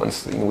the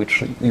moments in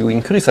which you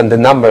increase, and the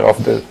number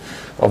of the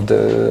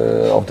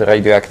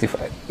radioactive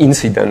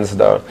incidents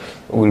there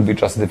will be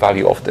just the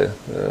value of the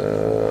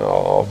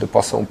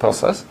Poisson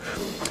process.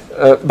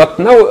 But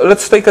now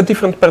let's take a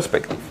different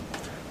perspective.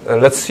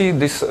 Let's see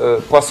this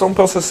Poisson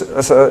process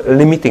as a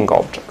limiting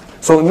object.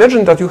 So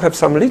imagine that you have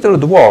some little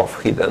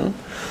dwarf hidden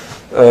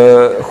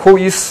who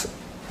is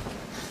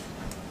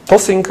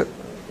tossing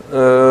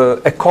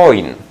a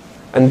coin.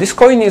 And this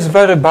coin is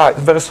very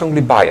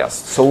strongly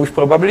biased. So with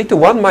probability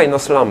 1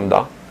 minus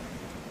lambda,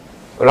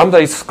 lambda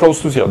is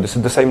close to 0. This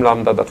is the same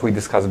lambda that we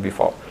discussed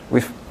before.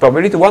 With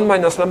probability 1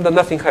 minus lambda,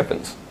 nothing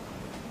happens.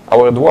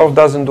 Our dwarf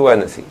doesn't do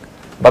anything.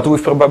 But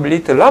with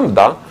probability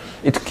lambda,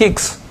 it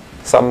kicks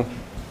some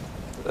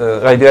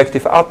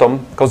radioactive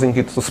atom, causing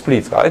it to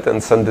split, right,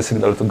 and send the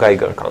signal to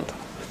Geiger counter.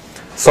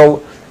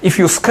 So if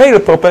you scale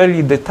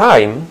properly the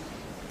time,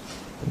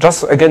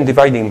 just again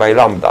dividing by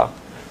lambda,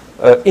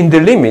 in the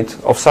limit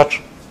of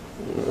such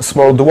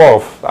small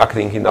dwarf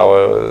acting in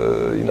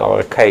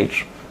our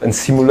cage and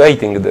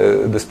simulating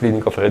the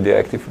splitting of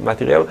radioactive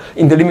material,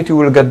 in the limit you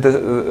will get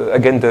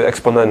again the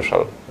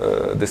exponential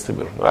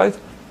distribution, right?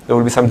 There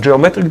will be some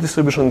geometric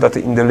distribution that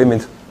in the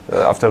limit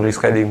after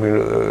rescaling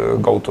will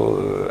go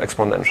to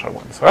exponential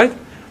ones, right?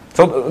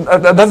 So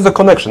that's the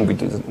connection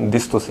between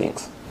these two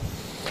things.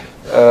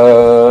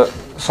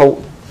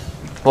 So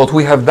what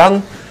we have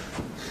done,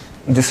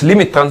 this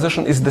limit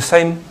transition is the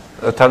same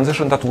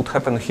transition that would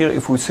happen here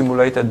if we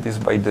simulated this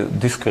by the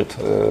discrete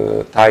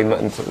time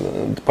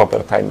and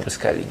proper time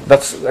rescaling.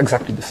 That's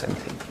exactly the same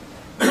thing.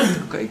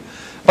 Okay,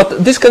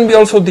 but this can be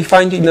also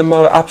defined in a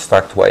more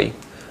abstract way.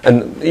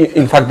 And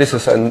in fact, this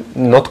is a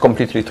not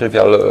completely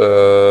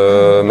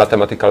trivial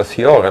mathematical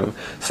theorem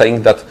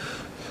saying that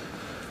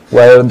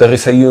where there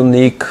is a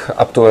unique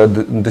up to a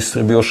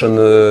distribution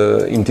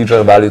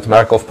integer valued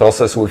Markov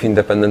process with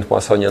independent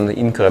Poissonian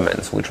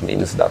increments, which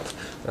means that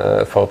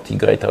for t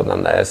greater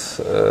than s,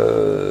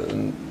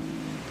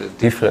 the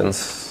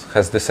difference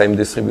has the same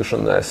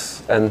distribution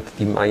as n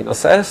t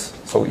minus s,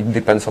 so it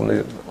depends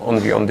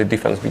only on the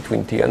difference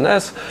between t and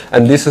s,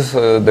 and this is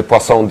the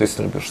Poisson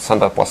distribution,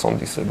 standard Poisson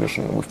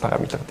distribution with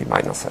parameter t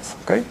minus s,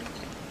 okay?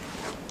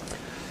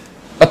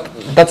 But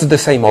that's the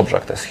same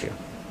object as here.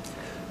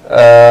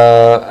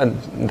 And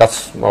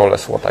that's more or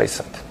less what I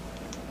said.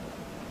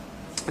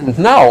 And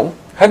now,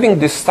 having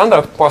this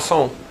standard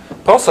Poisson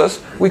process,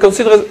 we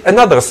consider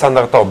another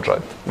standard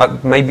object,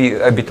 but maybe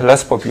a bit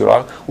less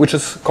popular, which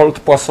is called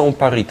Poisson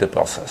parity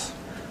process.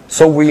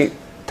 So we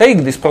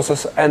take this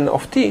process n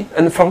of t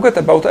and forget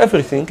about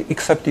everything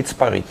except its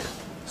parity.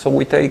 So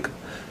we take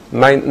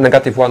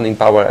 -1 in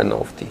power n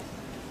of t.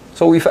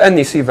 So if n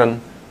is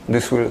even,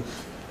 this will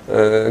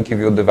give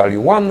you the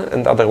value 1,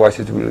 and otherwise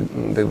it will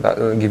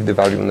give the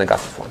value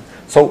 -1.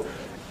 So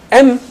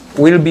m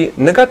will be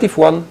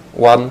 -1,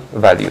 1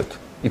 valued.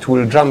 It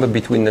will jump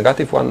between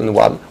 -1 and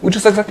 1, which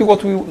is exactly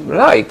what we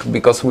like,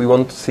 because we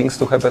want things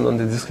to happen on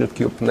the discrete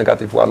cube,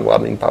 -1,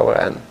 1 in power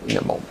n in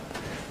a moment.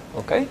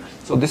 Okay,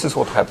 so this is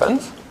what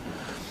happens.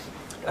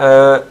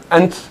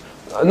 And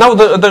now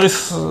there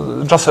is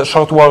just a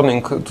short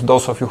warning to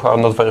those of you who are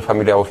not very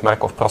familiar with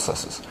Markov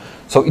processes.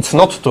 So it's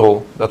not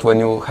true that when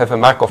you have a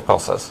Markov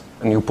process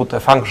and you put a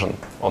function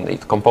on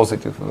it, compose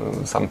it with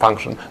some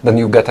function, then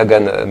you get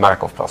again a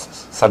Markov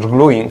process. Such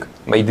gluing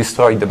may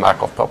destroy the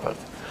Markov property.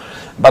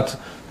 But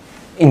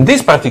in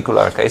this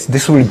particular case,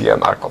 this will be a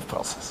Markov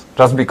process,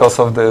 just because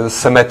of the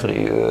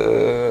symmetry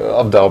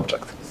of the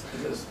object.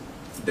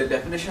 The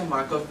definition of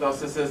Markov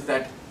process is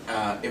that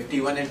if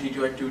T1 and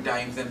T2 are 2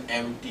 times, then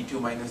M T2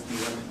 minus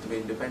T1 is to be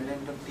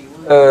independent of T1?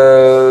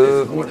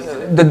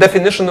 The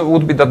definition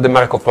would be that the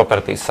Markov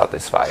property is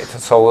satisfied.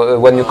 So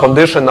when you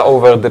condition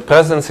over the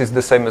presence, is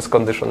the same as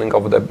conditioning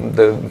of the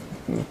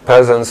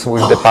presence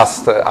with the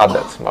past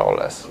added, more or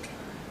less.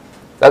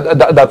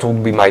 That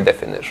would be my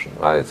definition,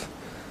 right?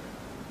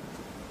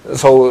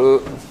 So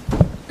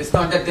it's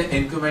not that the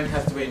increment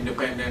has to be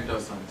independent or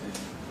something.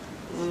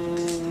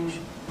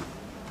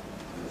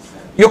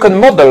 You can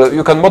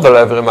model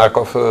every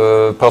Markov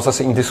process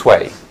in this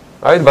way,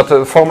 right?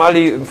 But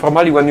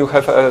formally, when you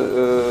have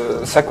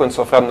a sequence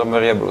of random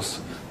variables,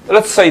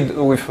 let's say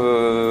with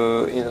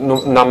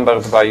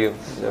numbered by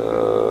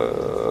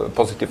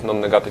positive,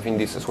 non-negative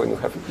indices, when you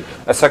have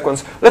a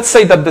sequence, let's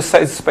say that the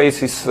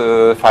space is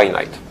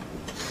finite,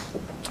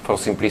 for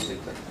simplicity.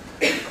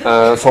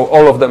 So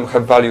all of them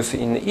have values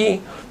in E.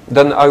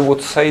 Then I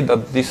would say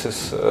that this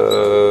is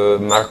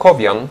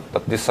Markovian,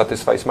 that this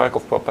satisfies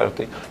Markov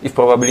property, if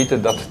probability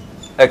that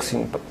x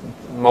in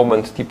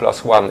moment t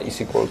plus 1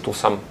 is equal to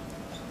some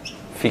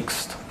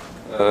fixed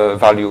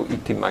value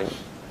et minus.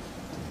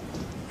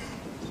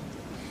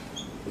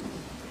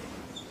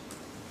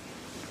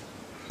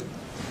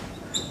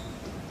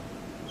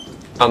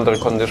 Under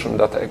condition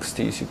that xt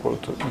is equal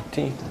to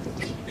et,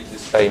 should be the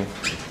same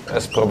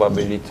as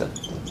probability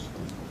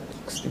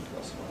xt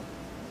plus 1.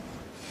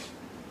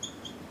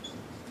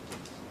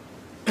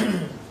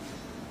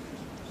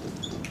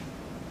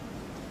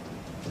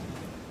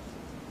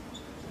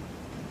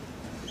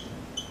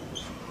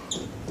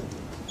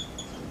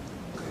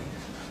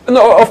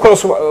 No, of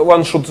course,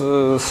 one should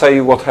say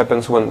what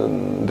happens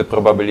when the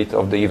probability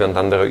of the event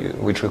under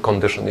which we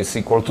condition is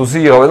equal to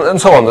 0,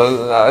 and so on.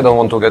 I don't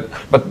want to get,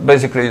 but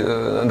basically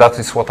that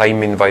is what I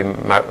mean by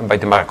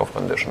the Markov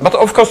condition. But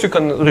of course, you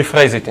can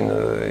rephrase it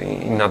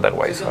in other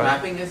ways. So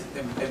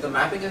if the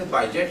mapping is a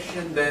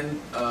bijection, then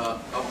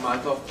of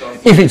Markov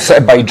process. If it's a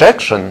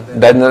bijection,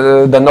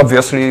 then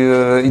obviously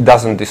it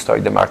doesn't destroy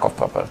the Markov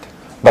property.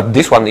 But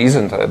this one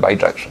isn't a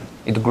bijection.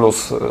 It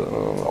glues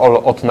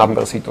all odd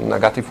numbers into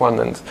 -1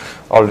 and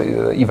all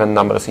even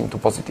numbers into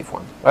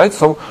 +1, right?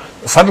 So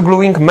such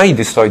gluing may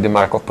destroy the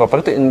Markov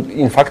property, and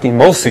in fact, in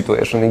most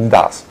situations, it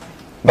does.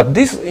 But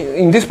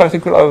in this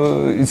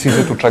particular, it's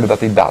easy to check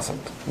that it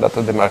doesn't, that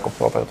the Markov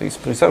property is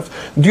preserved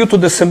due to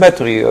the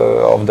symmetry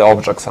of the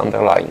objects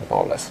underlying,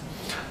 more or less.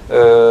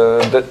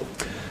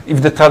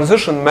 If the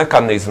transition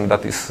mechanism,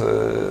 that is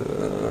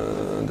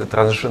the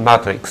transition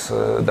matrix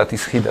that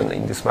is hidden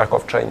in this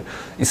Markov chain,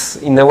 is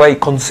in a way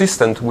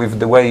consistent with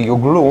the way you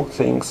glue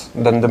things,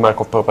 then the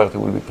Markov property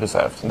will be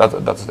preserved.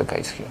 That's the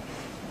case here.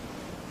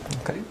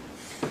 Okay.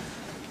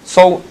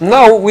 So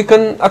now we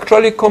can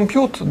actually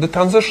compute the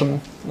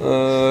transition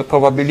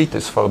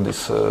probabilities for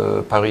this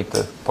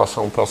parity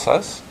Poisson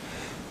process.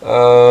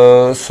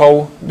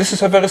 So this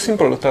is a very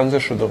simple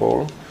transition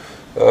rule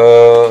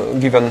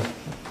given.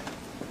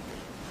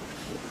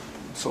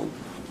 So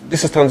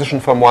this is transition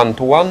from 1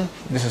 to 1,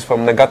 this is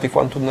from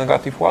 -1 to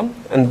 -1,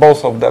 and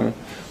both of them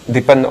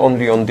depend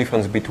only on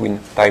difference between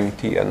time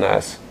t and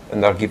s,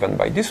 and are given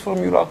by this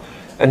formula.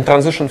 And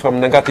transition from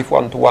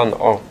 -1 to 1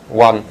 or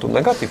 1 to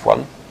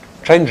 -1,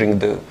 changing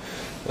the,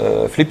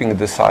 flipping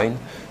the sign,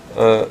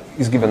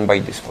 is given by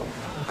this formula.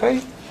 Okay?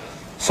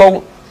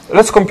 So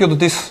let's compute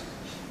this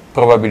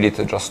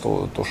probability, just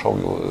to show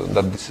you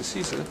that this is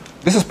easy.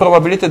 This is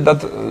probability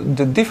that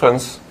the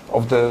difference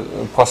of the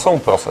Poisson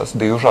process,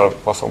 the usual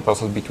Poisson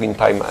process between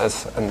time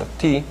s and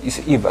t, is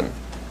even,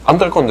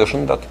 under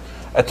condition that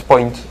at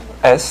point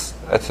s,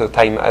 at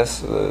time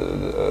s,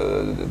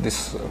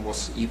 this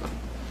was even.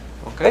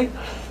 Okay?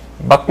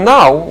 But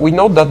now we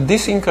know that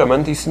this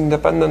increment is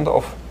independent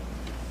of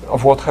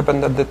what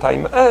happened at the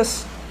time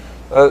s.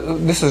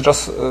 This is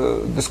just,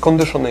 this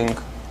conditioning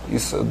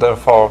is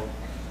therefore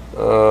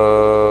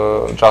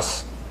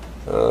just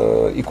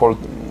equal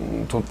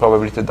to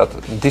probability that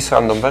this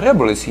random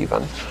variable is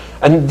even.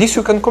 And this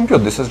you can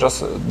compute. This is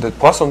just the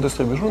Poisson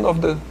distribution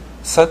of the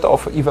set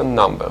of even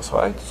numbers,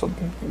 right? So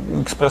you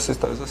express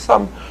it as a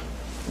sum.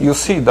 You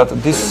see that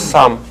this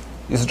sum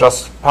is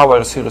just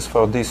power series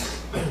for this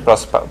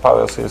plus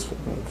power series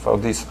for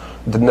this.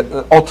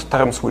 The odd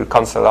terms will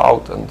cancel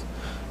out,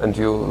 and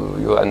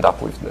you end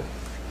up with the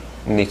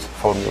neat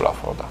formula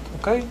for that,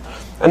 okay?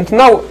 And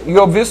now you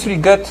obviously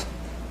get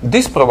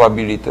this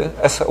probability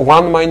as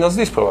 1 minus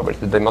this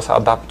probability. They must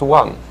add up to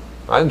 1,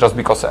 right? Just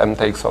because m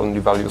takes only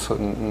values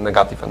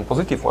negative and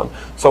positive 1.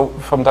 So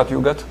from that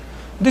you get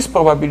this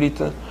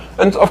probability.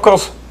 And of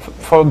course,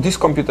 for these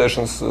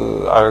computations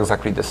are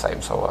exactly the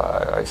same, so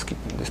I skip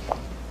this part.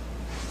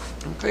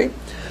 Okay.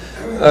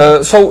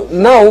 So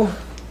now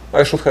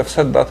I should have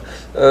said that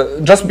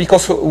just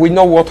because we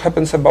know what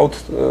happens about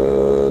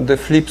the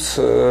flips,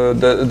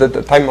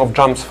 the time of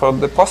jumps for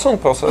the Poisson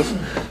process,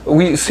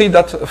 we see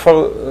that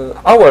for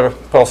our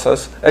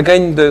process,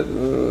 again,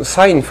 the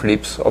sign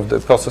flips of the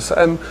process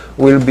M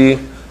will be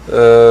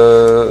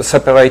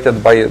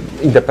separated by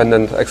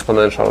independent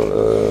exponential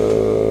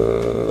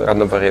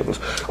random variables.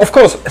 Of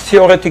course,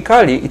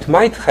 theoretically, it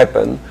might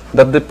happen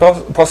that the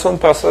Poisson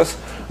process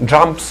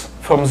jumps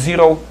from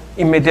 0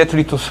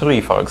 immediately to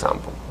 3, for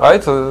example,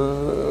 right?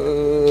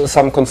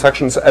 Some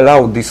constructions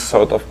allow this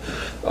sort of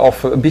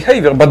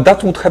behavior, but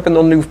that would happen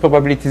only with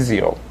probability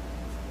 0,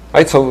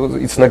 right? So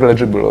it's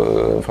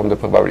negligible from the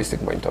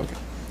probabilistic point of view,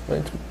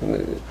 right?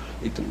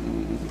 It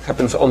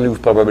happens only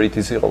with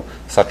probability 0,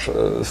 such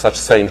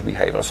strange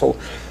behavior. So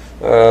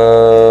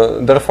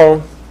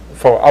therefore,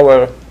 for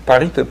our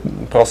parity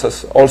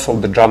process, also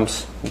the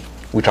jumps,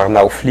 which are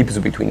now flips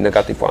between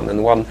 -1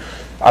 and 1,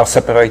 are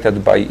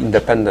separated by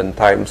independent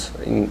times,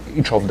 in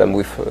each of them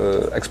with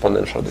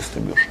exponential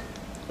distribution.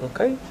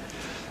 Okay.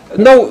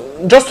 Now,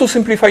 just to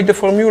simplify the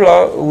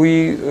formula,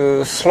 we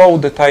slow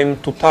the time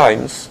 2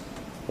 times.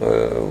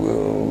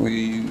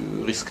 We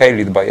rescale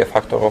it by a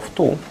factor of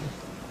 2,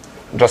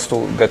 just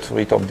to get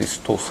rid of these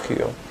 2's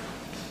here.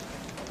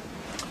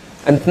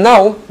 And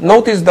now,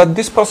 notice that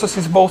this process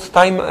is both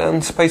time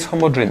and space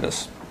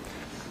homogeneous.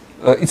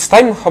 It's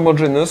time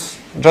homogeneous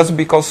just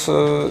because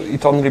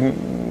it only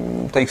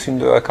takes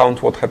into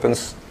account what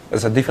happens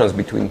as a difference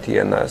between t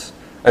and s,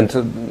 and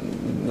the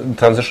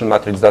transition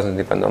matrix doesn't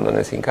depend on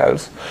anything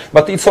else.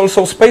 But it's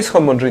also space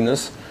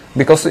homogeneous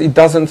because it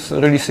doesn't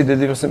really see the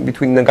difference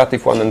between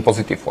 -1 and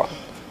 +1.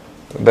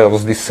 There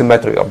was this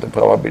symmetry of the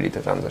probability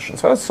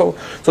transitions. Right?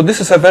 So this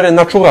is a very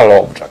natural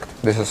object.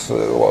 This is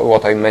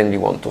what I mainly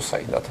want to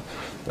say, that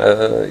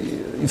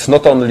it's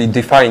not only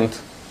defined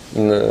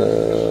in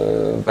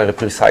a very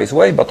precise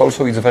way, but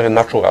also it's a very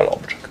natural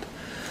object.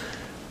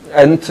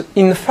 And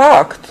in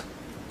fact,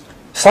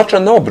 such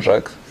an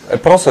object, a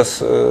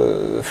process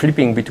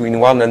flipping between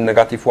 1 and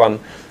 -1,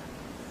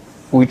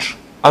 which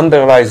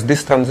underlies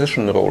these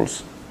transition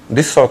rules,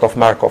 this sort of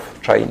Markov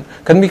chain,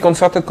 can be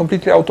constructed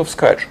completely out of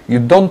scratch. You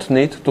don't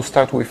need to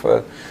start with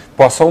a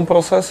Poisson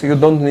process. You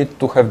don't need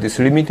to have this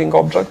limiting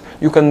object.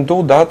 You can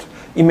do that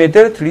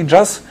immediately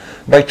just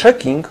by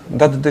checking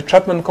that the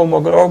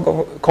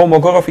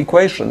Chapman-Kolmogorov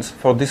equations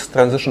for these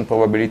transition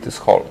probabilities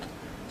hold.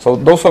 So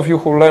those of you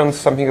who learned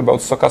something about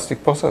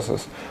stochastic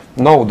processes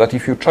know that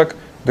if you check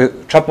the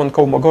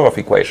Chapman-Kolmogorov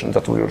equation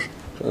that will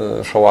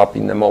show up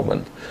in a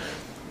moment,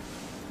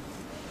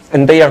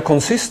 and they are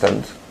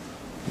consistent,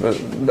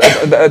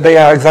 they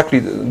are exactly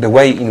the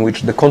way in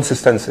which the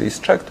consistency is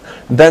checked,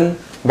 then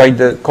by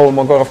the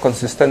Kolmogorov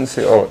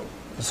consistency, or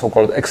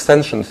so-called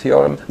extension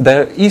theorem,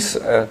 there is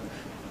a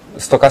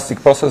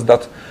stochastic process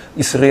that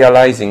is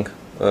realizing,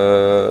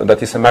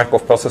 that is a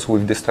Markov process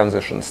with this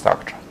transition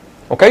structure.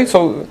 Okay,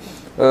 so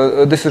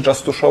this is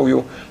just to show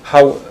you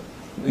how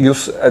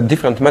use a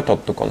different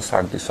method to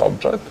construct this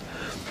object.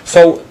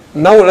 So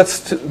now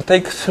let's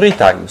take 3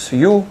 times,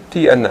 u,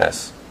 t, and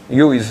s.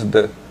 U is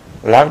the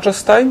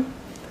largest time,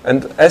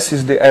 and s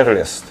is the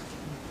earliest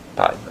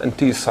time, and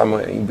t is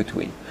somewhere in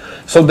between.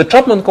 So the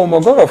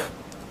Chapman-Kolmogorov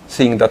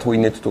thing that we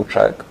need to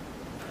check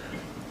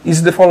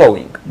is the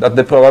following, that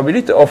the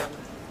probability of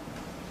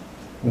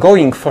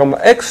going from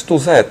x to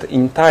z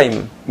in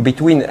time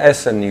between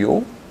s and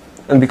u,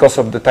 and because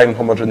of the time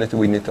homogeneity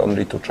we need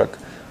only to check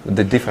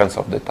the difference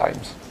of the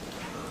times.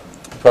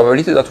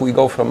 Probability that we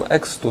go from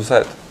x to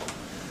z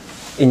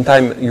in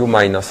time u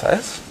minus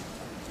s,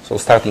 so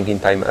starting in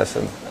time s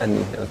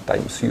and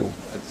times u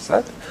at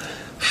z,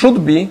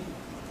 should be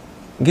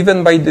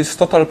given by this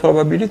total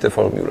probability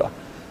formula.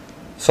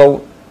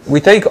 So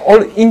we take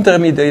all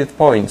intermediate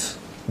points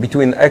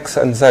between x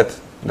and z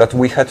that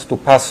we had to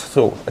pass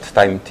through at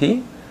time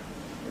t.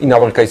 In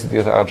our case,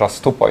 these are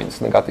just 2 points,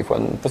 negative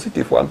one and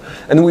positive one,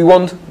 and we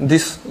want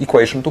this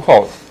equation to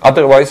hold.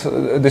 Otherwise,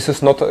 this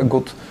is not a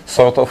good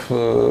sort of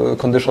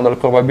conditional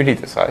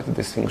probabilities, right?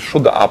 This thing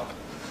should add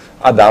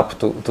up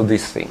to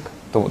this thing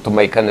to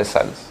make any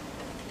sense,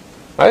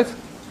 right?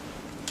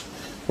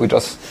 We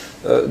just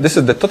this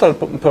is the total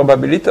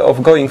probability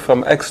of going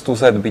from x to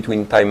z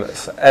between time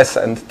s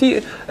and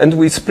t, and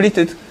we split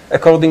it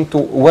according to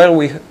where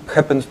we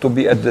happened to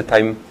be at the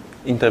time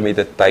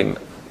intermediate time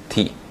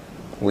t.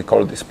 We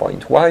call this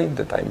point y,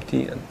 the time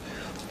t, and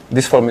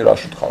this formula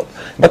should hold.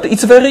 But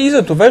it's very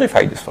easy to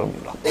verify this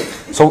formula.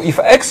 So if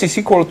x is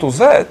equal to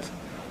z,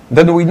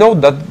 then we know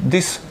that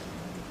this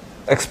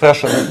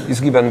expression is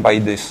given by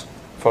this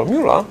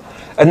formula.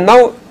 And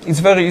now it's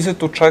very easy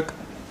to check.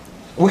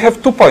 We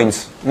have 2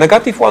 points,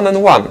 -1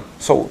 and 1.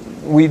 So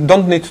we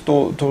don't need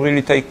to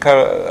really take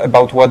care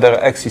about whether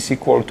x is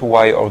equal to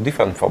y or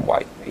different from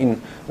y.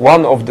 In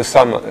one of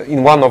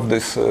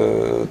these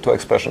 2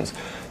 expressions,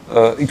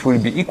 it will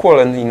be equal,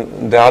 and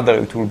in the other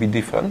it will be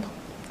different.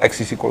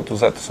 X is equal to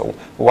z, so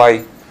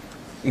y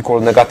equal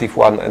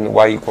 -1 and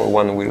y equal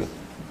 1 will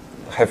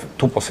have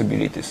 2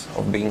 possibilities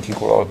of being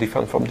equal or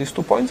different from these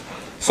 2 points.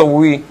 So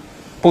we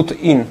put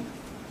in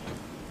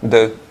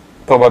the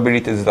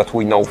probabilities that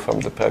we know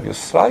from the previous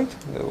slide,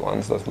 the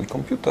ones that we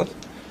computed,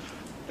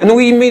 and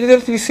we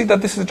immediately see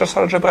that this is just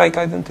algebraic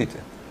identity.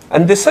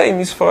 And the same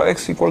is for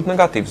x equal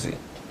 -z.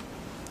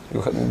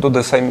 You do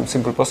the same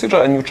simple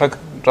procedure and you check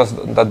just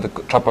that the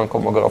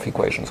Chapman-Kolmogorov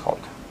equations hold.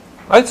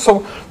 Right?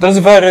 So there's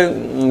a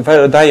very,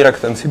 very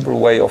direct and simple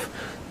way of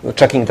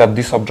checking that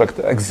this object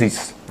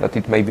exists, that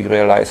it may be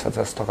realized as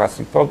a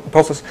stochastic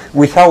process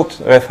without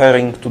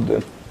referring to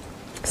the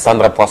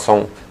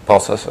Sandra-Poisson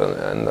process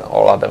and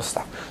all other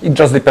stuff. It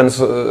just depends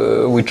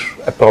which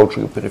approach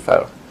you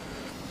prefer.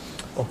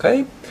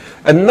 Okay?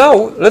 And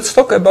now let's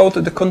talk about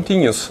the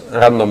continuous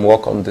random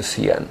walk on the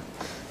CN.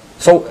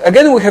 So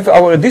again, we have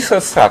our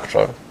discrete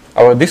structure,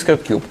 our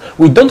discrete cube.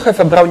 We don't have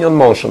a Brownian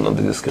motion on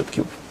the discrete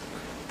cube,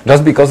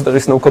 just because there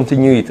is no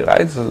continuity,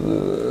 right?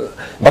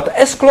 But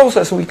as close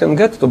as we can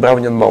get to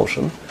Brownian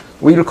motion,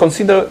 we will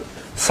consider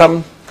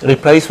some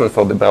replacement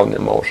for the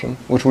Brownian motion,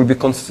 which will be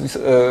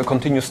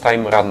continuous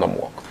time random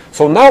walk.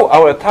 So now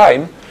our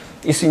time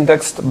is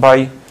indexed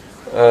by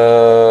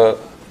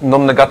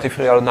non-negative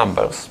real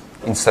numbers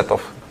instead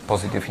of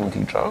positive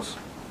integers.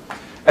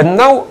 And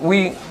now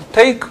we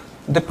take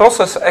the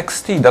process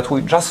xt that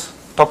we just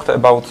talked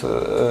about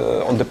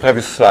on the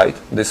previous slide,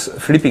 this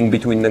flipping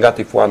between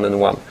 -1 and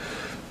 1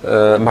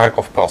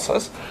 Markov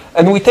process,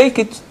 and we take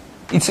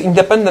its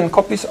independent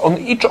copies on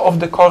each of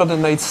the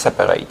coordinates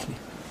separately.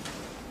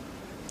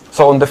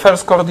 So on the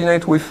first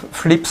coordinate we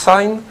flip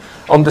sign,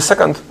 on the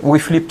second we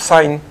flip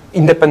sign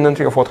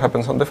independently of what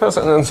happens on the first,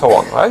 and so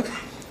on, right?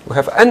 We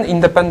have n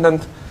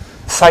independent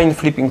sign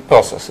flipping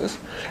processes,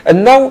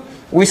 and now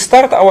we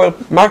start our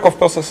Markov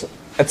process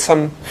at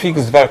some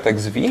fixed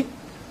vertex v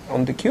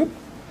on the cube,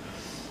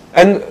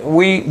 and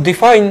we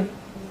define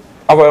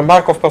our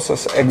Markov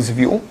process x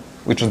view,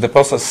 which is the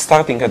process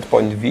starting at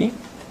point v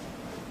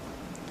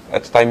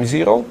at time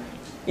 0,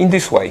 in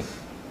this way.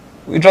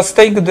 We just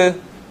take the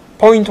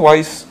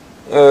pointwise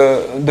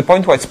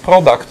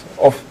product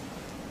of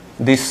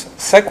this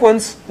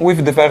sequence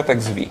with the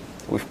vertex v,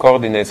 with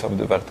coordinates of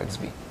the vertex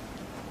v.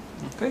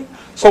 Okay,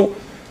 so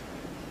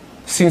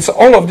since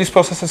all of these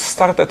processes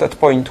started at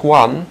point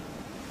 1,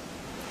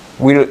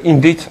 will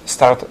indeed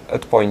start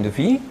at point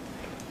v,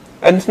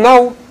 and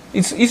now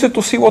it's easy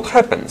to see what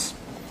happens.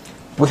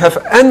 We have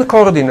n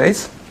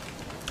coordinates,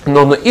 and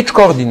on each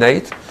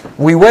coordinate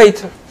we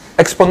wait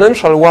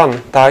exponential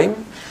 1 time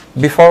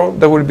before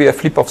there will be a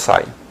flip of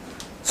sign.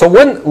 So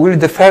when will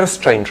the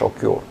first change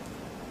occur?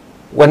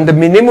 When the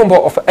minimum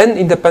of n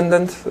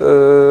independent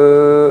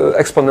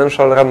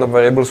exponential random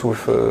variables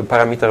with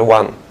parameter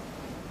 1,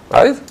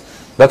 right?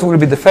 That will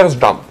be the first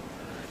jump.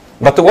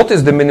 But what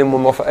is the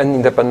minimum of n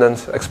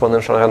independent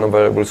exponential random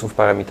variables with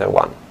parameter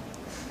 1?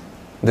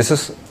 This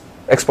is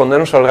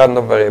exponential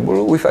random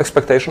variable with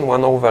expectation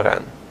 1 over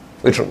n,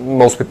 which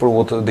most people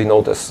would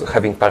denote as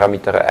having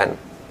parameter n.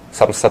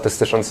 Some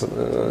statisticians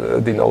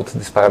denote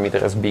this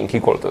parameter as being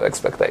equal to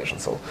expectation.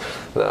 So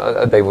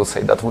they will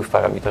say that with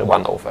parameter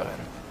 1 over n.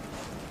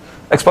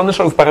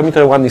 Exponential with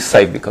parameter 1 is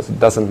safe because it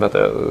doesn't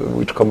matter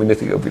which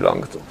community you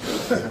belong to.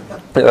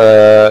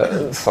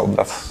 So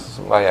that's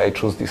why I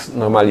choose this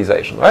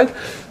normalization, right?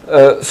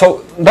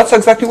 So that's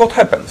exactly what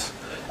happens.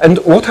 And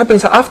what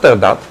happens after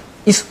that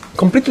is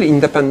completely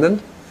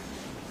independent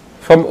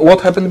from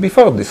what happened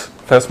before this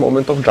first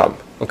moment of jump.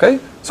 Okay?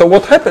 So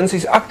what happens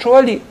is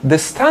actually the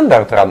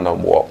standard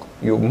random walk.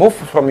 You move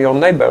from your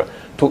neighbor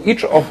to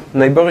each of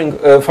neighboring,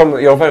 from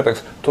your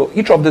vertex to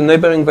each of the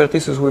neighboring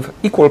vertices with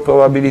equal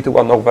probability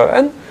 1 over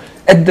n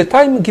at the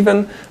time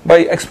given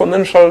by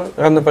exponential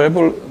random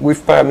variable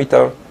with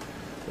parameter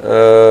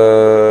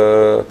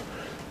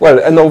Well,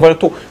 n over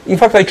 2. In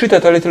fact, I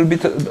cheated a little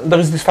bit. There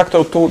is this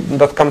factor 2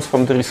 that comes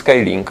from the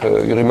rescaling.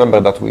 You remember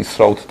that we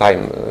slowed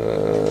time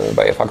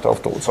by a factor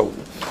of 2. So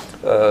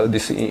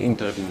this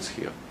intervenes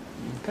here.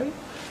 Okay.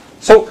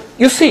 So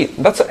you see,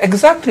 that's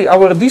exactly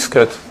our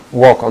discrete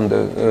walk on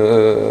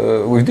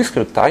the with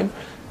discrete time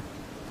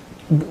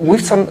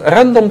with some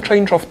random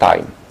change of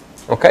time.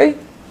 Okay.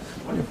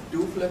 What if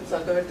two flips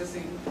occur at the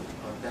same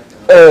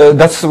time?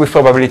 That's with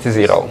probability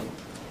 0.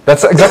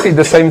 That's exactly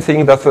the same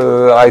thing that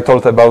I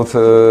told about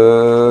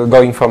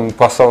going from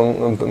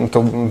Poisson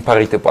to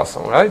parity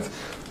Poisson, right?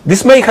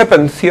 This may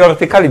happen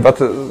theoretically, but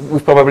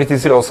with probability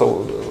 0,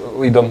 so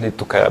we don't need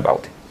to care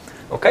about it.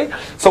 Okay?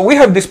 So we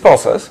have this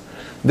process.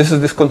 This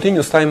is this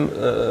continuous time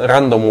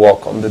random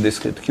walk on the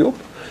discrete cube.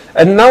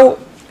 And now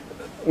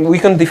we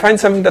can define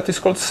something that is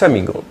called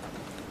semigroup.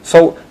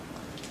 So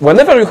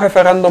whenever you have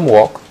a random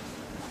walk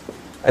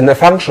and a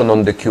function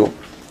on the cube,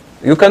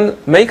 you can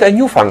make a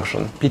new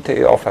function,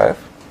 pt of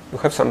f. You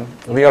have some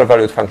real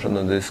valued function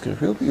on the discrete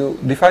cube. You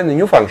define a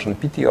new function,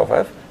 pt of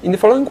f, in the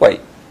following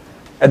way.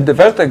 At the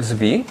vertex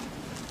v,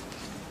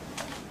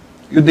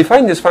 you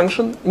define this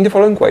function in the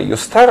following way. You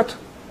start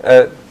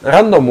a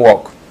random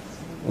walk,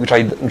 which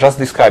I just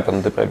described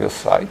on the previous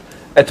slide,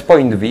 at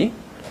point v.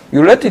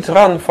 You let it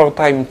run for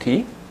time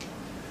t.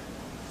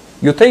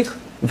 You take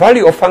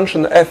value of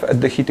function f at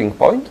the hitting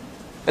point,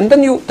 and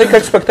then you take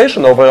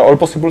expectation over all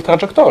possible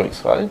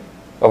trajectories, right?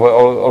 Over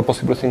all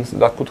possible things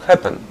that could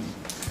happen.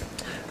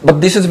 But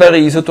this is very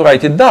easy to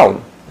write it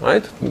down,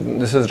 right?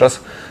 This is just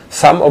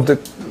sum of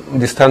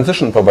these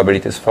transition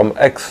probabilities from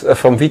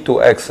v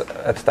to x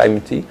at time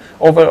t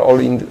over all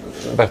in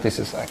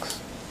vertices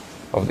x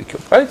of the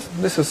cube, right?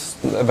 This is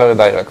a very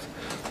direct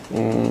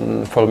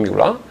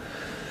formula.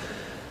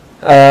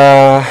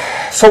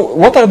 So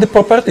what are the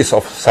properties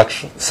of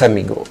such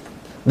semigroup?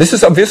 This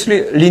is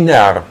obviously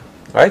linear,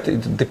 right?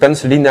 It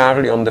depends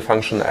linearly on the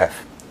function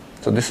f.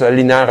 So this is a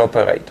linear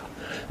operator.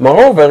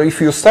 Moreover,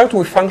 if you start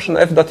with function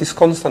f that is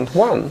constant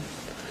 1,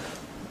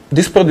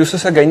 this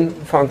produces again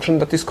function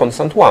that is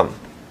constant 1.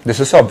 This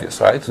is obvious,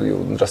 right?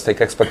 You just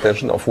take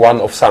expectation of 1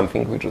 of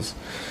something, which is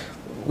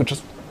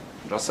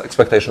just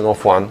expectation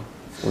of 1,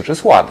 which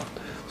is 1.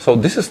 So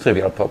this is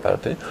trivial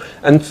property.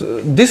 And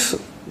this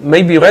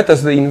may be read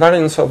as the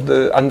invariance of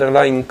the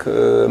underlying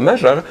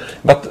measure,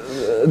 but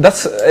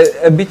that's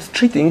a bit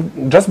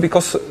cheating just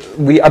because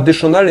we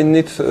additionally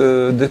need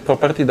the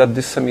property that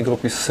this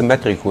semigroup is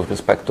symmetric with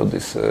respect to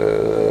this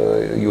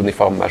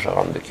uniform measure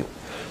on the cube.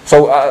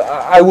 So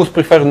I would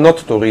prefer not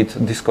to read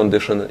this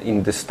condition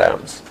in these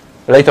terms.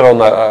 Later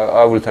on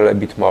I will tell a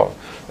bit more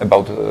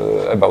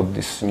about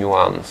this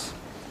nuance.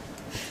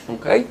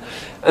 Okay?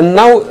 And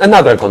now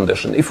another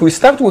condition. If we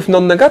start with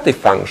non-negative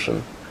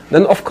function,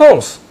 then of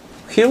course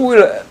here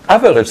we'll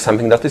average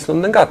something that is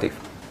non-negative.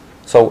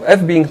 So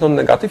f being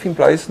non-negative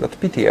implies that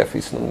PTF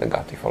is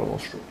non-negative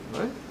almost true,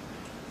 right?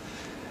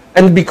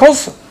 And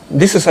because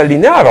this is a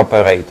linear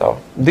operator,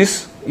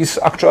 this is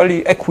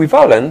actually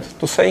equivalent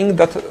to saying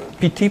that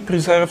PT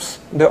preserves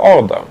the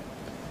order.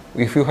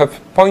 If you have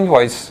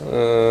pointwise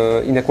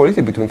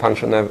inequality between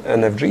function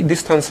and fg,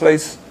 this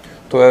translates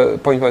to a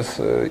pointwise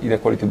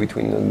inequality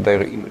between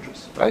their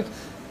images, right?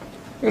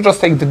 You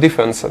just take the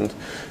difference and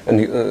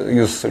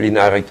use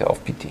linearity of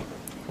PT.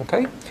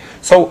 Okay?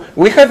 So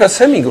we have a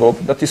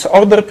semigroup that is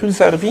order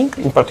preserving,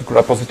 in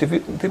particular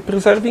positivity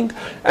preserving,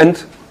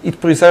 and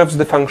it preserves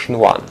the function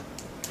 1.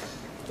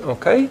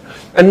 Okay?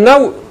 And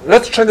now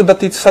let's check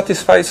that it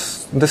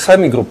satisfies the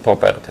semigroup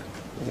property.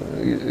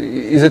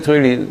 Is it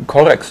really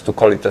correct to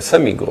call it a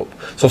semigroup?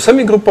 So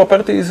semigroup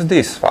property is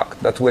this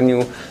fact, that when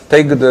you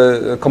take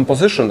the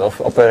composition of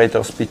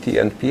operators pt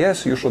and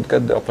ps, you should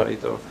get the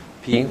operator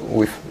p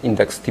with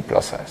index t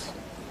plus s.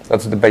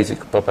 That's the basic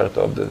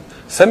property of the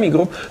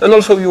semigroup. And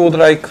also you would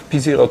like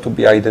P0 to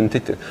be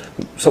identity.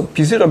 So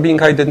P0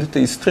 being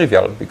identity is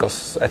trivial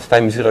because at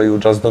time 0 you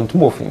just don't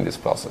move in this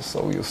process.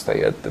 So you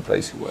stay at the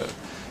place you were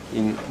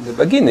in the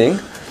beginning.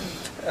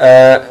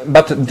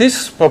 But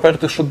this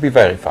property should be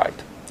verified.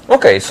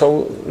 Okay,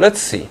 so let's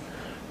see.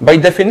 By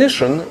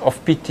definition of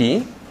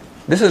PT,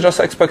 this is just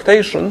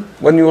expectation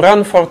when you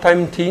run for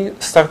time t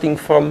starting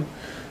from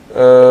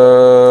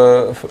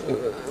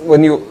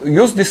when you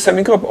use this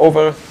semigroup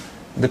over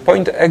the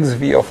point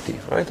xv of t,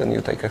 right? And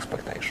you take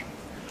expectation.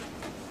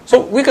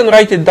 So we can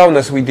write it down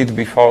as we did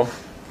before,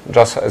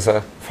 just as a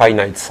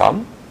finite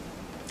sum.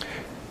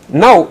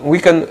 Now we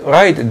can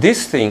write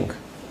this thing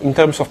in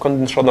terms of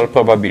conditional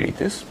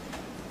probabilities.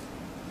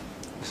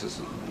 This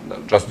is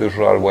just the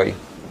usual way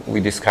we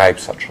describe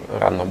such a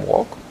random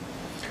walk.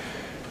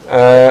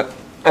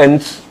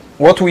 And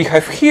what we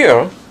have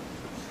here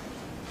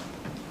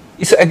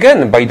is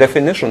again, by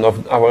definition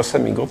of our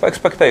semigroup,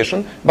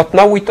 expectation, but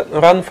now we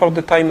run for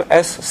the time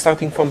s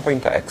starting from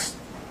point x.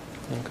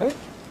 Okay?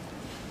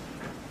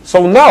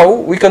 So now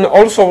we can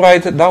also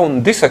write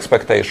down this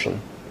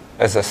expectation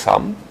as a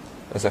sum,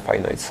 as a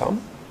finite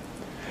sum.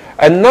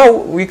 And now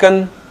we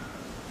can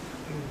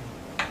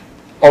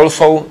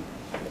also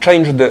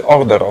change the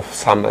order of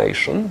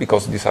summation,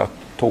 because these are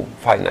two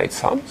finite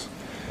sums.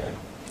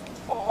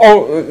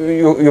 Or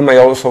you may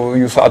also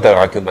use other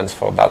arguments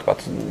for that,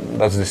 but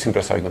that's the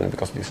simplest argument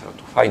because these are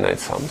two finite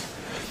sums.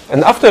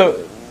 And after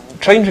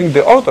changing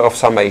the order of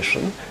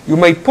summation, you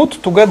may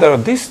put together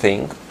this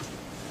thing.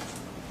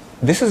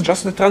 This is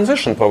just the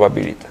transition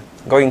probability,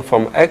 going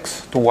from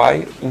x to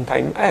y in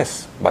time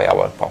s by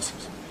our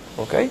process.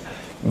 Okay?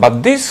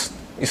 But this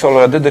is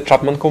already the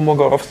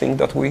Chapman-Kolmogorov thing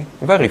that we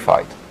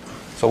verified.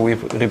 So we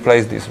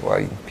replace this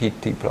by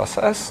pt plus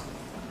s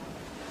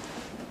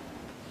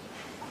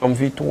from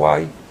v to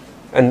y,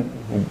 and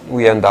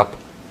we end up.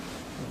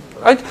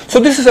 Right? So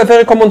this is a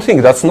very common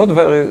thing. That's not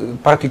very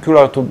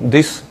particular to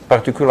this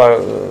particular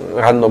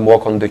random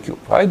walk on the cube.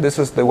 Right? This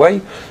is the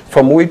way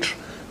from which,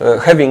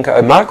 having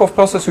a Markov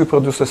process, we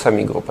produce a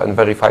semigroup and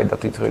verify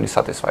that it really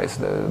satisfies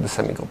the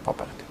semigroup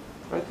property.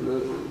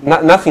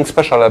 Right? Nothing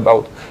special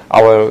about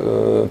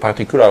our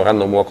particular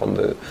random walk on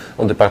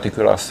the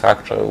particular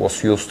structure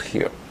was used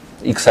here,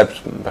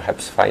 except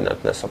perhaps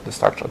finiteness of the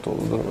structure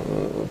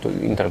to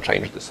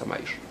interchange the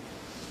summation.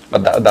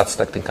 But that's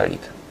technically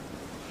it.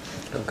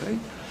 Okay.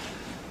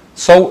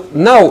 So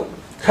now,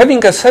 having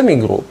a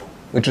semigroup,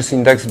 which is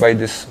indexed by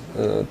this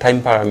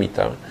time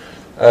parameter,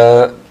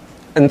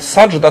 and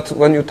such that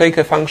when you take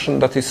a function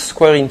that is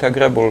square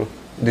integrable,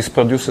 this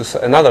produces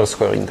another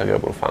square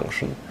integrable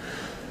function,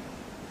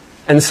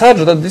 and such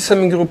that this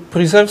semigroup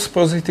preserves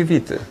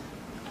positivity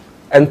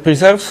and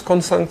preserves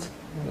constant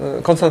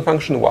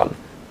function 1.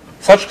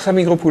 Such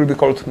semigroup will be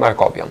called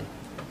Markovian.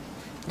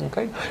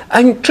 Okay?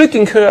 I'm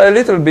cheating here a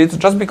little bit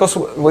just because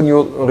when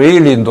you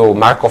really do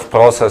Markov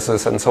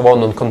processes and so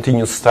on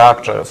continuous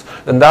structures,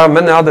 then there are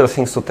many other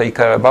things to take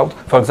care about.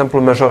 For example,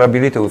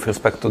 measurability with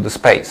respect to the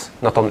space,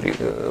 not only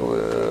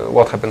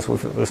what happens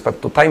with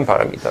respect to time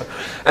parameter.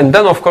 And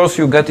then, of course,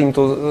 you get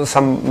into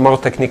some more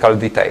technical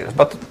details.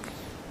 But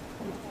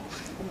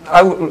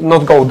I will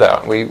not go there.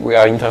 We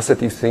are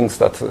interested in things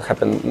that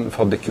happen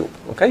for the cube.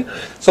 Okay?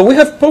 So we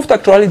have proved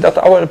actually that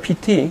our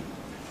PT,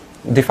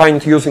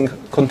 defined using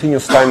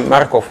continuous time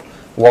Markov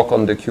walk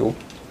on the cube,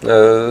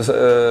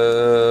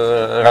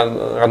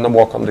 random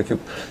walk on the cube,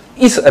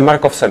 is a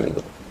Markov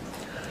semigroup.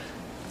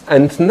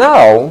 And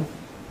now,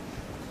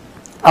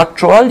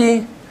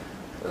 actually,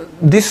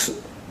 these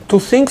two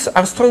things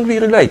are strongly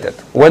related.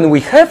 When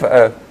we have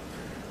a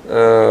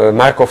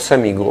Markov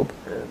semigroup,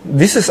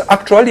 this is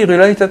actually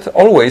related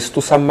always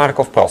to some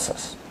Markov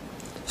process.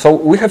 So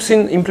we have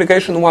seen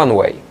implication one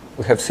way.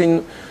 We have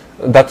seen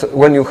that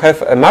when you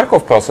have a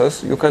Markov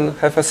process, you can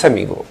have a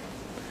semigroup.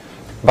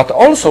 But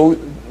also,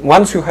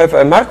 once you have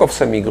a Markov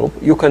semigroup,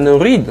 you can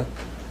read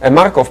a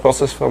Markov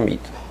process from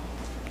it.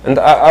 And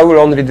I will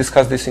only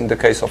discuss this in the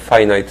case of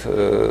finite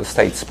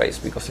state space,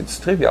 because it's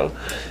trivial.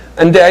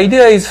 And the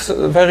idea is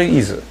very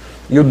easy.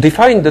 You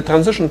define the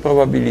transition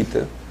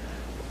probability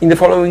in the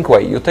following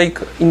way. You take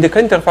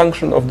indicator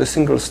function of the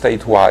single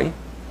state y,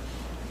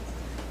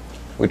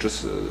 which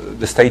is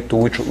the state to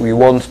which we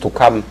want to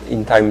come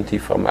in time t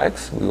from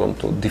x. We want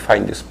to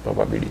define this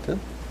probability.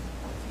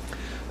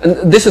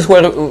 And this is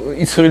where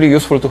it's really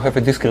useful to have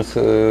a discrete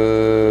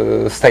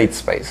state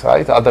space,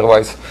 right?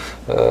 Otherwise,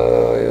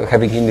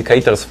 having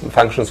indicators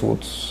functions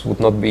would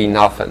not be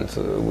enough, and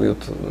we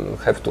would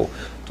have to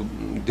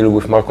deal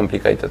with more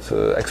complicated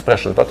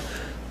expressions. But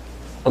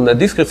on a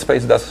discrete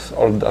space, that's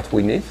all that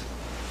we need.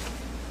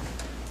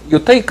 You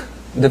take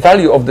the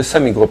value of the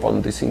semigroup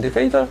on this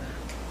indicator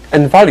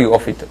and value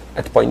of it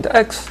at point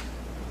x,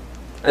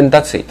 and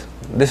that's it.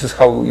 This is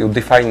how you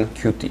define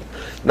Qt.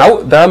 Now,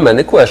 there are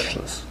many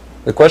questions.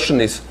 The question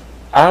is,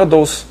 are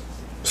those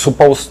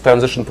supposed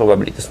transition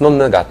probabilities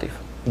non-negative?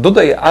 Do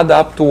they add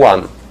up to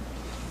 1?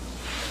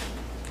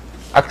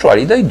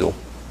 Actually, they do.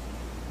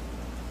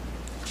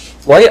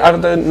 Why are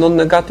they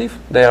non-negative?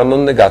 They are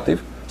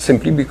non-negative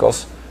simply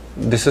because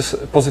this is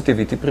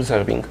positivity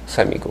preserving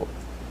semigroup.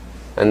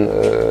 And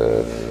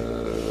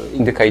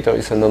indicator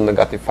is a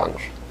non-negative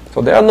function.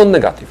 So they are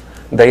non-negative.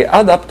 They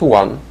add up to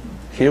 1.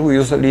 Here we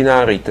use a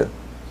linearity.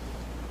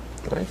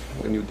 Right?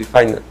 When you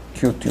define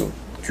Qt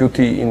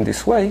in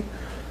this way,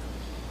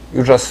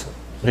 you just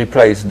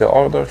replace the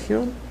order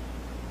here.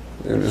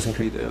 You're using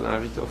the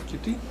linearity of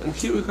Qt. And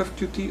here you have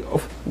Qt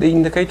of the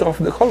indicator of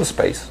the whole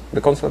space,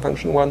 the constant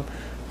function 1.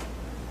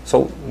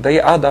 So they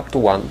add up to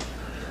 1.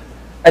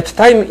 At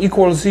time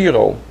equals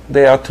 0,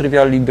 they are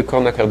trivially the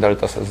Kronecker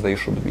deltas as they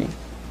should be.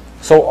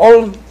 So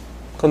all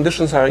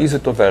conditions are easy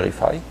to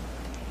verify.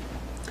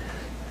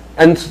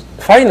 And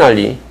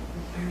finally,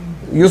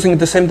 using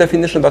the same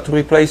definition but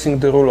replacing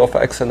the rule of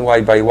x and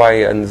y by y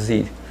and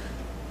z,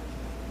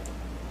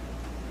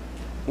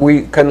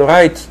 we can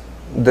write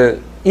the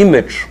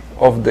image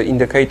of the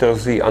indicator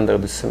z under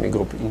the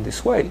semigroup in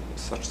this way,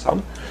 such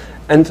sum.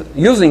 And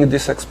using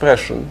this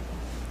expression,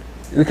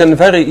 we can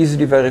very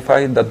easily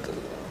verify that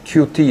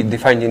Qt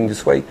defined in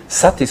this way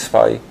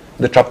satisfy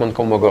the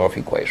Chapman-Kolmogorov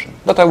equation.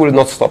 But I will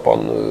not stop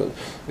on.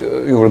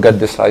 You will get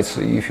the slides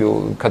if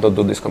you cannot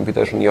do this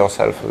computation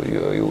yourself.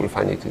 You will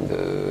find it in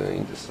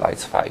the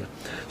slides file.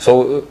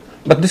 So,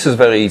 but this is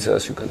very easy,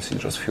 as you can see,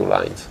 just few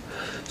lines.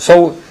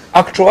 So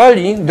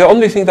actually, the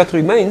only thing that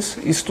remains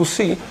is to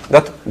see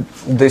that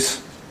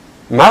this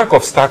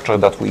Markov structure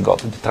that we got,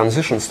 the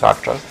transition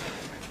structure,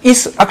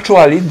 is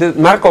actually the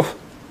Markov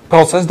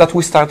process that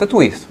we started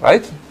with,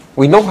 right?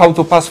 We know how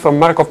to pass from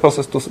Markov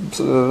process to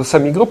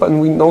semigroup,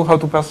 and we know how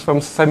to pass from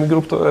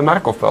semigroup to a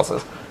Markov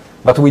process.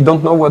 But we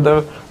don't know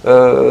whether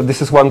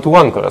this is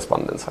one-to-one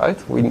correspondence,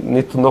 right? We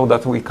need to know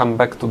that we come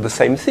back to the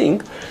same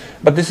thing,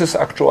 but this is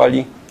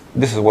actually,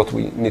 this is what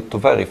we need to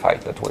verify,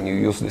 that when you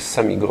use this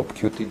semigroup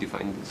Qt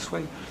defined this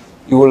way,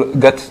 you will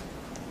get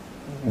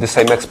the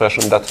same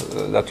expression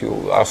that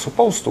you are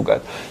supposed to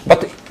get.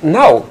 But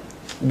now,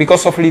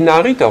 because of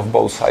linearity of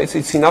both sides,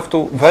 it's enough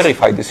to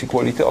verify this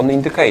equality on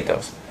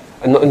indicators.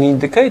 And on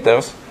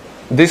indicators,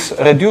 this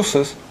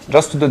reduces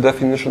just to the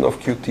definition of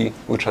Qt,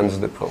 which ends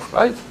the proof,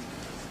 right?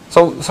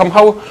 So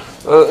somehow,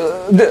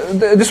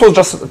 this was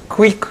just a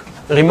quick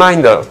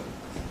reminder,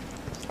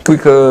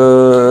 quick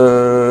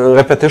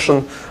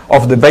repetition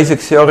of the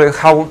basic theory,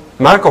 how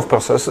Markov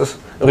processes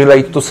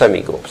relate to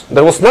semigroups.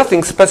 There was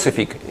nothing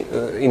specific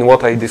in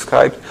what I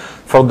described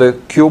for the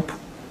cube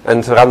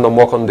and random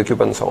walk on the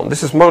cube and so on.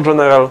 This is more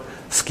general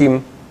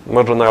scheme,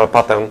 more general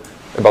pattern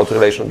about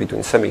relation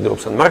between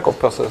semigroups and Markov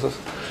processes.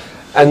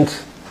 And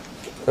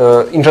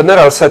in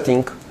general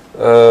setting,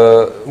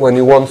 when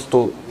you want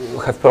to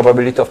have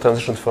probability of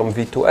transition from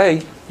V to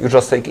A, you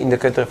just take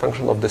indicator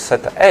function of the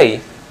set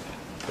A.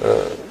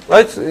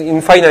 Right?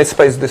 In finite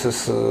space, this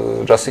is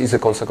just easy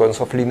consequence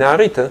of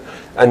linearity.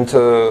 And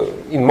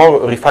in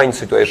more refined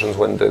situations,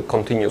 when the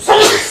continuous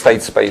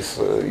state space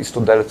is to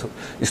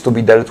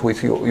be dealt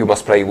with, you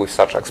must play with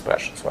such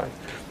expressions. Right?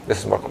 This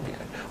is more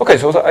complicated. Okay,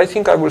 so I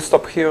think I will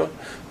stop here.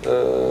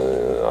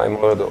 I'm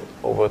already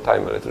over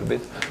time a little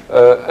bit.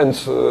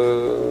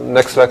 And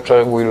next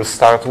lecture, we will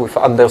start with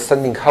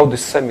understanding how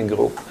this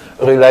semigroup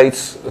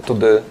relates to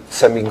the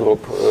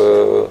semigroup,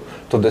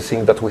 to the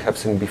thing that we have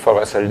seen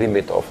before as a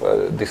limit of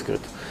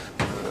discrete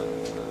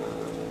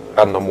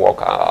random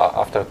walk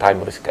after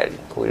time rescaling.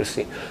 We'll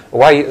see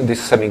why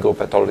this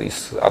semigroup at all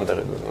is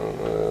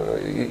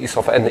is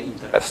of any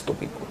interest to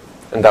people,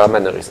 and there are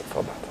many reasons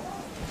for that.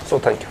 So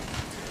thank you.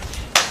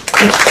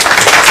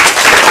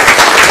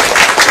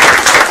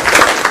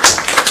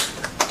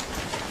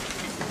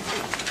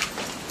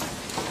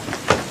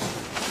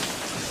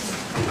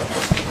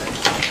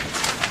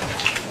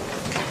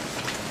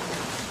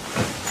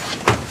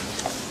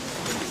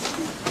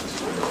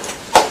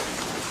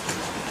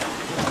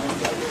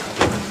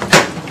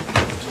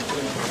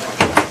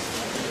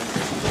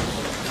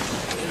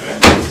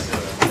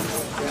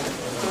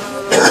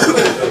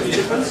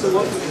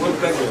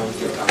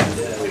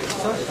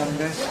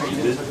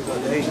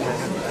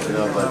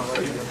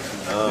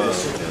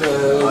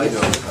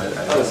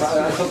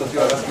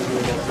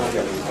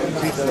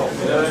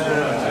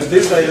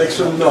 This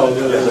direction, no.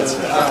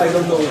 I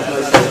don't know if